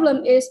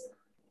problem is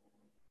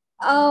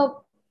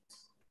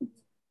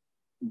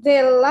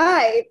they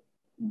lie.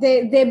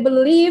 They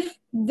believe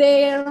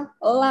their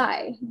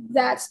lie.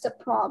 That's the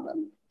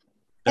problem.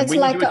 It's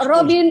like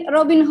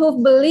Robin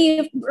Hood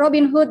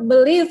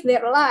believed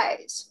their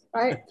lies,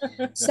 right?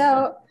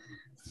 So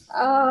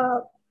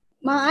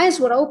my eyes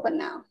were open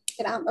now.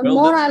 You know, the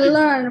more I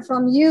learn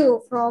from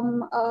you,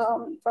 from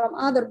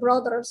other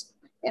brothers,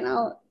 you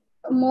know,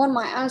 more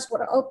my eyes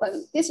were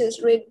open. This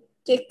is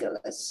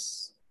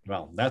ridiculous.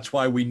 Well, that's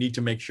why we need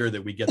to make sure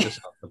that we get this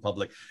out to the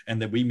public,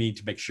 and that we need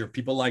to make sure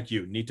people like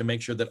you need to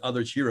make sure that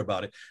others hear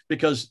about it,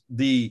 because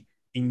the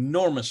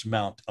enormous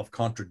amount of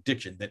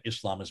contradiction that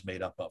Islam is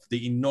made up of,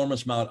 the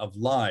enormous amount of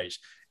lies,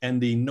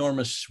 and the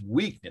enormous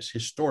weakness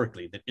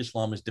historically that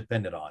Islam is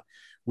dependent on,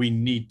 we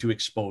need to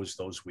expose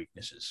those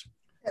weaknesses.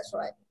 That's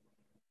right.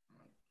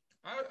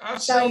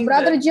 I've So seen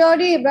Brother that.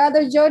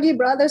 Jody,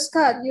 Brother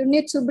Scott, you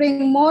need to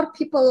bring more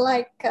people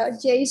like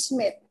Jay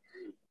Smith.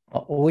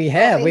 We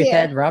have. Over We've here.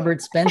 had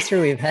Robert Spencer.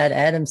 We've had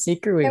Adam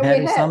Seeker. We've Yeah, had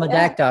we have, Usama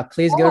yeah. Dakdok.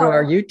 Please go to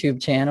our More.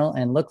 YouTube channel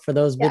and look for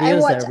those Yeah,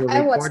 videos that were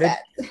I watched recorded,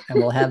 that. and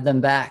we'll have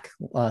them back.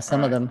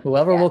 Some of them,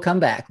 whoever Yeah. will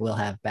come back, we'll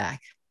have back.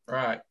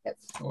 Right.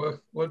 We'll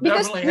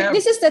Because definitely have.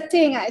 this is the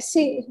thing I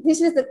see. This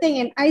is the thing,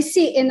 and I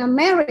see in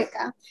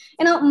America.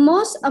 You know,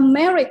 most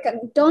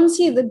Americans don't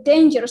see the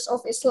dangers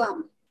of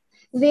Islam.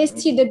 They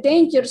see the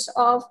dangers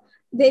of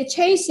they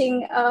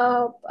chasing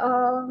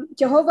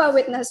Jehovah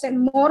Witness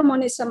and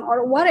Mormonism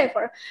or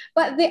whatever,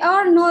 but they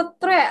are no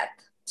threat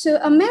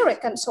to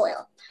American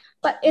soil.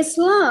 But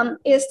Islam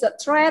is the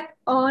threat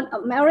on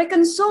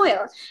American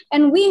soil,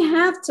 and we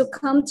have to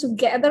come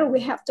together. We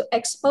have to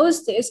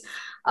expose this.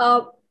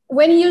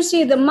 When you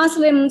see the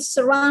Muslims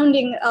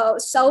surrounding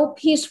so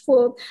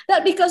peaceful,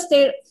 that because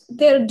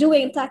they're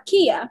doing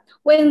taqiyya.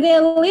 When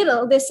they're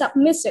little, they're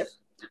submissive.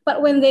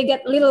 But when they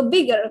get a little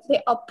bigger,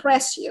 they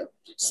oppress you.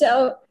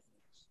 So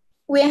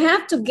we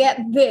have to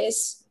get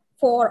this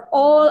for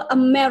all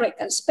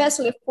Americans,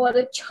 especially for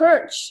the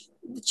church.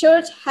 The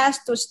church has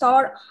to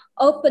start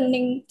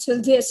opening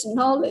to this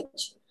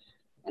knowledge.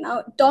 You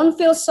know, don't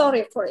feel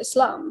sorry for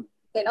Islam.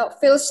 You know,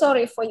 feel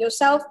sorry for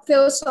yourself,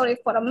 feel sorry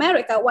for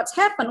America. What's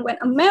happened when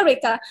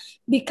America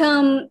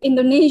become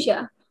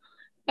Indonesia?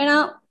 You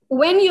know,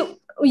 when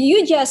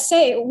you just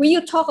say, when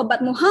you talk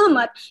about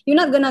Muhammad, you're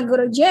not gonna go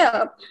to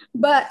jail.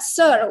 But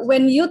sir,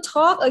 when you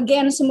talk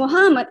against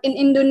Muhammad in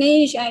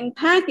Indonesia, in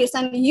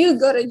Pakistan, you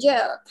go to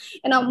jail.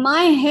 You know,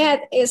 my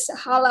head is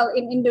halal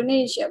in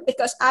Indonesia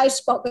because I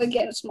spoke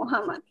against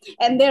Muhammad,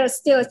 and they're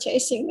still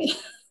chasing me.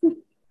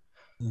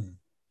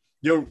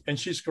 And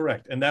she's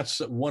correct. And that's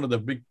one of the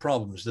big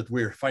problems that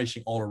we're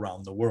facing all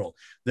around the world.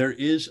 There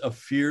is a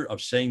fear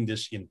of saying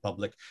this in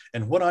public.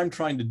 And what I'm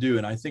trying to do,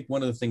 and I think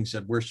one of the things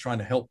that we're trying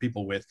to help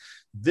people with,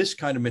 this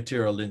kind of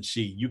material,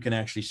 Lindsay, you can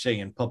actually say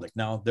in public.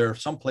 Now, there are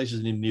some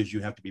places in Indonesia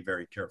you have to be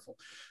very careful.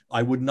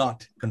 I would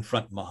not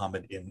confront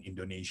Muhammad in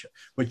Indonesia,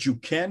 but you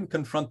can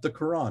confront the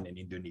Quran in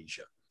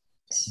Indonesia.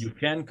 You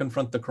can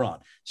confront the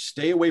Quran.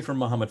 Stay away from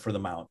Muhammad for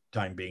the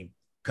time being.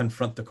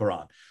 Confront the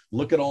Quran.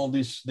 Look at all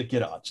these the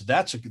qira'ats.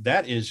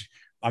 That is.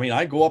 I mean,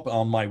 I go up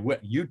on my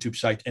YouTube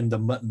site, and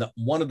the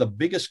one of the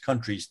biggest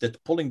countries that's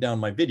pulling down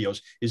my videos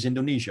is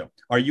Indonesia.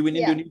 Are you in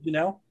Indonesia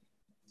now?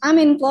 I'm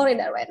in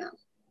Florida right now.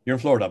 You're in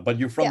Florida, but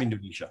you're from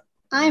Indonesia.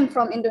 I'm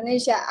from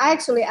Indonesia.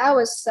 Actually, I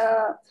was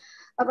a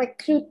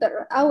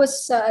recruiter. I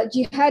was a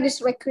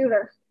jihadist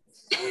recruiter.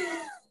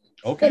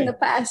 Okay. In the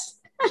past.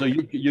 So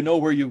you know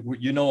where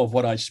you know of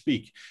what I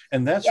speak,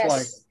 and that's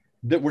why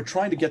that we're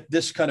trying to get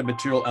this kind of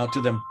material out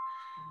to them.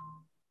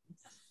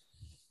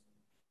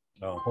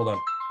 Oh, hold on.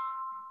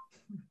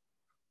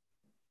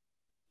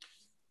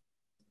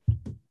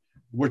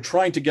 We're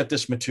trying to get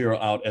this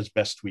material out as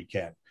best we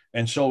can.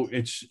 And so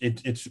it's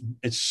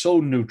so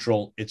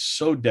neutral, it's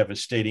so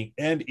devastating,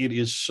 and it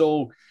is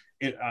so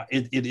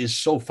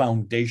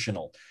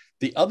foundational.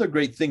 The other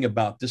great thing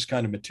about this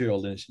kind of material,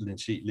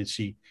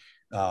 Lindsay,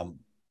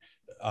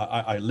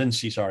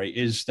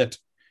 is that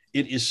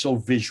it is so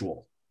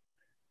visual.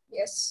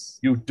 Yes.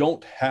 You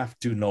don't have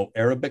to know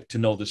Arabic to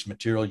know this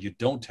material. You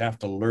don't have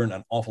to learn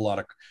an awful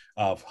lot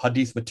of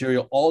hadith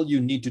material. All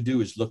you need to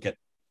do is look at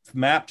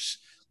maps,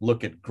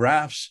 look at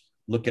graphs,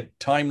 look at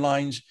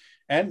timelines,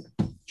 and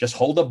just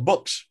hold up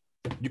books.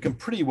 You can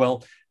pretty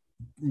well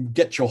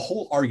get your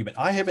whole argument.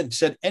 I haven't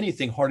said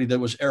anything hardly that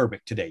was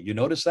Arabic today. You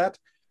notice that?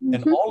 Mm-hmm.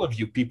 And all of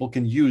you people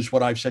can use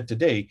what I've said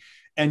today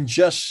and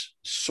just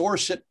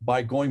source it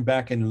by going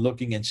back and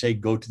looking and say,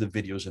 go to the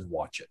videos and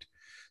watch it.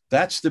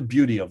 That's the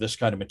beauty of this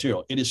kind of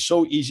material. It is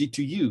so easy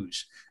to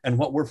use. And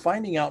what we're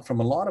finding out from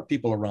a lot of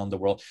people around the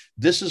world,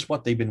 this is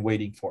what they've been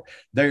waiting for.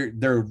 They're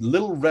a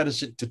little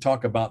reticent to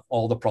talk about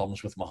all the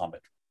problems with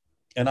Muhammad.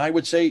 And I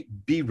would say,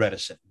 be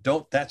reticent.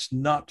 That's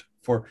not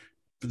for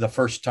the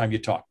first time you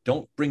talk.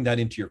 Don't bring that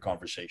into your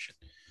conversation.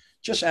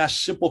 Just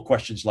ask simple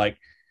questions like,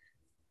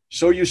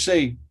 so you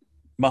say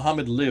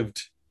Muhammad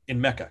lived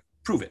in Mecca.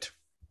 Prove it.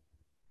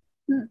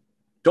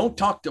 Don't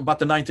talk about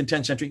the 9th and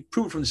 10th century.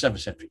 Prove it from the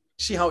 7th century.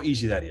 See how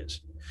easy that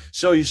is.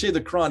 So you say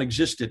the Quran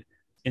existed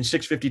in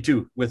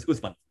 652 with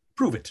Uthman.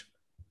 Prove it.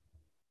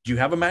 Do you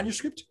have a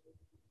manuscript?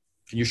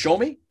 Can you show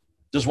me?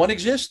 Does one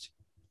exist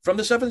from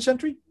the 7th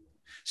century?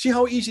 See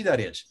how easy that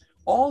is.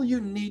 All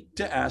you need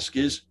to ask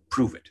is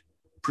prove it,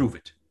 prove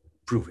it,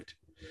 prove it.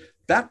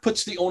 That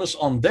puts the onus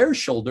on their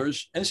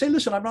shoulders and say,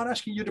 listen, I'm not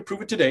asking you to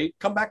prove it today.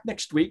 Come back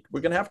next week. We're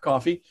going to have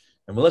coffee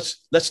and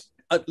let's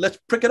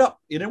prick it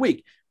up in a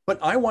week. But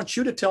I want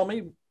you to tell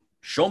me,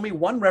 show me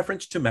one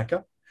reference to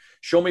Mecca,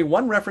 Show me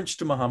one reference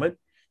to Muhammad.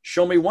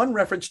 Show me one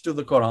reference to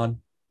the Quran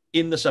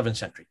in the 7th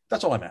century.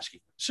 That's all I'm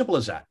asking. Simple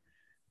as that.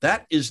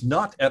 That is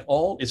not at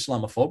all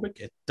Islamophobic.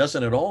 It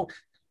doesn't at all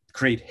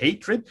create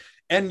hatred.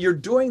 And you're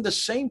doing the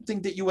same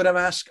thing that you would have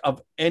asked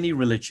of any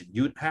religion.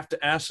 You would have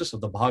to ask this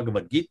of the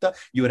Bhagavad Gita.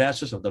 You would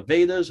ask this of the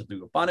Vedas, of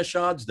the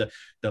Upanishads, the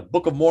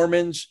Book of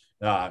Mormons,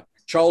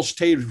 Charles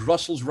Taylor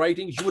Russell's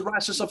writings. You would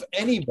ask this of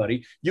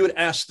anybody. You would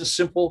ask the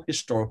simple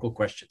historical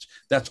questions.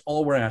 That's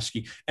all we're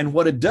asking. And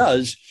what it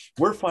does,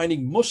 we're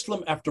finding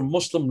Muslim after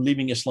Muslim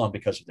leaving Islam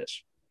because of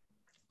this.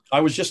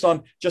 I was just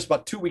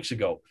about 2 weeks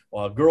ago.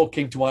 A girl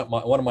came to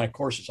one of my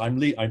courses.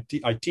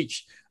 I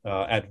teach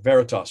at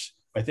Veritas.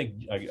 I think,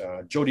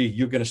 Jody,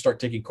 you're going to start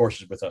taking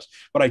courses with us.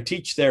 But I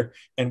teach there,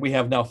 and we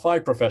have now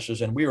 5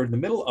 professors, and we were in the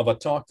middle of a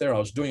talk there. I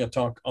was doing a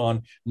talk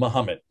on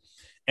Muhammad,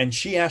 and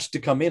she asked to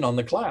come in on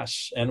the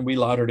class, and we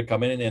allowed her to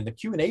come in. And in the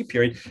Q&A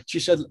period, she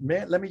said,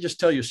 man, let me just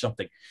tell you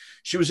something.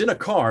 She was in a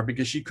car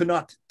because she could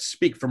not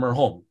speak from her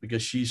home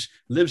because she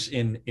lives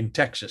in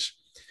Texas.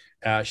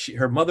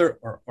 Her mother,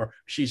 or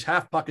she's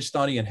half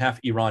Pakistani and half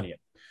Iranian,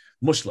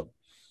 Muslim.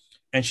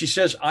 And she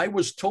says, I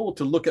was told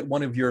to look at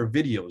one of your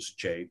videos,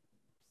 Jay.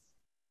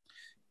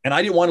 And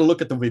I didn't want to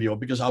look at the video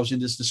because I was in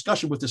this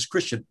discussion with this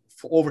Christian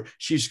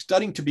she's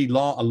studying to be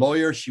a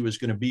lawyer. She was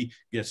going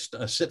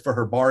to sit for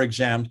her bar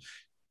exam.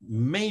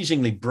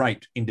 Amazingly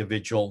bright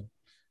individual,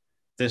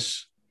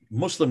 this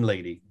Muslim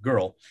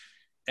girl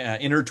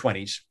in her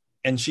 20s.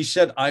 And she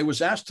said, I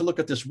was asked to look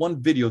at this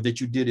one video that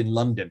you did in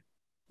London,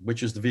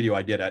 which is the video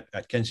I did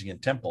at Kensington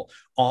Temple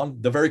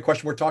on the very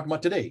question we're talking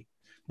about today.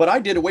 But I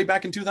did it way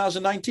back in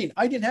 2019.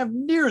 I didn't have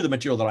near the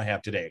material that I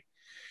have today.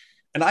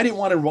 And I didn't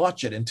want to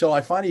watch it until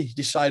I finally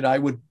decided I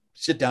would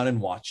sit down and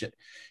watch it.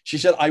 She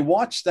said, I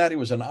watched that. It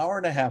was an hour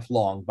and a half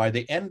long. By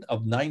the end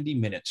of 90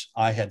 minutes,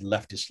 I had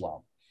left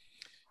Islam.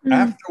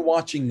 After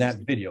watching that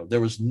video,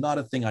 there was not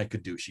a thing I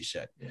could do, she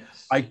said.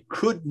 Yes. I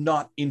could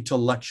not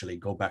intellectually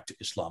go back to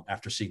Islam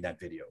after seeing that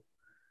video.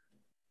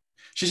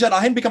 She said,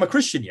 I hadn't become a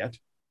Christian yet.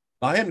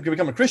 I hadn't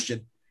become a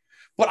Christian,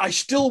 but I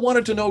still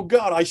wanted to know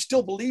God. I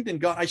still believed in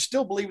God. I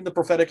still believe in the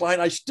prophetic line.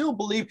 I still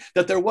believe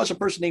that there was a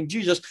person named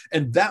Jesus,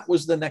 and that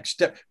was the next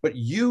step. But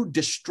you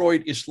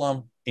destroyed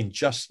Islam in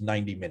just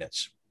 90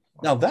 minutes.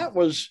 Now, that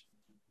was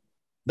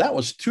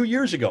 2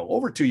 years ago,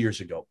 over 2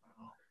 years ago.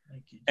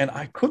 And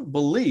I couldn't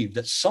believe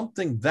that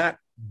something that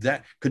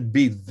could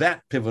be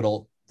that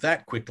pivotal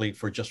that quickly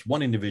for just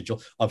one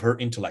individual of her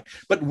intellect.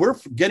 But we're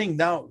getting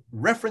now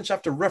reference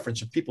after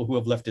reference of people who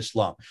have left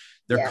Islam.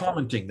 They're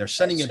commenting, they're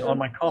sending it on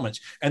my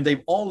comments, and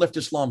they've all left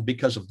Islam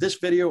because of this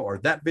video or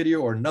that video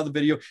or another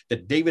video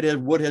that David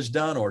Wood has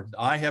done, or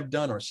I have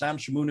done, or Sam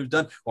Shamoon has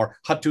done, or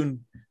Hatun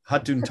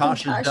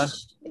Tash has done.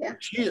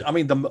 Yeah. I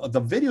mean, the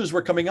videos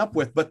we're coming up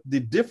with, but the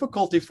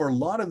difficulty for a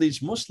lot of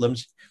these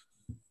Muslims,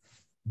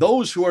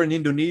 those who are in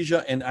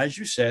Indonesia, and as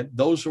you said,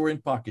 those who are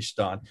in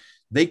Pakistan,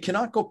 they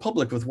cannot go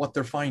public with what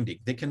they're finding.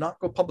 They cannot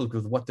go public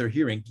with what they're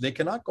hearing. They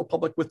cannot go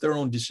public with their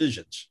own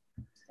decisions.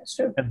 That's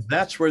true. And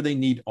that's where they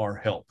need our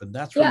help. And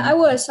that's where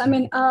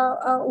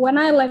when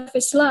I left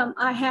Islam,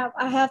 I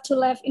have to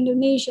leave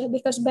Indonesia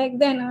because back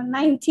then,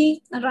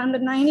 around the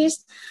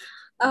 90s,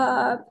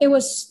 it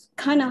was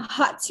kind of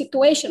hot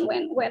situation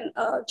when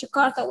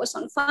Jakarta was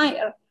on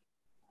fire.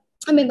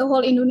 I mean, the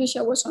whole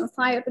Indonesia was on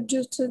fire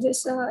due to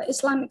this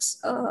Islamic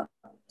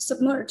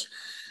submerge.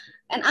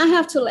 And I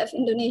have to leave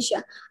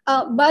Indonesia.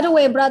 By the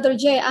way, Brother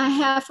Jay, I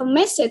have a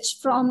message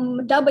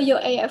from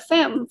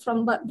WAFM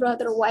from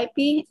Brother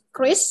YP,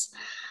 Chris.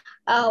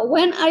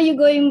 When are you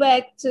going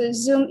back to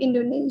Zoom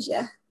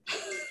Indonesia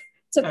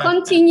to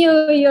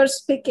continue your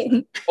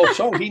speaking? Oh,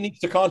 so he needs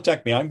to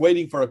contact me. I'm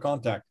waiting for a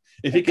contact.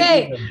 If he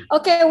can.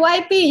 Okay,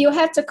 YP, you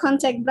have to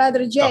contact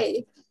Brother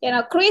Jay. Oh. You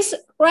know, Chris,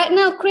 right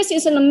now, Chris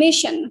is on a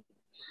mission.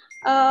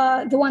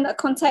 The one that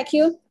contact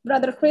you,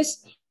 Brother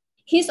Chris,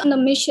 he's on a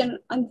mission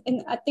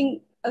I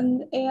think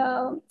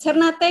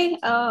Ternate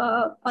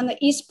on the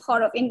east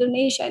part of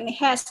Indonesia, and he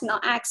has no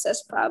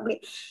access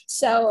probably.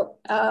 So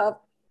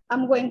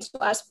I'm going to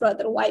ask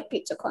Brother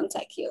YP to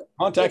contact you.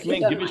 Contact me,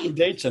 give me some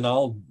dates, and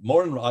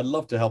I'd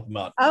love to help him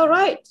out. All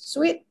right,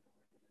 sweet.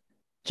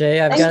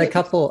 Jay, I've got a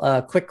couple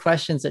quick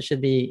questions that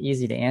should be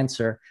easy to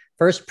answer.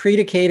 First,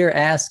 Predicator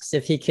asks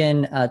if he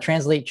can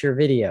translate your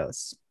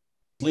videos.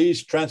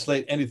 Please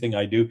translate anything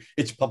I do.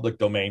 It's public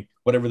domain,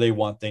 whatever they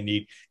want, they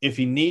need. If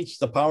he needs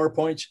the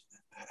PowerPoints,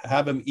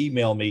 have him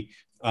email me,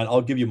 and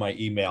I'll give you my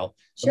email.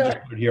 Sure. Just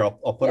put it here.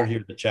 I'll put it here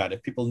in the chat.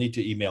 If people need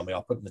to email me,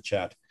 I'll put it in the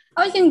chat.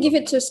 Or you can give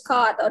it to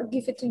Scott or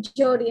give it to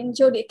Jody, and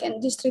Jody can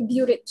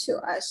distribute it to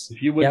us.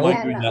 If you wouldn't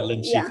mind doing that,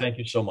 Lindsay, thank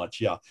you so much.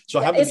 Yeah.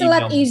 So it's a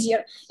lot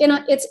easier. You know,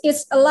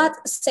 it's a lot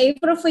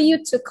safer for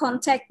you to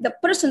contact the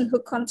person who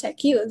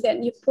contact you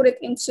than you put it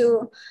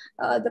into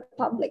the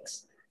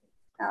public's.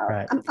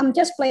 Right. I'm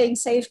just playing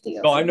safety.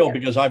 No, I know here.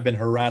 Because I've been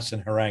harassed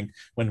and harangued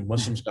when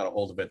Muslims got a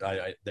hold of it.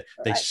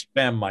 They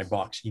spam my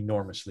box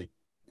enormously.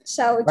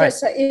 So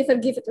just either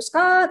give it to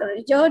Scott or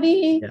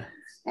Jody,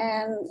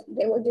 and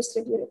they will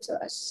distribute it to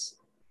us.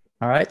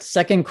 All right.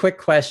 Second quick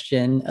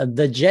question.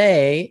 The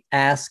J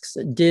asks,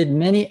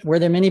 were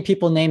there many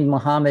people named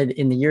Muhammad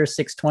in the year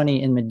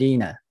 620 in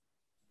Medina?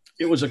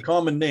 It was a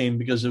common name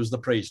because it was the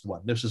praised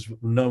one. This is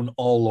known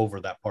all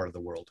over that part of the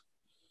world.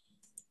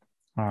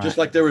 Just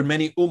like there were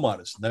many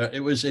Umars. It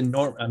was a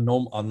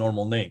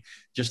normal name.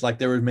 Just like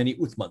there were many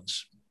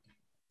Uthmans.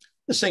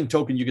 The same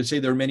token, you could say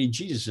there were many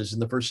Jesuses in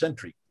the first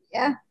century.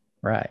 Yeah.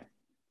 Right.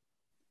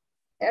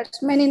 There's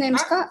many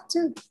names Scott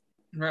too.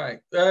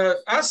 Right.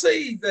 I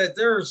see that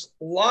there's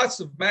lots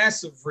of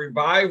massive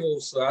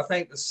revivals. I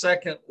think the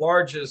second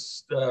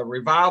largest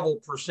revival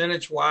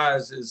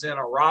percentage-wise is in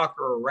Iraq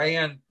or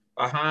Iran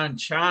behind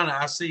China.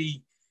 I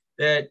see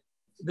that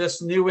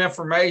this new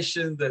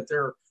information, that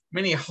there are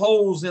many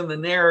holes in the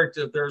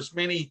narrative. There's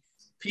many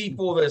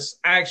people that's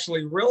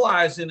actually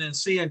realizing and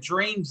seeing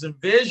dreams and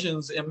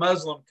visions in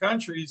Muslim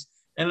countries,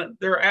 and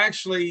they're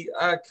actually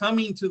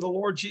coming to the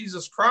Lord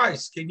Jesus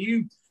Christ. Can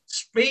you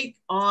speak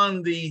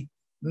on the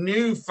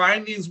new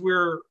findings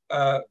we're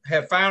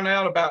have found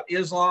out about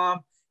Islam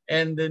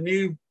and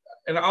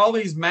and all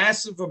these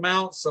massive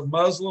amounts of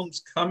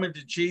Muslims coming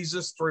to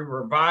Jesus through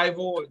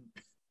revival and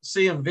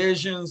seeing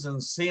visions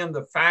and seeing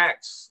the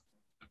facts?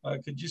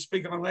 Could you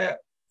speak on that?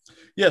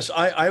 Yes,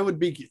 I would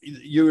be.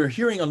 You're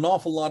hearing an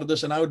awful lot of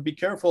this, and I would be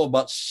careful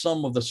about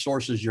some of the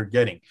sources you're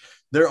getting.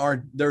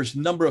 There's a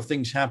number of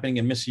things happening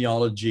in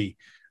missiology,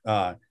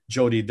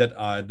 Jody, that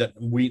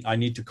I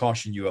need to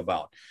caution you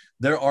about.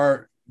 There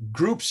are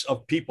groups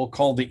of people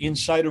called the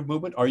insider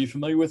movement. Are you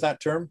familiar with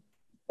that term?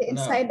 The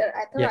insider.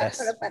 I thought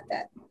Yes. I heard about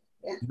that.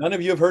 Yeah. None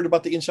of you have heard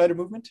about the insider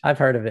movement? I've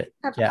heard of it.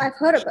 I've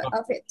heard of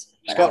it.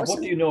 Scott,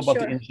 what do you know about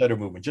the insider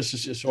movement?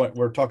 Just so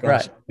we're talking on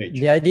the same page.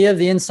 The idea of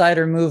the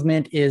insider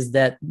movement is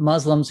that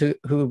Muslims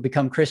who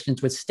become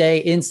Christians would stay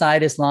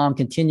inside Islam,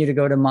 continue to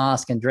go to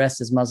mosque and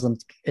dress as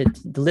Muslims,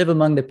 live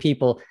among the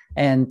people.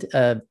 And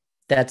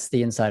that's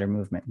the insider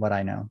movement, what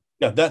I know.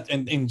 Yeah, that,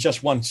 and in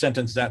just one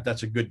sentence,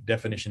 that's a good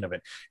definition of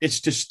it.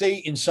 It's to stay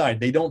inside.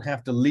 They don't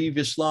have to leave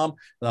Islam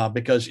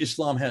because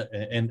Islam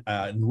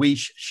and we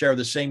share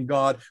the same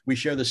God. We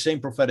share the same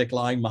prophetic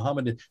line.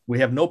 Muhammad, we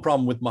have no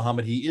problem with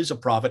Muhammad. He is a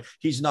prophet.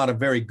 He's not a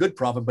very good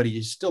prophet, but he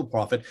is still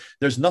prophet.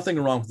 There's nothing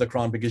wrong with the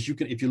Quran because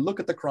if you look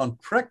at the Quran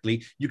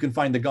correctly, you can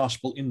find the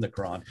gospel in the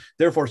Quran.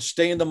 Therefore,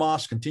 stay in the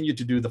mosque, continue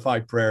to do the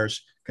 5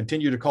 prayers,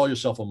 continue to call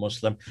yourself a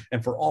Muslim,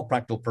 and for all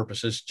practical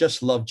purposes,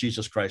 just love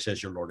Jesus Christ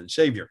as your Lord and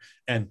Savior.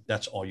 And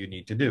that's all you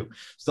need to do.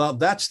 So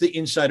that's the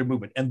insider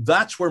movement. And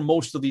that's where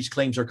most of these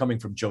claims are coming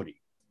from,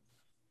 Jody.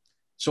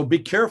 So be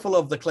careful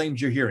of the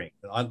claims you're hearing.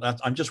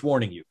 I'm just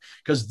warning you,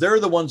 because they're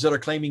the ones that are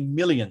claiming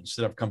millions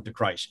that have come to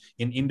Christ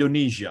in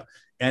Indonesia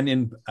and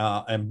in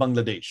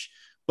Bangladesh.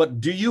 But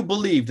do you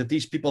believe that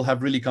these people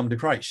have really come to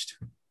Christ?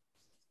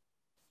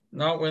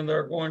 Not when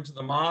they're going to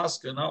the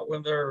mosque and not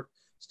when they're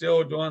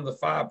still doing the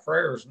 5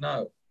 prayers,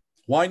 no.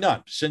 Why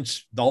not?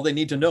 Since all they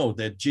need to know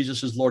that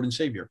Jesus is Lord and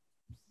Savior.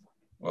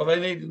 Well, they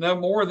need to know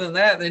more than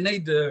that. They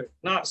need to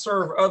not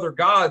serve other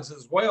gods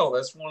as well.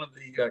 That's one of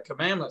the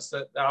commandments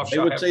that thou shalt. They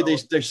would say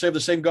they serve the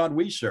same God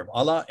we serve.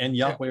 Allah and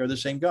Yahweh are the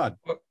same God.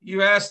 Well,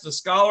 you ask the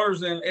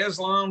scholars in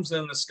Islam's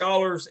and the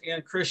scholars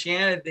in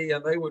Christianity,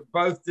 and they would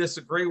both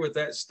disagree with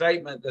that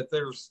statement that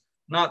there's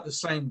not the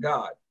same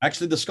God.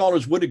 Actually, the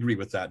scholars would agree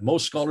with that.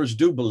 Most scholars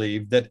do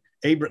believe that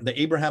the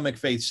Abrahamic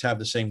faiths have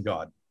the same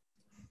God.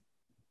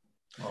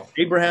 Oh.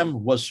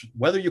 Abraham was,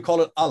 whether you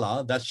call it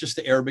Allah, that's just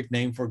the Arabic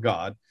name for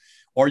God,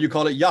 or you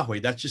call it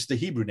Yahweh, that's just the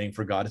Hebrew name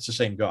for God. It's the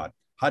same God.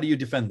 How do you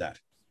defend that?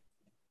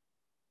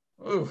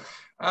 Ooh,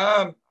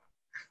 I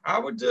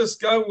would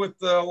just go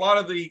with a lot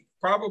of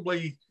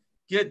probably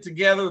get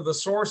together the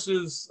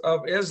sources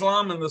of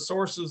Islam and the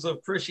sources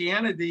of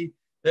Christianity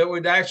that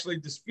would actually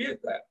dispute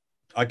that.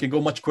 I can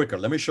go much quicker.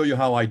 Let me show you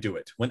how I do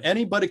it. When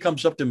anybody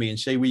comes up to me and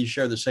say we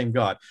share the same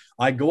God,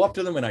 I go up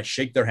to them and I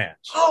shake their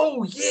hands.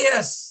 Oh,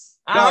 yes.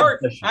 I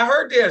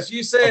heard this.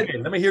 You said, okay,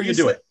 let me hear you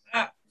do it.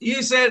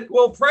 You said,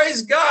 well,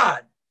 praise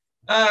God.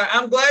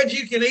 I'm glad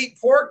you can eat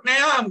pork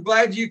now. I'm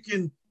glad you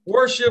can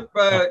worship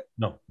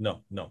no.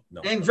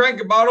 and drink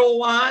a bottle of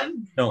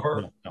wine.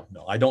 No.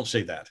 I don't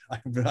say that. I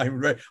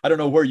don't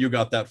know where you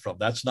got that from.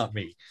 That's not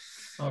me.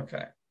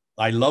 Okay.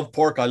 I love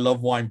pork, I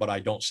love wine, but I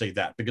don't say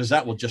that because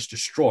that will just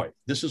destroy.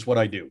 This is what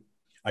I do.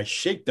 I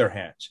shake their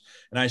hands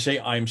and I say,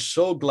 I'm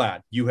so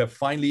glad you have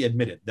finally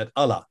admitted that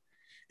Allah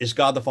is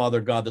God the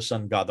Father, God the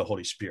Son, God the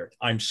Holy Spirit.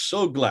 I'm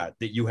so glad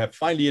that you have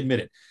finally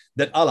admitted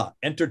that Allah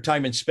entered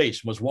time and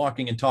space, was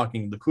walking and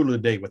talking the cool of the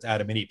day with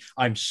Adam and Eve.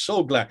 I'm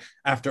so glad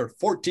after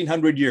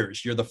 1400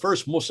 years, you're the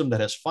first Muslim that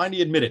has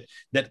finally admitted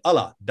that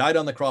Allah died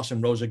on the cross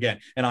and rose again.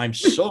 And I'm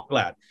so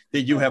glad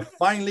that you have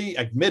finally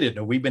admitted,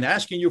 and we've been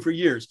asking you for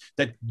years,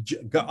 that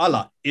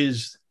Allah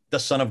is the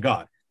Son of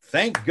God.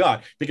 Thank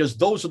God, because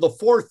those are the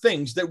 4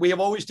 things that we have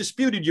always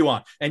disputed you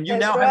on. And you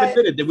now have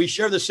admitted that we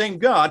share the same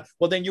God.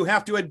 Well, then you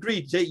have to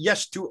agree to say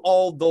yes to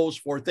all those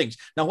 4 things.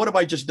 Now, what have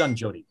I just done,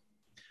 Jody?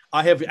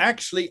 I have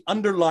actually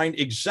underlined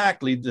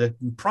exactly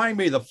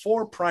the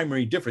 4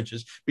 primary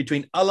differences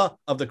between Allah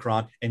of the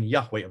Quran and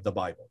Yahweh of the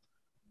Bible.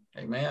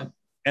 Amen.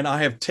 And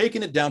I have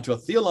taken it down to a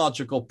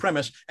theological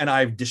premise, and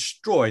I've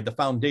destroyed the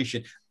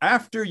foundation.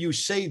 After you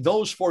say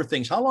those 4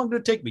 things, how long did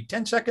it take me?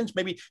 10 seconds,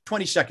 maybe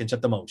 20 seconds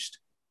at the most.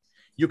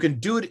 You can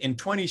do it in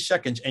 20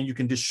 seconds, and you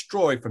can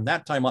destroy from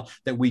that time on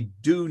that we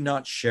do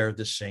not share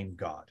the same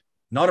God.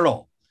 Not at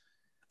all.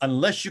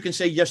 Unless you can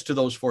say yes to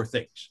those 4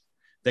 things.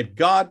 That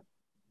God,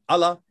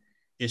 Allah,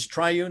 is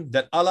triune,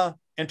 that Allah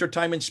entered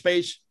time and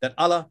space, that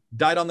Allah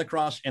died on the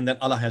cross, and that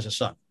Allah has a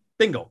son.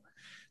 Bingo.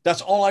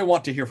 That's all I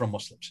want to hear from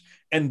Muslims.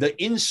 And the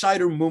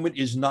insider movement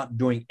is not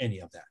doing any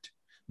of that.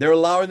 They're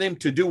allowing them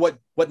to do what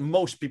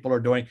most people are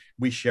doing.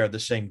 We share the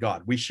same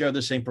God. We share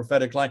the same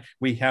prophetic line.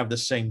 We have the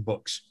same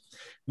books.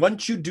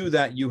 Once you do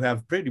that, you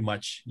have pretty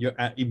much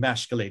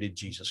emasculated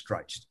Jesus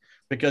Christ,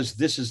 because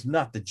this is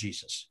not the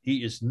Jesus.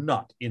 He is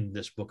not in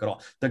this book at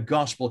all. The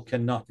gospel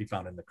cannot be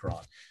found in the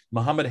Quran.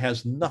 Muhammad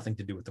has nothing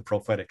to do with the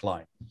prophetic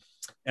line.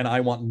 And I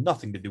want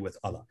nothing to do with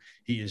Allah.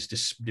 He is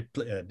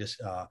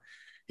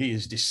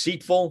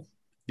deceitful,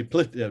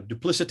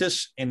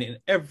 duplicitous, and in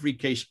every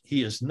case,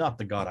 he is not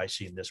the God I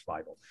see in this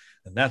Bible.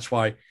 And that's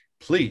why,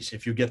 please,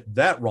 if you get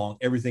that wrong,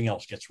 everything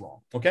else gets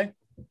wrong. Okay?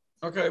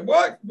 Okay.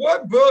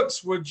 What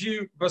books would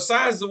you,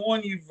 besides the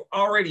one you've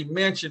already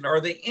mentioned, are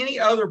there any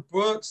other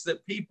books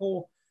that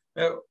people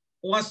that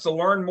wants to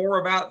learn more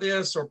about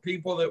this, or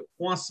people that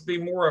wants to be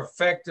more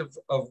effective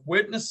of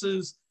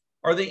witnesses?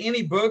 Are there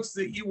any books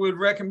that you would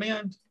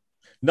recommend?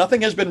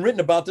 Nothing has been written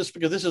about this,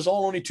 because this is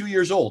all only 2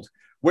 years old.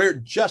 We're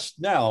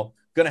just now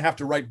going to have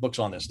to write books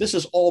on this. This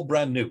is all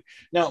brand new.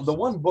 Now, the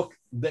one book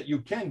that you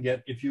can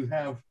get, if you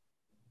have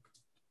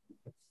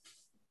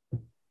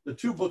the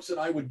 2 books that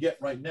I would get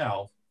right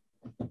now,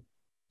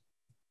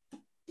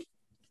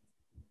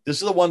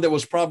 this is the one that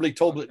was probably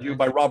told to you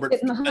by Robert.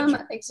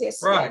 Muhammad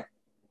exists. Right.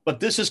 But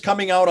this is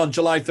coming out on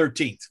July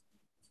 13th.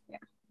 Yeah.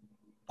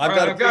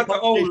 I got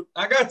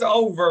the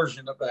old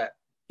version of that.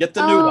 Get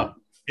the new one.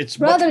 It's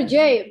Brother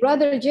Jay,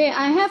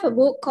 I have a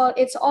book called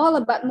It's All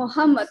About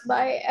Muhammad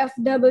by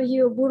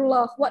F.W.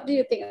 Burlough. What do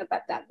you think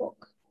about that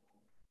book?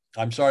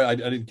 I'm sorry, I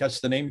didn't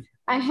catch the name.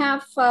 I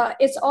have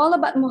It's All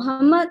About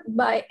Muhammad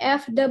by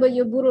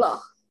F.W.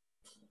 Burlough.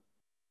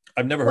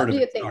 I've never heard of it.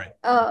 What do you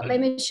think? Let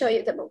me show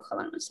you the book.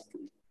 Hold on a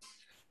second.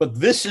 But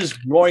this is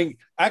going,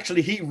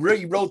 actually, he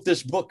rewrote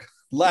this book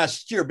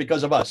last year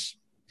because of us.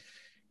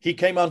 He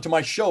came onto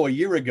my show a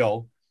year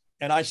ago,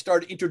 and I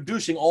started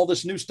introducing all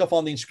this new stuff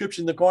on the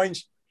inscription, the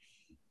coins.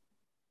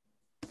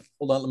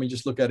 Hold on, let me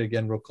just look at it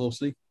again real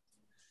closely.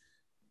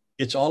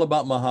 It's All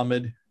About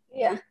Muhammad.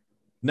 Yeah.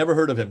 Never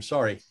heard of him.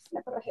 Sorry.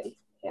 Never heard of him.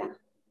 Yeah.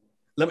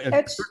 Let me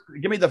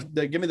give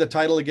me the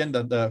title again.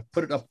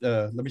 Put it up.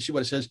 Let me see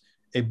what it says.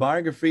 A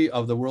biography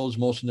of the world's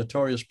most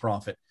notorious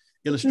prophet,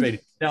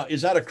 illustrated. Now,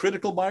 is that a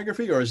critical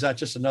biography, or is that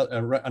just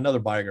another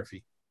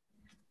biography?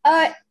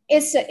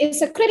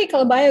 It's a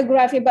critical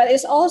biography, but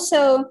it's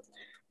also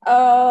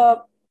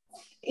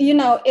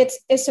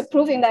it's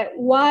proving that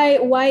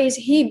why is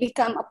he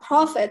become a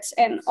prophet,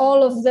 and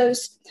all of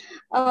those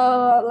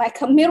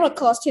like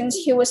miracles since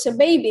he was a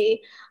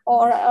baby,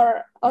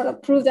 or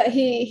prove that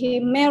he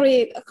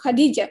married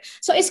Khadijah.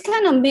 So it's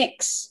kind of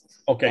mixed.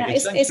 Okay,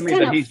 it seems to me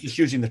that he's just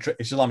using the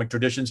Islamic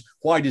traditions.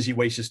 Why does he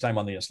waste his time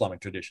on the Islamic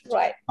traditions?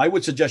 Right. I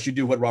would suggest you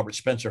do what Robert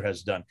Spencer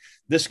has done.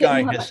 This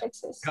guy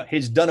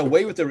has done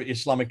away with the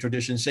Islamic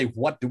traditions. Say,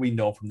 what do we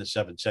know from the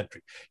 7th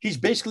century? He's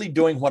basically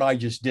doing what I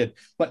just did,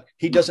 but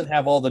he doesn't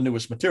have all the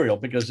newest material,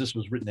 because this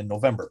was written in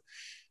November.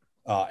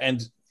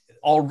 And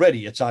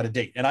already it's out of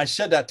date. And I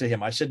said that to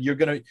him. I said,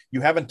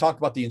 you haven't talked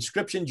about the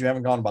inscriptions. You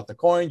haven't gone about the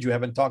coins. You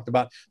haven't talked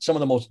about some of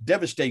the most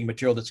devastating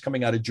material that's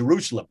coming out of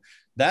Jerusalem.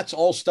 That's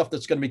all stuff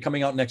that's going to be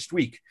coming out next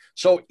week.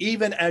 So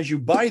even as you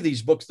buy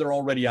these books, they're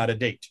already out of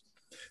date.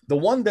 The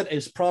one that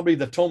is probably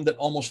the tome that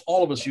almost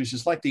all of us use,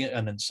 is like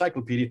an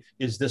encyclopedia,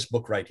 is this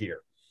book right here.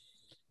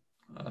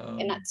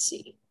 Cannot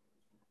see.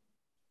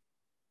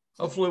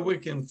 Hopefully we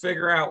can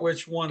figure out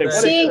which one.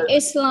 Seeing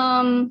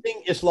Islam.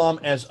 Seeing Islam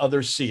as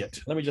Others See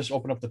It. Let me just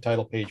open up the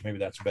title page. Maybe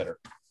that's better.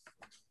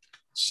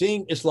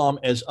 Seeing Islam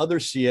as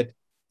Others See It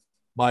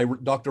by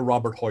Dr.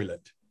 Robert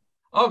Hoyland.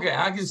 Okay,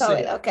 I can see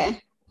it.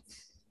 Okay.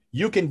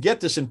 You can get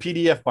this in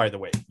PDF, by the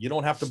way. You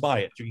don't have to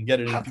buy it. You can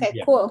get it in PDF.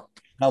 Okay, cool.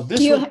 Now, this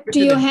do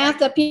you have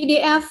the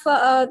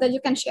PDF that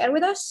you can share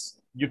with us?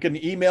 You can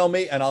email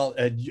me, and I'll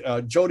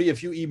Jody,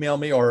 if you email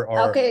me,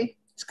 or okay,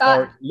 Scott,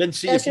 or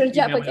Lindsay, that's your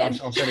job again.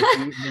 I'll send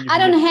it to you. I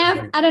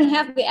don't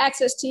have the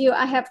access to you.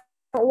 I have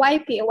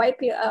YP.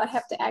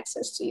 Have the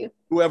access to you.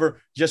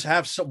 Whoever, just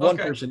have one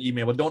person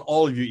email, but don't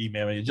all of you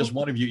email me. Just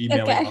one of you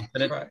email me. I'll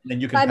send it, and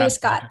then you can pass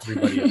Scott. it to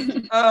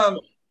everybody else.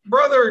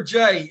 Brother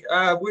Jay,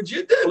 would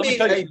you do me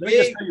a big? Let me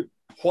just tell you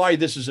why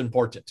this is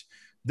important.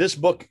 This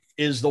book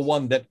is the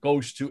one that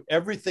goes to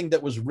everything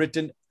that was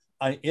written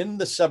in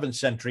the 7th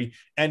century,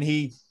 and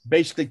he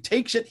basically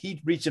takes it. He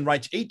reads and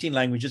writes 18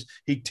 languages.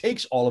 He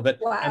takes all of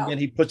it, and then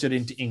he puts it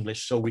into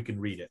English so we can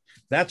read it.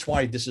 That's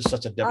why this is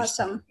such a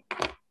devastating.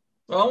 Awesome.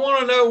 Well, I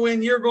want to know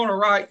when you're going to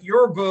write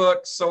your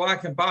book so I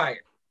can buy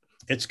it.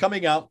 It's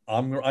coming out.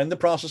 I'm in the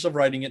process of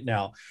writing it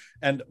now,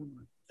 and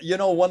You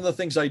know, one of the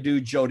things I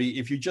do, Jody,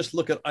 if you just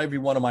look at every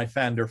one of my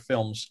Fander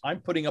films, I'm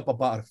putting up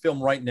about a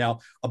film right now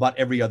about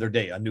every other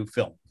day, a new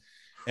film.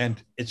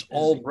 And it's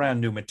all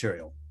brand new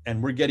material.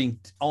 And we're getting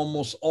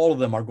almost all of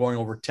them are going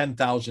over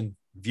 10,000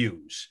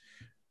 views.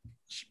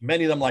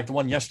 Many of them, like the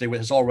one yesterday,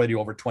 has already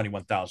over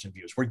 21,000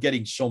 views. We're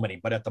getting so many.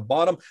 But at the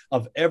bottom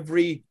of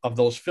every of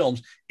those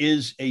films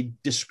is a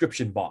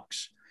description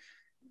box.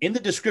 In the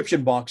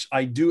description box,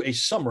 I do a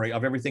summary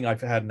of everything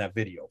I've had in that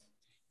video.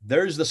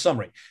 There's the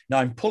summary. Now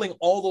I'm pulling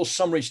all those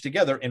summaries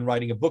together and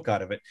writing a book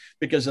out of it,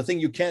 because the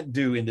thing you can't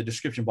do in the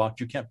description box,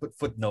 you can't put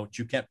footnotes,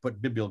 you can't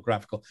put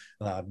bibliographical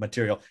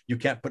material, you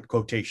can't put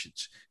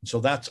quotations. And so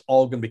that's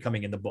all going to be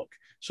coming in the book.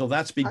 So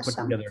that's being put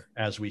together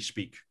as we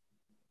speak.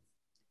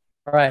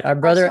 All right, our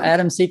brother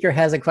Adam Seeker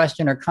has a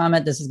question or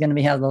comment. This is going to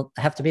be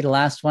have to be the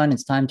last one.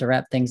 It's time to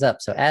wrap things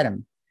up. So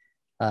Adam,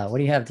 what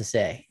do you have to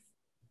say?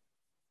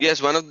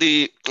 Yes, one of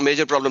the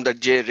major problems that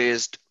Jay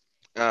raised,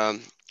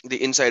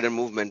 the insider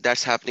movement,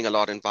 that's happening a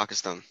lot in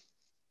Pakistan.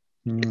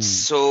 It's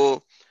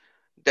so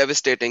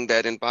devastating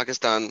that in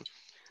Pakistan,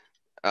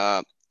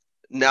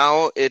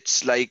 now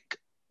it's like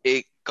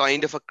a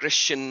kind of a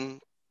Christian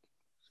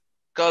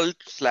cult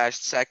 /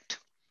 sect,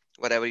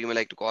 whatever you may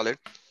like to call it,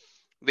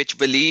 which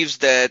believes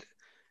that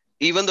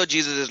even though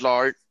Jesus is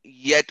Lord,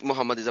 yet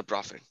Muhammad is a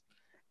prophet.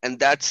 And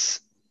that's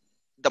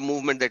the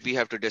movement that we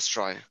have to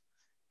destroy.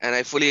 And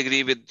I fully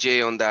agree with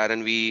Jay on that.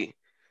 And we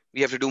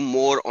have to do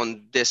more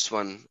on this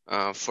one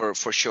for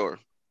sure.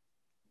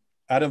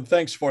 Adam,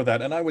 thanks for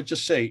that. And I would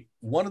just say,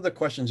 one of the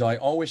questions I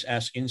always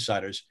ask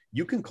insiders,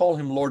 you can call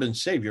him Lord and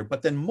Savior,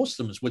 but then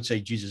Muslims would say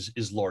Jesus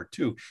is Lord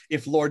too.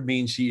 If Lord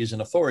means he is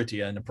an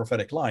authority and a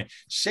prophetic line.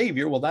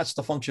 Savior, well, that's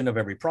the function of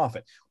every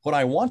prophet. What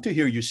I want to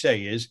hear you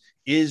say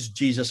is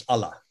Jesus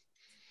Allah?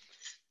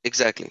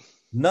 Exactly.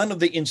 None of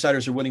the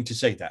insiders are willing to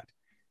say that.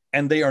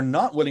 And they are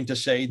not willing to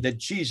say that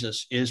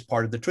Jesus is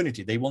part of the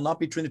Trinity. They will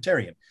not be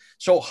Trinitarian.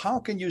 So how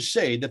can you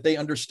say that they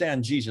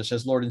understand Jesus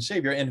as Lord and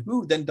Savior, and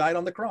who then died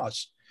on the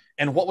cross?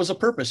 And what was the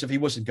purpose if he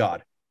wasn't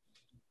God?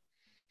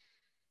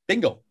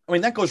 Bingo. I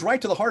mean, that goes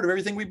right to the heart of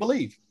everything we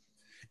believe.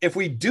 If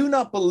we do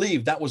not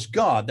believe that was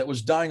God that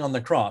was dying on the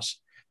cross,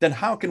 then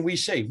how can we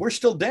say we're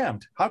still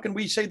damned? How can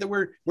we say that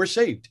we're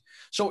saved?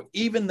 So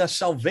even the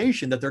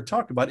salvation that they're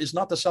talking about is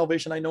not the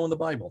salvation I know in the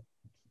Bible.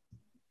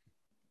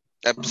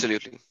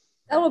 Absolutely.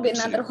 That will be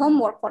another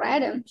homework for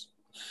Adam.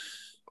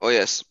 Oh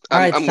yes,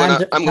 I'm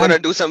gonna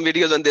do some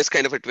videos on this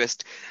kind of a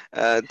twist.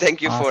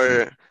 Thank you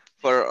for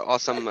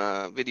awesome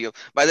video.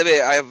 By the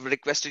way, I have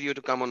requested you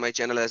to come on my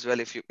channel as well,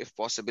 if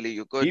possibly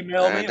you could.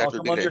 Email me. I'll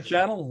come on your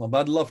channel.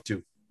 I'd love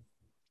to.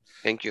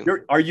 Thank you.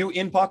 Are you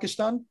in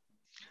Pakistan?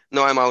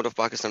 No, I'm out of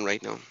Pakistan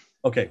right now.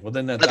 Okay, well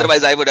then.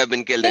 Otherwise, I would have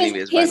been killed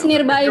anyways. He's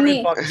nearby me.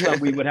 In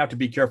Pakistan, we would have to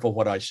be careful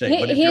what I say.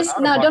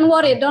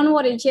 Don't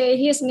worry, Jay.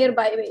 He's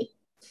nearby me.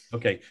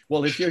 Okay,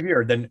 well, if you're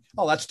here, then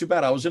that's too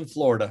bad. I was in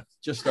Florida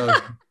just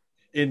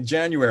in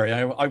January.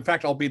 In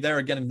fact, I'll be there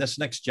again in this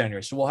next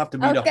January. So we'll have to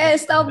meet up. Okay,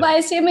 stop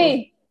by, see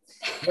me.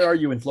 Where are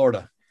you in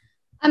Florida?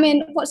 I'm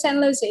in Port St.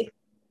 Lucie.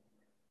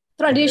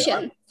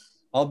 Tradition. Okay,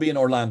 I'll be in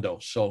Orlando.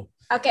 So.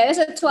 Okay,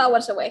 it's 2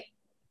 hours away.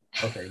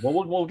 Okay, well,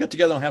 we'll get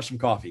together and have some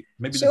coffee.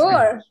 Maybe.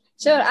 Sure.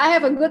 I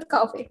have a good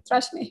coffee.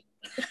 Trust me.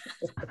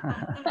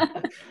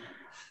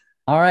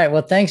 All right.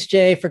 Well, thanks,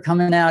 Jay, for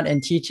coming out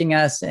and teaching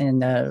us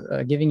and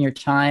giving your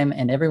time,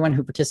 and everyone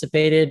who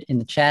participated in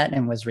the chat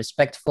and was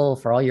respectful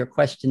for all your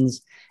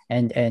questions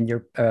and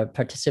your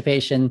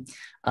participation.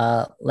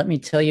 Let me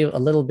tell you a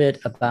little bit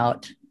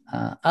about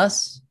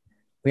us.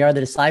 We are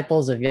the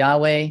disciples of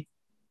Yahweh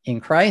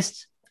in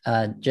Christ.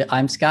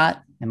 I'm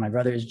Scott, and my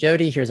brother is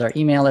Jody. Here's our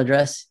email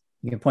address.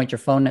 You can point your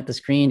phone at the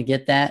screen to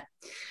get that.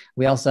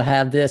 We also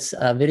have this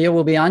video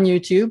will be on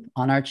YouTube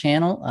on our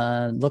channel.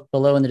 Look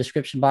below in the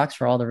description box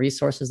for all the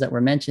resources that were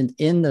mentioned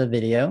in the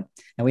video.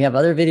 And we have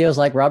other videos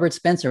like Robert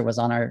Spencer was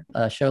on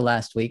our show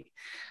last week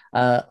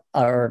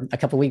or a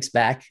couple weeks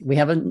back. We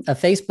have a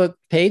Facebook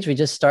page. We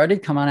just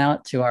started. Come on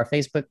out to our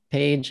Facebook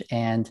page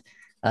and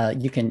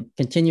you can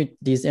continue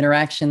these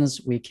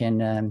interactions. We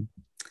can,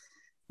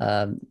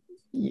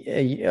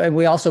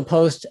 we also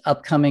post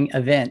upcoming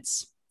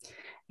events.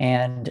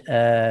 And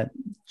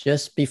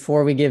just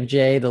before we give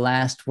Jay the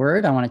last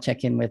word, I want to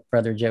check in with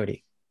Brother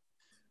Jody.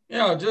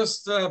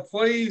 Just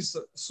please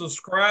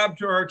subscribe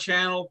to our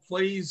channel.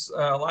 Please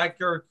like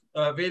our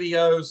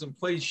videos, and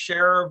please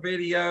share our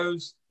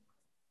videos.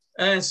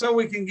 And so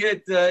we can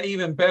get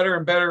even better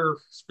and better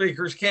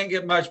speakers. Can't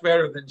get much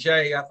better than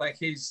Jay. I think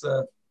he's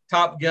the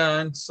top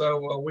gun.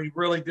 So we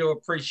really do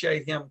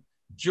appreciate him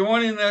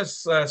joining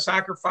us,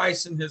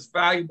 sacrificing his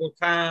valuable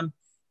time.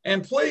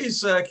 And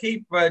please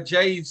keep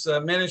Jay's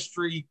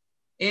ministry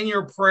in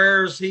your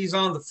prayers. He's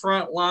on the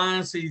front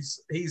lines.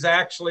 He's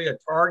actually a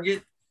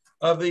target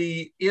of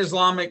the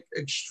Islamic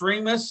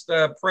extremists.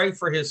 Pray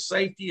for his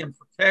safety and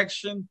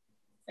protection.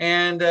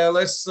 And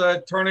let's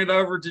turn it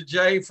over to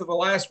Jay for the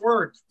last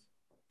word.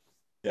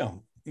 Yeah.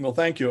 Well,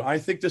 thank you. I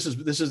think these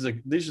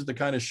are the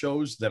kind of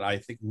shows that I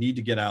think need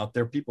to get out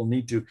there. People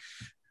need to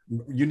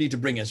You need to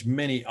bring as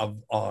many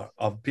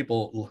of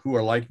people who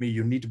are like me.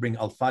 You need to bring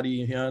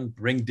Al-Fadi in,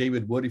 bring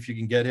David Wood if you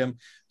can get him,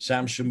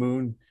 Sam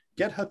Shamoon,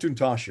 get Hatun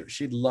Tasher.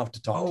 She'd love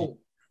to talk to you.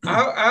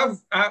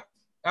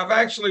 I've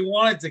actually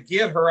wanted to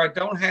get her. I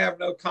don't have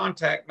no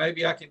contact.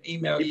 Maybe I can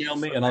email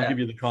me and I'll give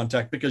you the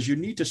contact, because you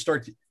need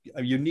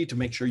to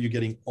make sure you're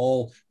getting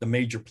all the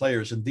major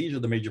players. And these are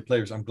the major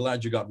players. I'm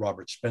glad you got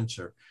Robert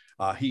Spencer.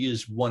 He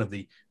is one of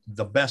the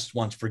best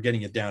ones for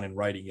getting it down and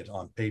writing it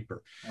on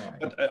paper. Right.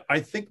 But I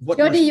think what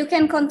Jody, you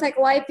can contact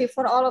YP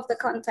for all of the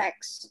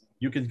contacts.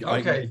 You can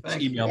just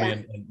email me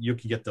and you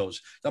can get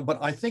those. But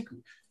I think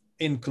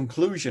in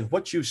conclusion,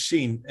 what you've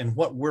seen and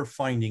what we're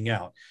finding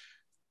out,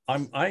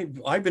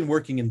 I've been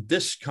working in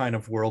this kind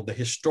of world, the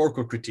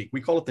historical critique.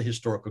 We call it the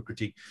historical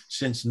critique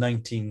since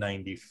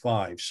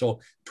 1995.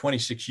 So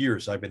 26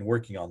 years I've been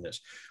working on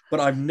this, but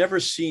I've never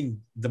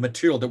seen the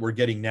material that we're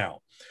getting now.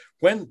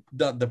 When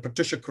the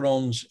Patricia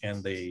Crones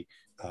and the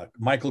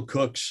Michael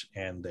Cooks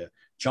and the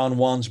John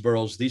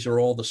Wansboroughs, these are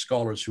all the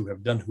scholars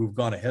who've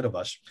gone ahead of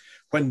us.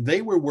 When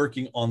they were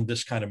working on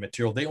this kind of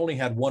material, they only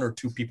had 1 or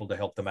 2 people to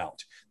help them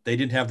out. They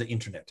didn't have the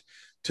internet.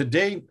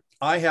 Today,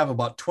 I have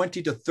about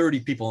 20 to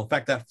 30 people. In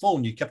fact, that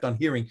phone you kept on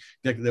hearing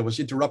that was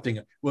interrupting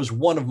was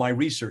one of my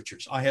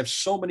researchers. I have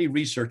so many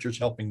researchers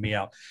helping me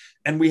out.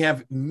 And we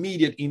have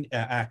immediate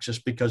access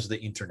because of the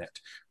internet.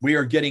 We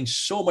are getting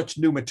so much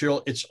new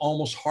material, it's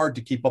almost hard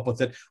to keep up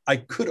with it. I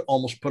could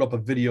almost put up a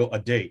video a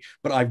day,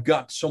 but I've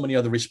got so many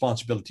other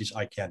responsibilities,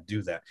 I can't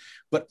do that.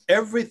 But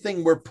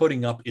everything we're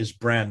putting up is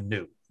brand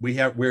new.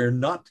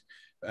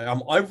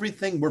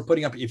 Everything we're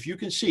putting up, if you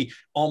can see,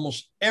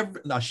 almost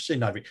everything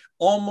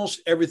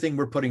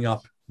we're putting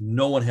up,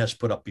 no one has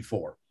put up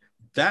before.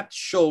 That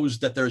shows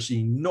that there's an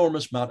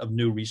enormous amount of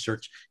new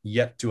research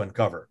yet to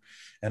uncover.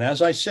 And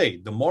as I say,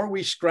 the more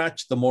we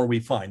scratch, the more we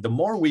find. The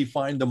more we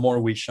find, the more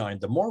we shine.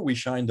 The more we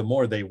shine, the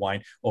more they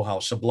whine. Oh, how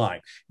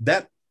sublime.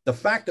 The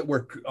fact that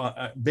we're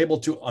able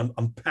to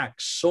unpack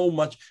so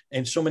much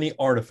and so many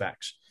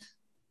artifacts,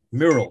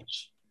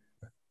 murals,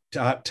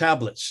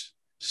 tablets,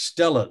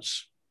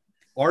 stelas,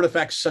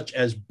 artifacts such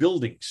as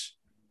buildings,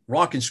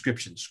 rock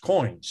inscriptions,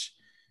 coins,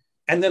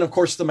 and then, of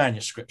course, the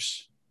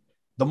manuscripts.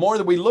 The more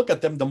that we look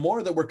at them, the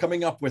more that we're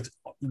coming up with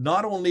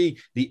not only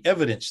the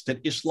evidence that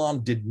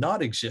Islam did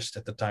not exist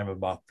at the time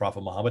of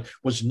Prophet Muhammad,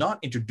 was not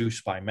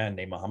introduced by a man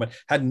named Muhammad,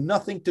 had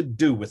nothing to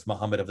do with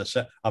Muhammad of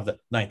the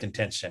 9th and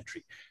 10th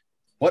century.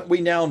 What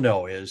we now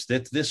know is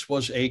that this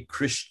was a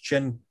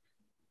Christian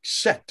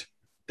sect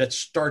that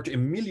started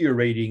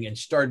ameliorating and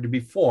started to be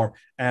formed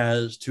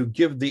as to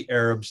give the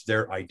Arabs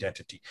their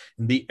identity.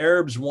 And the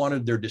Arabs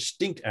wanted their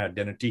distinct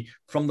identity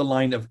from the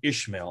line of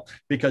Ishmael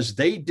because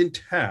they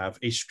didn't have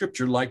a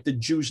scripture like the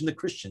Jews and the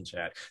Christians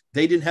had.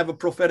 They didn't have a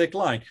prophetic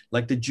line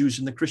like the Jews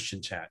and the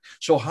Christians had.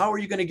 So how are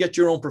you going to get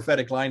your own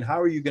prophetic line? How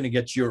are you going to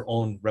get your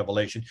own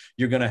revelation?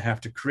 You're going to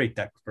have to create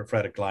that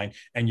prophetic line,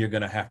 and you're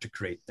going to have to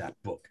create that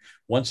book.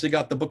 Once they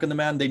got the book and the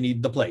man, they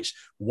need the place.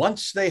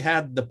 Once they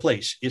had the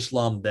place,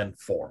 Islam then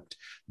formed.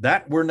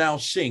 That we're now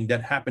seeing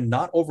that happened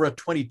not over a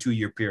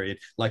 22-year period,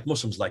 like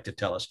Muslims like to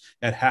tell us.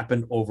 It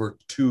happened over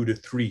 200 to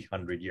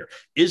 300 years.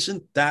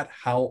 Isn't that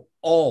how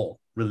all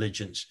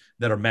religions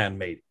that are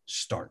man-made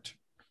start?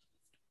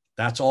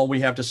 That's all we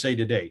have to say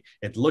today.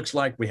 It looks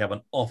like we have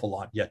an awful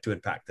lot yet to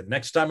unpack. The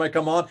next time I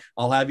come on,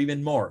 I'll have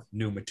even more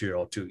new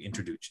material to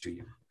introduce to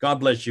you.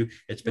 God bless you.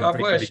 It's been God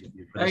pretty bless good.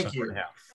 you. Thank you.